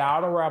 they had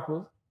all the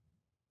rappers.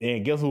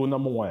 And guess who was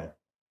number one?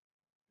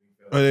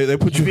 They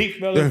put you. Big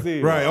Fella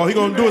Zill. Right. Oh, he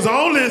gonna do his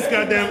own list.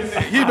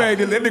 Goddamn. He made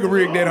that nigga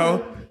rig that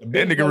hoe.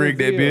 That nigga rigged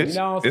that bitch. You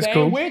know what I'm It's saying?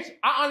 cool. Which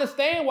I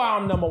understand why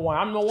I'm number one.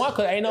 I'm number one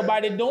because ain't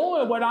nobody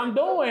doing what I'm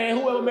doing.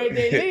 Whoever made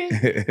that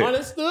list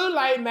understood,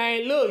 like,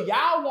 man, look,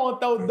 y'all want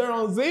to throw dirt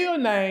on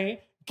Zill's name.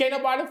 Can't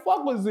nobody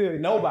fuck with Zill.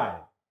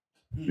 Nobody.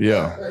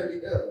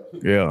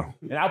 Yeah.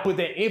 And I put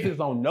that emphasis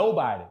on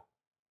nobody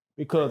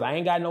because I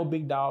ain't got no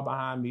big dog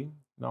behind me. You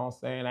know what I'm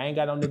saying? I ain't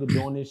got no nigga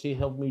doing this shit,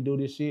 helping me do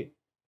this shit.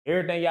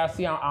 Everything y'all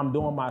see, I'm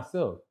doing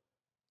myself.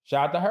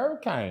 Shout out to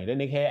Hurricane. That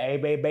nigga had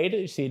A-Bay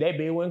Beta. Shit, that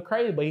bitch went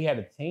crazy, but he had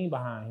a team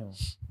behind him.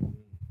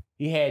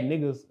 He had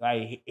niggas,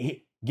 like,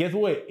 guess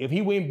what? If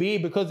he went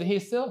big because of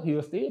himself,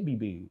 he'll still be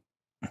big.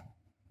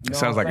 It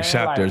sounds like a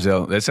shot there,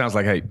 Zell. That sounds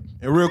like hate.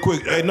 And real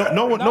quick, hey,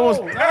 no one's.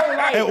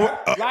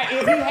 Like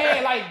if he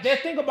had, like,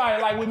 just think about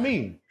it, like with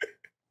me.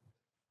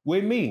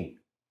 With me,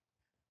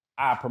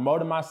 I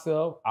promoted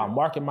myself, I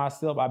market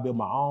myself, I built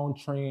my own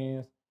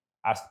trends,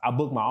 I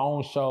booked my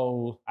own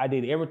shows, I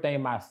did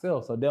everything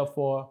myself. So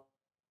therefore,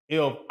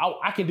 if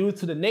I can do it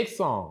to the next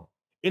song,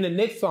 in the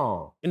next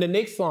song, in the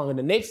next song, in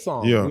the next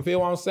song. Yeah. You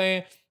feel what I'm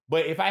saying?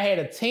 But if I had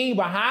a team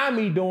behind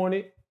me doing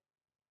it,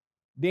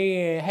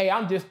 then hey,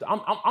 I'm just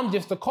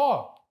a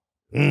car.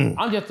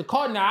 I'm just a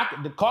car. Now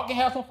the car can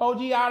have some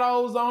 4G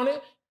autos on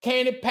it,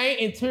 candy paint,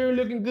 interior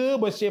looking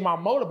good, but shit, my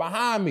motor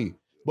behind me.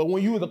 But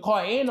when you the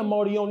car and the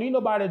motor, you don't need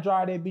nobody to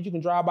drive that bitch. You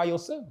can drive by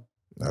yourself.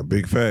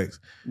 Big facts.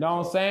 Know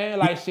what I'm saying?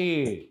 Like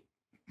shit.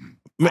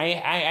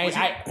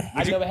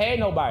 I never had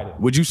nobody.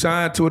 Would you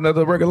sign to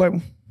another record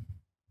label?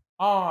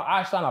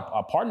 I signed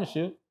a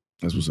partnership.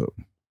 That's what's up.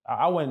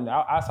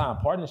 I signed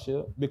a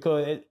partnership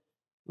because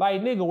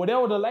like nigga,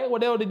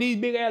 whatever these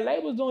big ass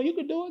labels doing, you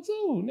could do it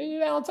too. Nigga,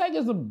 they don't take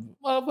us some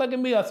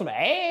motherfucking me or some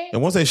ads.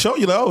 And once they show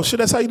you, like, oh shit,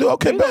 that's how you do.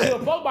 Okay, You don't give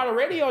man. a fuck about the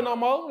radio no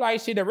more. Like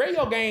shit, the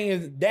radio game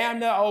is damn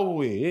near over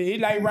with.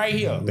 It's like right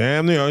here.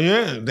 Damn near,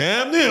 yeah,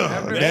 damn near.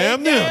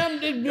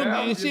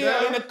 Shit,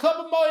 in a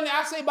couple more,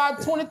 I say about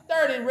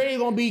 2030, the radio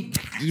gonna be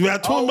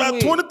About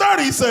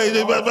 2030, he say.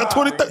 About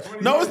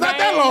 2030. No, it's not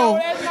that long.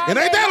 It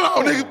ain't that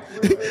long, nigga.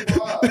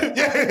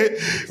 Yeah.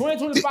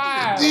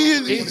 2025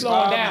 it's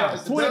slowing down.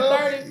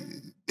 2030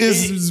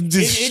 it's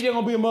just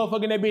gonna be a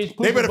motherfucking that bitch.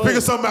 They better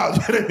figure something out.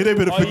 They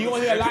better or you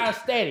gonna hear a lot of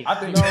static. I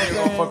think they're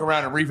gonna fuck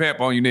around and revamp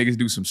on you niggas,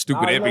 do some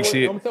stupid epic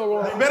shit.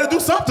 They better do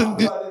something.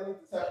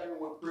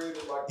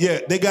 Yeah,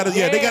 they gotta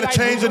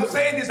change What it. I'm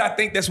saying is, I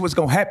think that's what's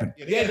gonna happen.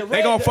 Yeah,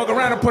 They gonna fuck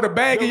around and put a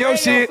bag in your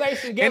shit,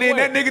 and then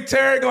that nigga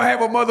Terry gonna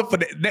have a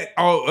motherfucker.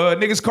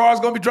 Niggas' cars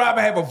gonna be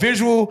driving, have some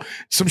visual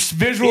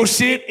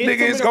shit.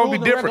 Nigga, it's gonna be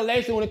different.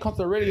 Regulation when it comes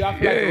to radio, I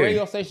feel like the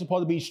radio station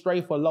supposed to be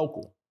straight for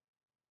local.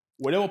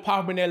 Whatever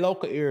pop in that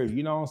local area,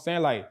 you know what I'm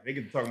saying? Like, They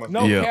get to talk about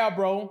no cap,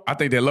 bro. I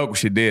think that local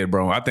shit dead,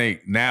 bro. I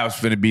think now it's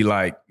finna be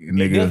like,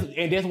 nigga.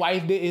 And that's why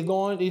it's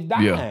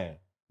dying. Yeah.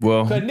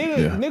 Well, Cause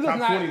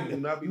niggas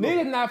not be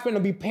not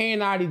finna be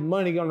paying all these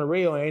money on the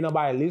radio and ain't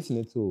nobody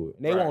listening to it.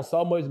 And they want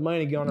so much money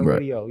to get on the Right.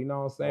 radio. You know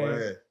what I'm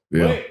saying?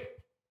 yeah. But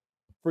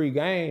free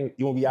game.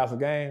 You wanna be out some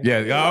game?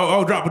 Yeah.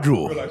 Oh, drop a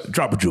jewel.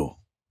 Drop a jewel.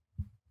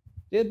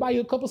 Just buy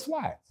you a couple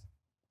slots.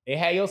 And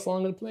have your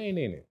song and playing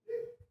in it.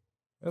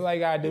 That's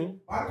like I do.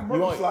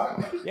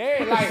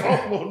 Yeah, like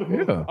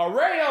a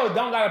radio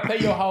don't gotta play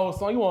your whole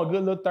song. You want a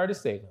good little 30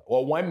 seconds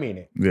or 1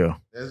 minute. Yeah.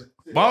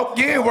 Walk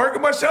in,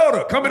 working my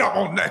shoulder, coming up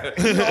on that.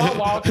 You know, I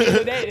walked in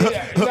with that. You know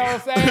what I'm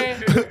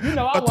saying? You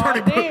know, I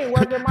walked in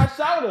working my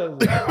shoulders.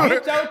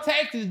 Get your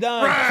taxes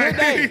done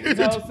today. You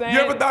know what I'm saying? You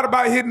ever thought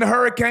about hitting the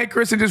Hurricane,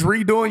 Chris, and just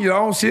redoing your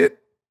own shit?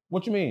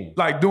 What you mean?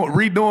 Like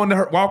redoing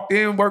the walked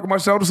in, working my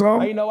shoulder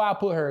song? You know, I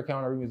put Hurricane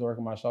on the remix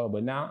working my shoulder,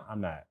 but now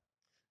I'm not.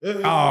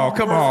 Oh,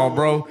 come on,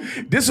 bro.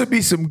 This would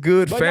be some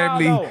good But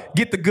family. nah, though.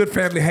 Get the good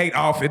family hate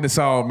off in the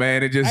song,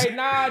 man. It just Hey,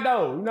 nah,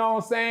 though. You know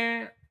what I'm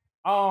saying?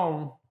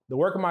 The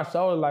work of my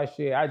shoulder, like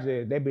shit,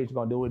 that bitch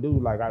gonna do it,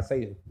 dude. Like I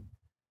say,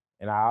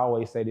 and I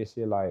always say this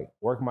shit, like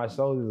work my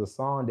shoulder is a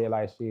song that,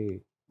 like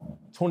shit,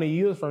 20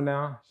 years from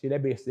now, shit,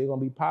 that bitch still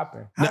gonna be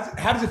popping.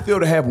 how does it feel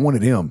to have one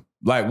of them?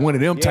 Like one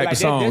of them type like of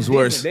songs that's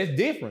where different. That's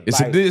different. it's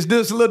Like, a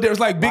little different. It's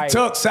like Big like-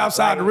 Tuck,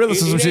 Southside the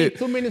Realest or some it ain't shit.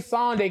 Too many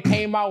songs that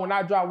came out when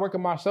I dropped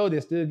Working My Show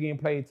that's still getting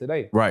played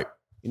today. Right.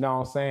 You know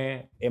what I'm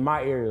saying? In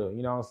my area,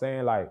 you know what I'm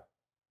saying? Like,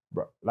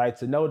 bro, like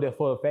to know that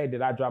for a fact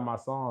that I dropped my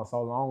song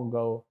so long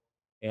ago,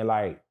 and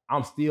like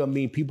I'm still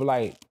meeting people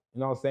like,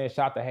 you know what I'm saying?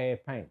 Shout to Half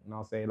Paint. You know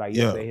what I'm saying? Like,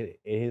 Yeah.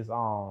 his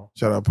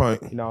Shout out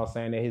Punk. you know what I'm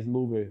saying? At his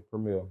movie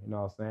premiere. You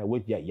know what I'm saying?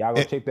 With y'all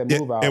go check that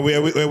movie out. And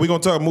we gonna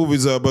talk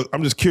movies, but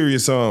I'm just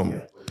curious.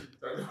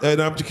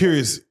 And I'm just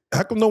curious.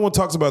 How come no one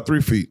talks about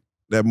 3 Feet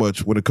that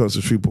much when it comes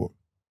to Shreveport?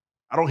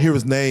 I don't hear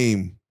his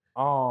name.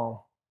 3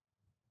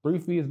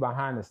 Feet is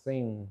behind the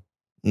scene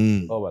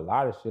Mm, of a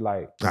lot of shit.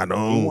 Like, I you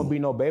know. won't be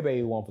no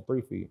baby one for 3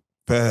 Feet.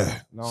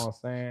 Bad. You know what I'm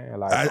saying?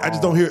 Like, I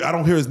just don't hear. I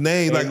don't hear his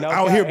name. Like I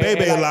don't hear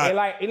Bebe a lot.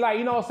 Like, you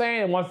know what I'm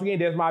saying? Once again,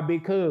 that's my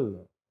big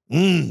cousin.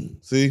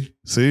 See.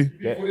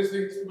 Yeah. Wait a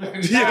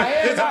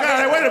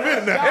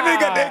minute now. That nigga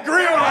got that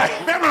grill like.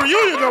 Family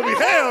reunion gonna be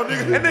hell,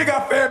 nigga. That nigga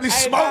got family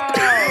smoke.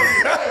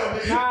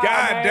 Nah,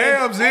 God man.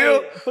 damn,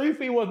 Zil. 3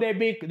 Feet was that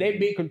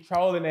big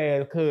controlling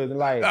ass cousin.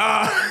 Like,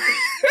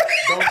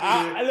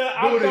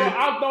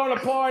 I'm throwing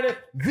a party.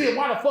 Zil,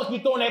 why the fuck you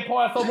throwing that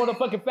party so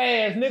motherfucking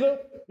fast, nigga?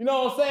 You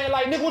know what I'm saying?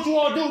 Like, nigga, what you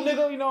want to do,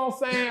 nigga? You know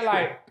what I'm saying?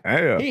 Like,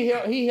 Yeah.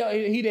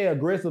 he that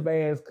aggressive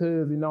ass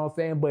cousin. You know what I'm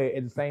saying? But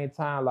at the same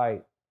time,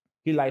 like,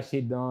 he like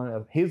shit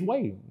done his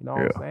way. You know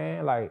what I'm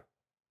saying? Like,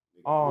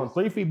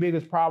 3 Feet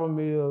biggest problem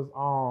is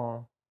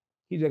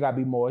he just gotta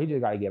be more. He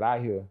just gotta get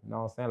out here. You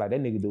know what I'm saying? Like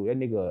that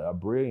nigga a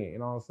brilliant. You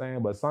know what I'm saying?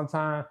 But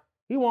sometimes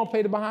he won't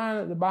play the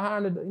behind the.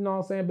 You know what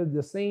I'm saying? But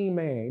the scene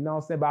man. You know what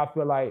I'm saying? But I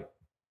feel like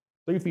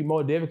 3 Feet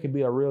Mo Devin can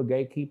be a real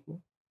gatekeeper.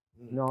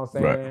 You know what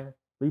I'm saying? Right.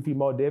 3 Feet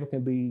Mo Devin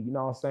can be. You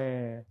know what I'm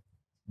saying?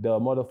 The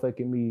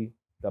motherfucking me,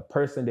 the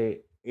person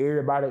that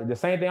everybody. The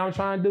same thing I'm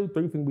trying to do.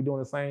 3 Feet can be doing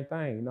the same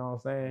thing. You know what I'm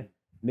saying?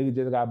 Niggas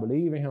just gotta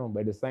believe in him.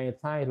 But at the same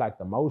time, it's like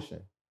the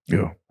motion.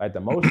 Yeah. Like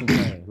the motion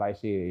change. Like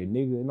shit,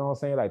 nigga, you know what I'm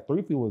saying? Like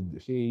 3 Feet was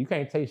shit, you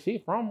can't take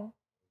shit from him.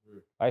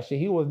 Like shit,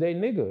 he was that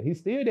nigga. He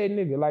still that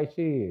nigga. Like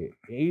shit.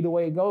 Either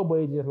way it go, but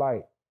it's just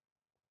like,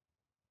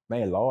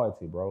 man,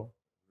 loyalty, bro.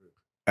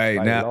 Hey,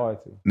 Like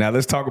loyalty. now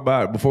let's talk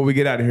about, before we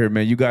get out of here,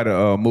 man, you got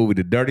a movie,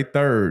 The Dirty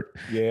Third.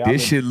 Yeah.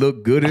 This shit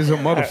look good as a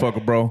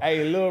motherfucker, bro.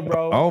 Hey, little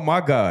bro. Oh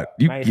my God.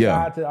 Man,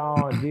 shout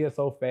out to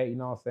GSO Fat, you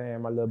know what I'm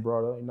saying? My little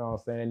brother, you know what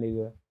I'm saying?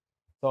 Nigga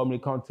told me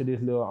to come to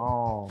this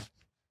little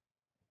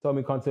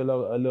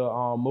a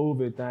little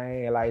movie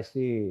thing, and like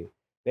shit.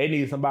 They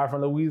need somebody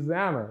from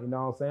Louisiana, you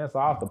know what I'm saying? So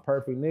I was the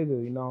perfect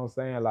nigga, you know what I'm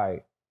saying?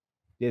 Like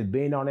just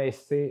being on that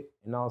set, you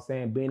know what I'm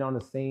saying? Being on the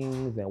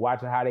scenes and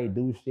watching how they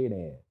do shit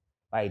and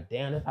like,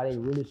 damn, that's how they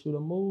really shoot a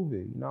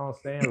movie. You know what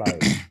I'm saying?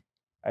 Like,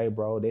 hey,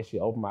 bro, that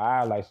shit opened my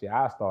eyes. Like, shit,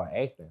 I start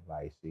acting.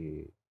 Like,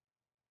 shit.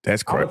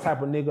 That's I'm crazy. the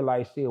type of nigga,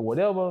 like, shit,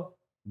 whatever.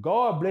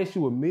 God bless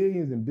you with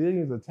millions and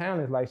billions of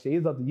talents. Like, shit,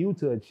 it's up to you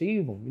to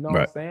achieve them. You know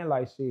what I'm saying?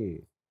 Like,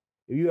 shit.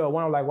 If you ever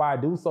wonder, like, why I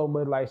do so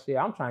much, like, shit,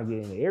 I'm trying to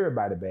get into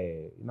everybody's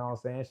bag. You know what I'm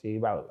saying?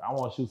 Shit, I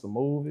want to shoot some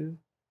movies.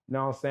 You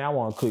know what I'm saying? I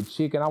want to cook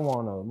chicken. I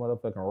want to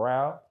motherfucking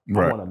route.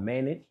 Right. I want to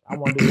manage. I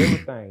want to do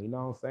everything. You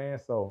know what I'm saying?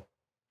 So,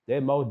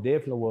 that most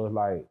definitely was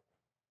like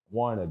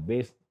one of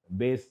the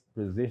best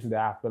positions that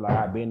I feel like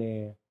I've been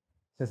in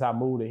since I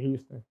moved to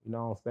Houston. You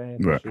know what I'm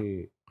saying? Right.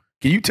 Shit.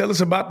 Can you tell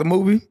us about the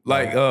movie?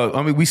 Like,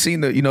 I mean, we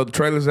seen the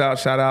trailers out.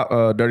 Shout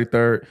out Dirty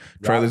Third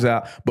trailers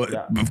out. But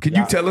can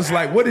you tell us,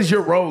 like, what is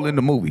your role in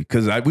the movie?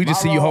 Because we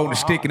just see you holding a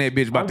stick in that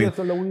bitch. I'm just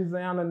a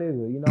Louisiana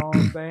nigga. You know what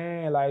I'm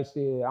saying? Like,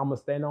 shit, I'ma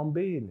stand on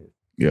business.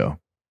 Yeah.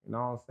 You know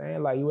what I'm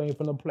saying? Like, you ain't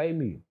finna play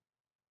me.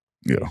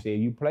 Yeah. Shit,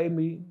 you play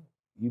me,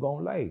 you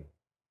gonna lay.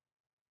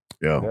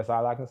 Yeah. That's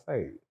all I can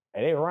say.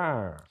 And it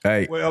rhyme.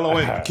 Hey. Well,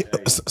 wait.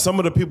 Some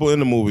of the people in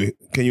the movie,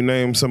 can you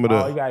name some of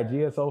the? You got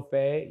GSO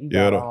Fat. You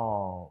got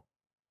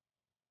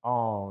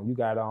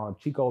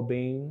Chico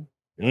Bean.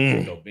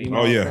 Chico Bean. You know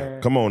Oh what I'm yeah,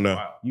 saying? come on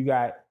now. You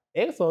got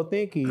EXO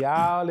Thinky,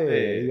 y'all.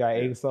 You got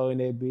EXO in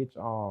that bitch.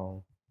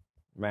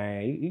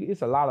 Man,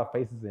 it's a lot of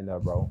faces in there,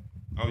 bro.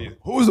 Oh yeah.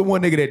 Who was the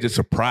one nigga that just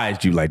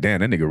surprised you? Like,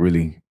 damn, that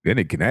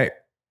nigga can act.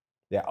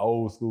 That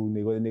old school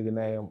nigga, what the nigga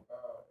name?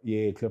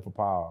 Yeah, Clifford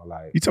Paul.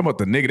 Like, You talking about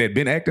the nigga that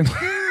been acting?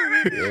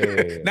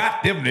 yeah.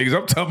 Not them niggas.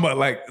 I'm talking about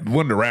like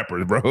one of the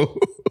rappers, bro.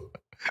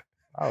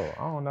 Oh,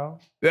 I don't know.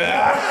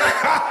 That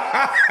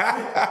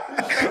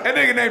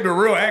nigga named a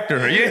real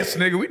actor. Yes,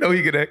 nigga, we know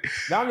he can act.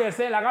 No, I'm just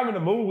saying, like, I'm in the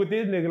mood with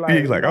this nigga. Like,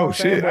 He's like, you know oh what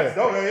I'm saying? shit.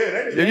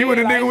 But- Yeah, you were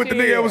the nigga with the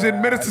nigga that was in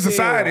yeah, Minister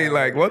Society.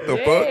 Like, what the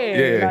fuck?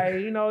 Yeah. Like,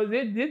 you know,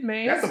 this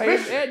man, That's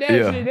that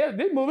Yeah. shit,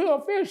 this movie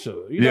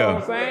official. You know Yeah.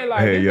 what I'm saying?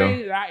 Like, Hey, this yo.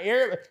 thing,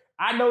 like,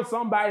 I know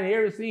somebody in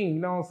every scene,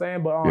 you know what I'm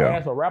saying? But Yeah.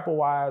 as for rapper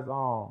wise,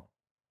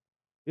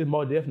 it's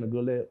more definitely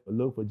a good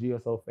look for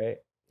GSO Fat.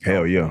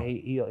 Hell yeah.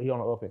 He on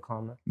the up and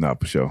coming. Nah,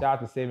 for sure. Shout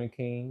out to Seven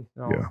Kings,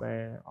 you know what Yeah. I'm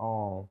saying?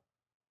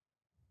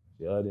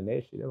 Other than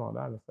that shit, that's all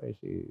I'm to say.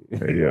 Shit.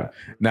 Hey, yeah.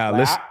 Now, Like,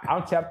 let's.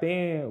 I'm tapped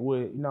in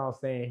with, you know what I'm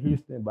saying,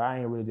 Houston, but I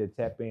ain't really just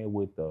tapped in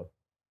with the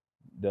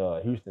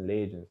Houston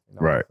legends. You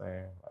know Right. what I'm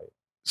saying? Like,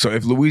 So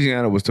if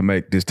Louisiana was to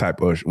make this type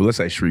of, well, let's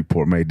say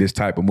Shreveport made this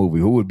type of movie,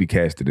 who would be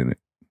casted in it?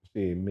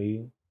 shit,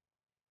 me.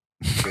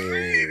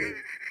 Shit.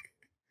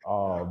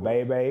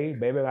 Baby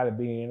gotta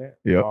be in it.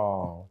 Yep.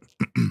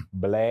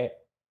 Black.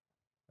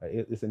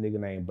 It's a nigga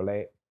named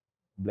Black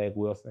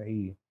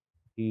Wilson.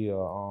 He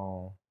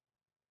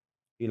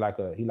like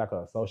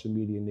a social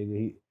media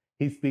nigga.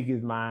 He speak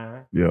his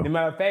mind. Yeah. As a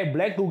matter of fact,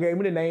 Black who gave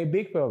me the name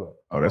Big Fella.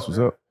 Oh, that's what's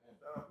up.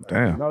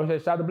 Damn. No,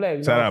 shout out to Black.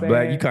 You Shout know out what I'm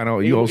Black.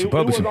 saying? You own some It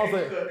was publishing.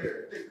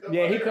 on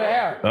yeah, he could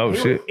have. Oh,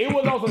 shit. It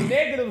was on some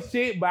negative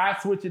shit, but I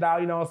switch it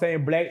out. You know what I'm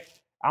saying? Black,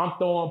 I'm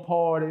throwing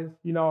parties.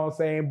 You know what I'm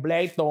saying?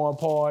 Black throwing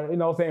parties. You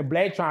know what I'm saying?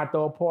 Black trying to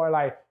throw a party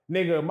like,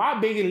 nigga, my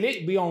biggest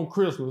lick be on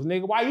Christmas.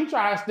 Nigga, why you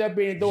trying to step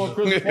in and throw a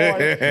Christmas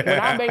party when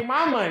I make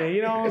my money?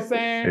 You know what I'm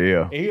saying?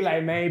 Yeah. And he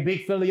like, man,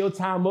 big fella, your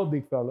time up,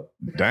 big fella.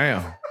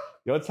 Damn.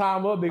 Your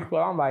time up, big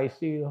fella. I'm like,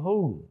 shit,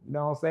 who? You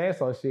know what I'm saying?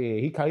 So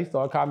shit, he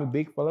started calling me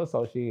big fella.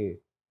 So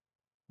shit,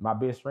 my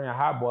best friend,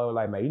 Hot Boy, was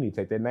like, man, you need to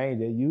take that name,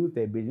 just use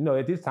that bitch. You know,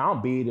 at this time,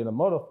 I'm big than a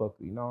motherfucker.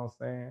 You know what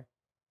I'm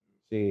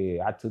saying?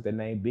 Shit, I took that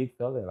name, big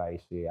fella.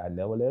 Like shit, I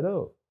never let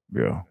up.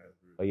 Yeah.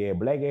 But yeah,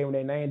 Black gave him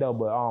that name though.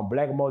 But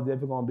Black most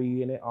definitely gonna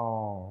be in it.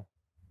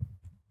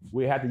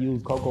 We have to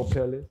use Coco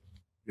Pellet.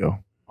 Yeah.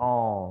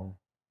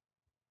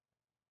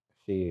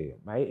 Shit,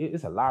 man,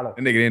 it's a lot of.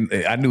 That nigga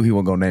didn't, I knew he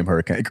wasn't gonna name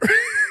Hurricane.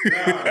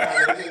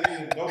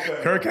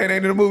 Hurricane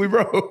ain't in the movie,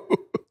 bro.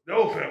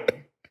 No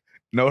family.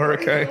 No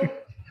hurricane.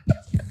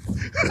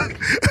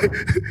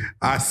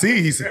 I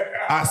see. He said,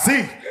 I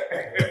see.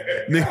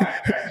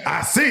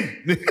 I see.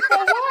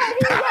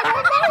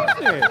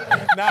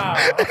 Nah.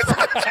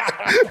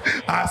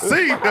 I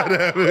see.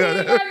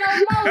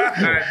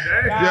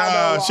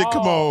 Yeah, shit,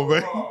 come on,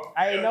 man.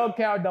 I ain't no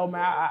count though,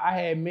 man. I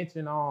had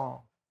mentioned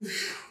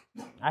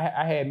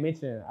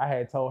I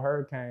had told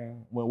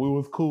Hurricane when we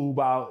was cool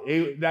about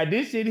it, like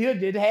this shit here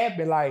did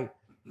happen like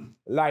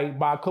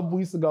about a couple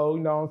weeks ago,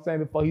 you know what I'm saying,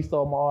 before he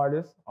stole my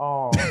artist.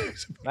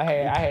 I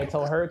had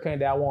told Hurricane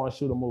that I want to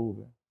shoot a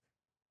movie.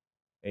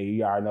 And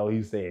you already know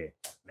he said,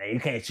 man, you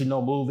can't shoot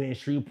no movie in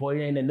Shreveport,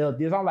 it ain't enough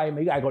this. I'm like,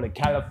 man, you gotta go to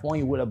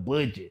California with a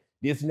budget.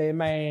 This and that,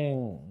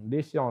 man,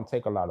 this shit don't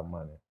take a lot of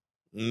money.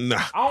 Nah.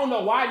 I don't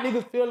know why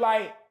niggas feel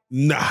like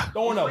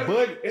throwing a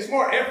budget. It's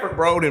more effort,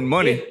 bro, than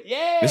money.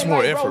 It's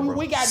more effort, bro.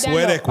 We got Sweat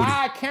down to equity.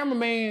 5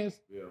 cameramans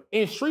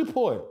in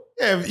Shreveport.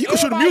 Yeah, you can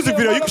shoot a music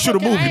video, you can shoot a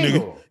movie,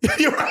 Angle. nigga.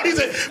 You're right. He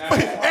said,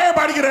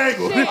 everybody get an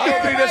angle. Shit, I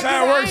don't think that's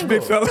how it works,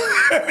 big angle. fella.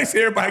 At least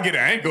everybody get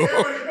an angle.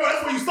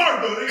 That's where you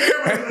start, though.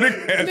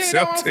 Nigga had You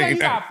know what I'm saying? 17. We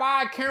got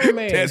 5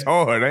 cameramans. That's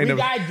hard. We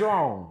got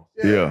drones.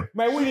 Yeah.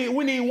 Man, we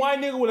need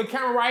one nigga with a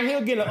camera right here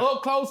getting an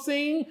up close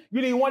scene.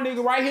 You need one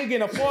nigga right here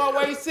getting a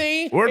far-away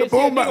scene. Where the And shit,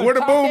 boom nigga where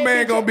the talk boom that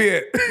man bitch gonna up. be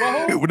at?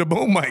 Well, who? With the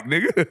boom mic,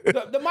 nigga.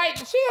 The mic,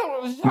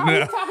 chill. He's talking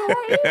right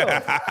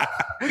here.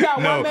 We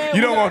got No, one man. you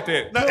we don't got- want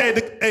that. No,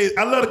 hey,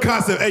 I love the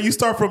concept. Hey, you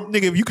start from,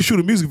 nigga, if you can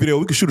shoot a music video,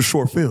 we can shoot a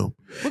short film.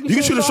 You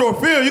can shoot a short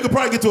film, you can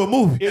probably get to a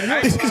movie. If you,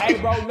 hey,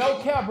 bro, no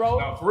cap,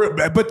 bro. For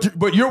real.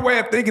 But your way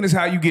of thinking is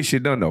how you get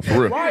shit done, though.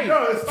 For real. Right.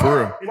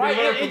 For real. Right,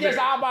 it just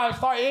all about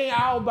start. It ain't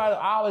all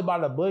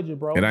about the budget,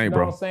 bro. It ain't, you know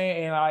bro. what I'm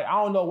saying? And like, I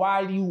don't know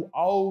why you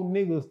old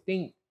niggas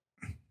think,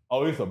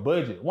 oh, it's a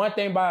budget. One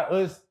thing about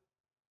us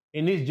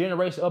in this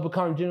generation, up and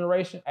coming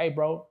generation, hey,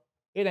 bro,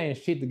 it ain't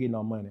shit to get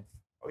no money.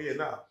 Oh, yeah,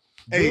 nah.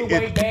 Good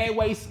way, bad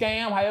way,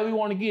 scam, however you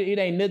want to get it, it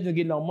ain't nothing to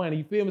get no money.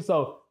 You feel me?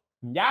 So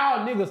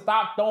y'all niggas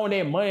stop throwing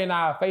that money in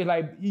our face.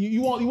 Like,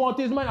 you want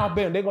this money? I'll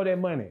bet them. They go that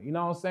money. You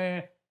know what I'm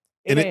saying?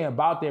 It ain't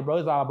about that, bro.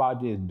 It's all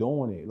about just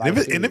doing it. Like, And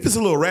if it's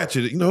a little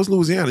ratchet, you know, it's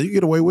Louisiana. You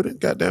get away with it.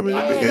 God damn it. You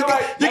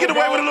get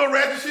away with a little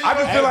ratchet shit. I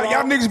just feel like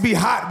y'all niggas be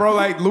hot, bro.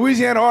 Like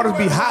Louisiana artists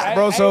be hot,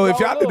 bro. So if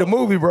y'all did the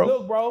movie, bro.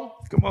 Look, bro.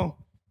 Come on.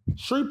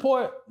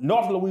 Shreveport,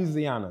 North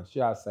Louisiana,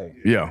 should I say.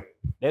 Yeah.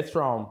 That's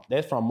from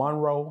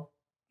Monroe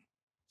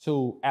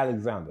to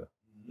Alexander.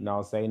 You know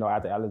what I'm saying? You know,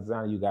 after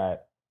Alexander, you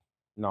got,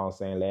 you know what I'm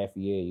saying,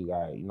 Lafayette, you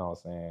got, you know what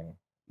I'm saying,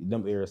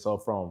 them areas. So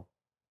from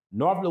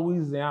North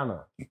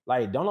Louisiana,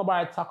 like, don't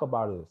nobody talk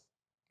about us.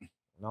 You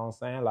know what I'm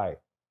saying? Like,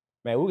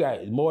 man, we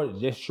got more than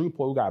just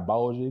Shreveport. We got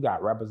Bossier. You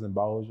got rappers in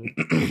Bossier.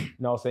 You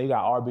know what I'm saying? You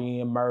got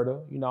RBN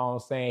Murder. You know what I'm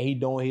saying? He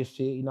doing his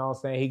shit. You know what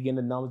I'm saying? He getting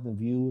the numbers and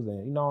views.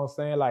 And you know what I'm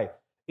saying? Like,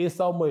 it's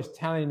so much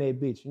talent in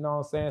that bitch. You know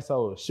what I'm saying?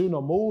 So shooting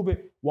a movie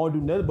won't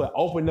do nothing but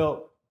open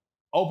up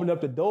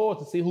the doors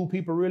to see who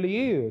people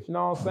really is. You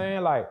know what I'm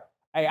saying? Like,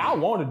 hey, I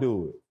want to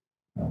do it.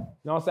 You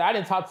know what I'm saying? I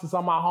didn't talk to some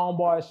of my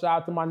homeboys.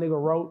 Shout out to my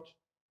nigga Roach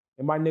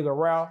and my nigga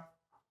Ralph.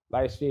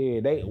 Like,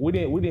 shit, we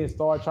didn't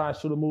start trying to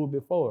shoot a movie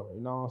before.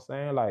 You know what I'm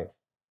saying? Like,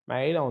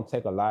 man, it don't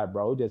take a lot,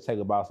 bro. It just take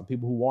about some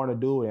people who want to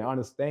do it and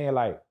understand,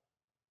 like,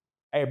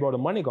 hey, bro, the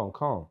money gonna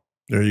come.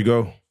 There you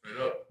go.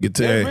 Get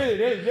to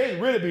They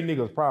really be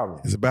niggas' problem.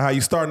 It's about how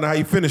you start and how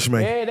you finish,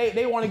 man. Yeah,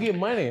 they want to get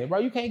money, bro.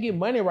 You can't get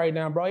money right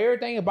now, bro.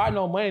 Everything about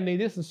no money, nigga.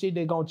 This is shit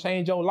that's gonna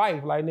change your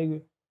life. Like,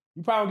 nigga,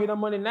 you probably don't get no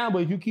money now,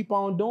 but if you keep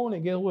on doing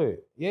it, guess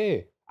what? Yeah.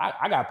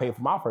 I got paid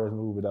for my first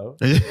movie, though.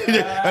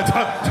 Let's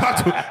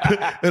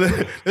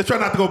try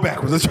not to go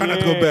backwards. Let's try not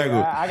to go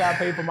backwards. I got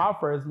paid for my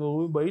first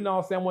movie, but you know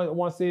what I'm saying?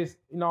 Once it's,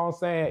 you know what I'm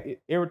saying,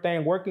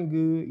 everything working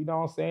good, you know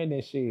what I'm saying,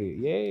 then shit,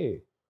 yeah.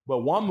 But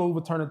one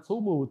movie turned to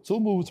 2 movies, 2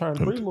 movies turned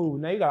to 3 movies.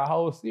 Now you got a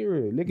whole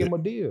series. Look at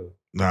Madea.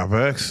 Nah,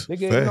 facts. Look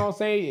at, you know what I'm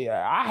saying?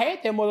 I had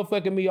that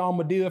motherfucking me on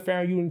Madea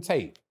Farron Union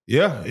tape.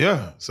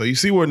 Yeah. So you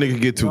see where a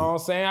nigga get to. You know what I'm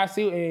saying? I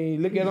see,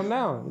 and look at them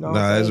now. You know what Nah,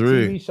 I'm saying? that's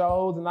real. TV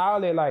shows and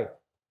all that, like,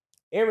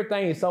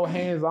 everything is so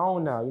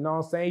hands-on now. You know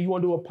what I'm saying? You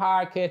want to do a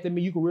podcast, that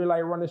mean you can really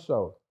like run a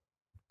show.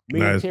 Me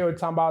and Nice. Terry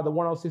talking about the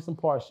 106 and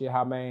Park shit,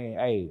 how, man,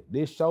 hey,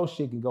 this show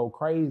shit can go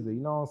crazy.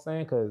 You know what I'm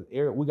saying? Because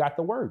we got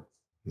the work.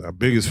 Nah,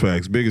 biggest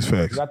facts. We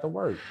Man, got the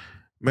work.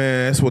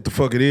 that's what the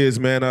fuck it is,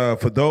 man.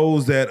 For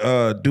those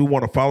that do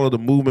want to follow the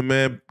movement,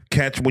 man,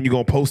 catch when you're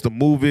going to post a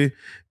movie,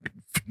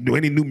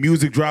 any new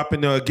music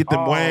dropping, get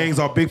them wangs,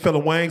 our big fella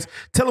wangs.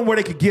 Tell them where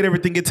they could get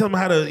everything. Tell them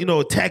how to,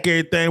 attack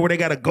everything, where they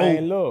got to go.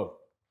 Man, look,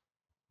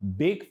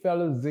 Big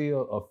Fella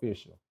Zilla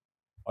Official.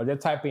 Or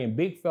just type in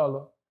Big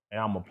Fella, and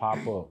I'm going to pop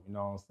up. You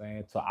know what I'm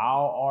saying? To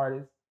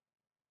all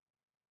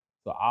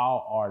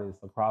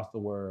artists across the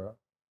world,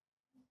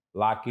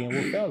 lock in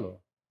with Fella.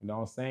 You know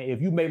what I'm saying?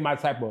 If you make my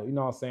type of, you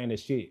know what I'm saying, the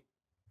shit,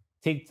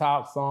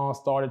 TikTok songs,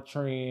 started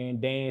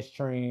trend, dance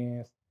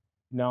trends,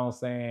 you know what I'm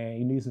saying?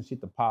 You need some shit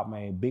to pop,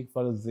 man. Big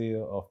Fella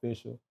Zilla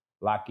Official,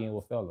 lock in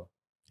with Fella.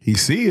 He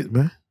see it,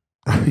 man.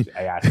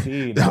 Hey, I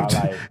see it, dog.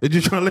 Like, They're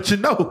just trying to let you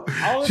know.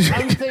 let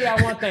me tell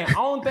y'all one thing.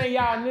 Only thing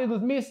y'all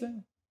niggas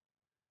missing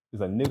is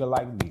a nigga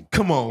like me.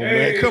 Come on,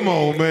 man. Come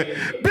on, man.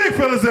 Big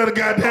fellas at the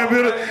goddamn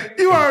building.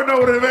 You already know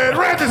what it is, man.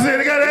 Ratchet said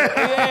he got that.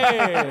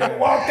 Yeah.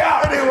 Walked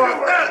out. They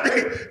walked out.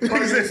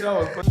 Nigga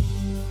said,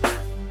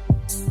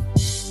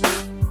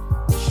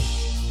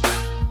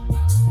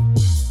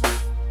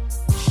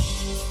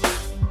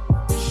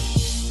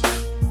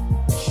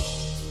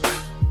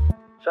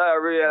 Shout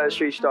out Real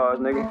Street Stars,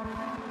 nigga.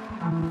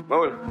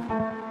 Move it.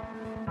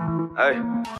 Hey.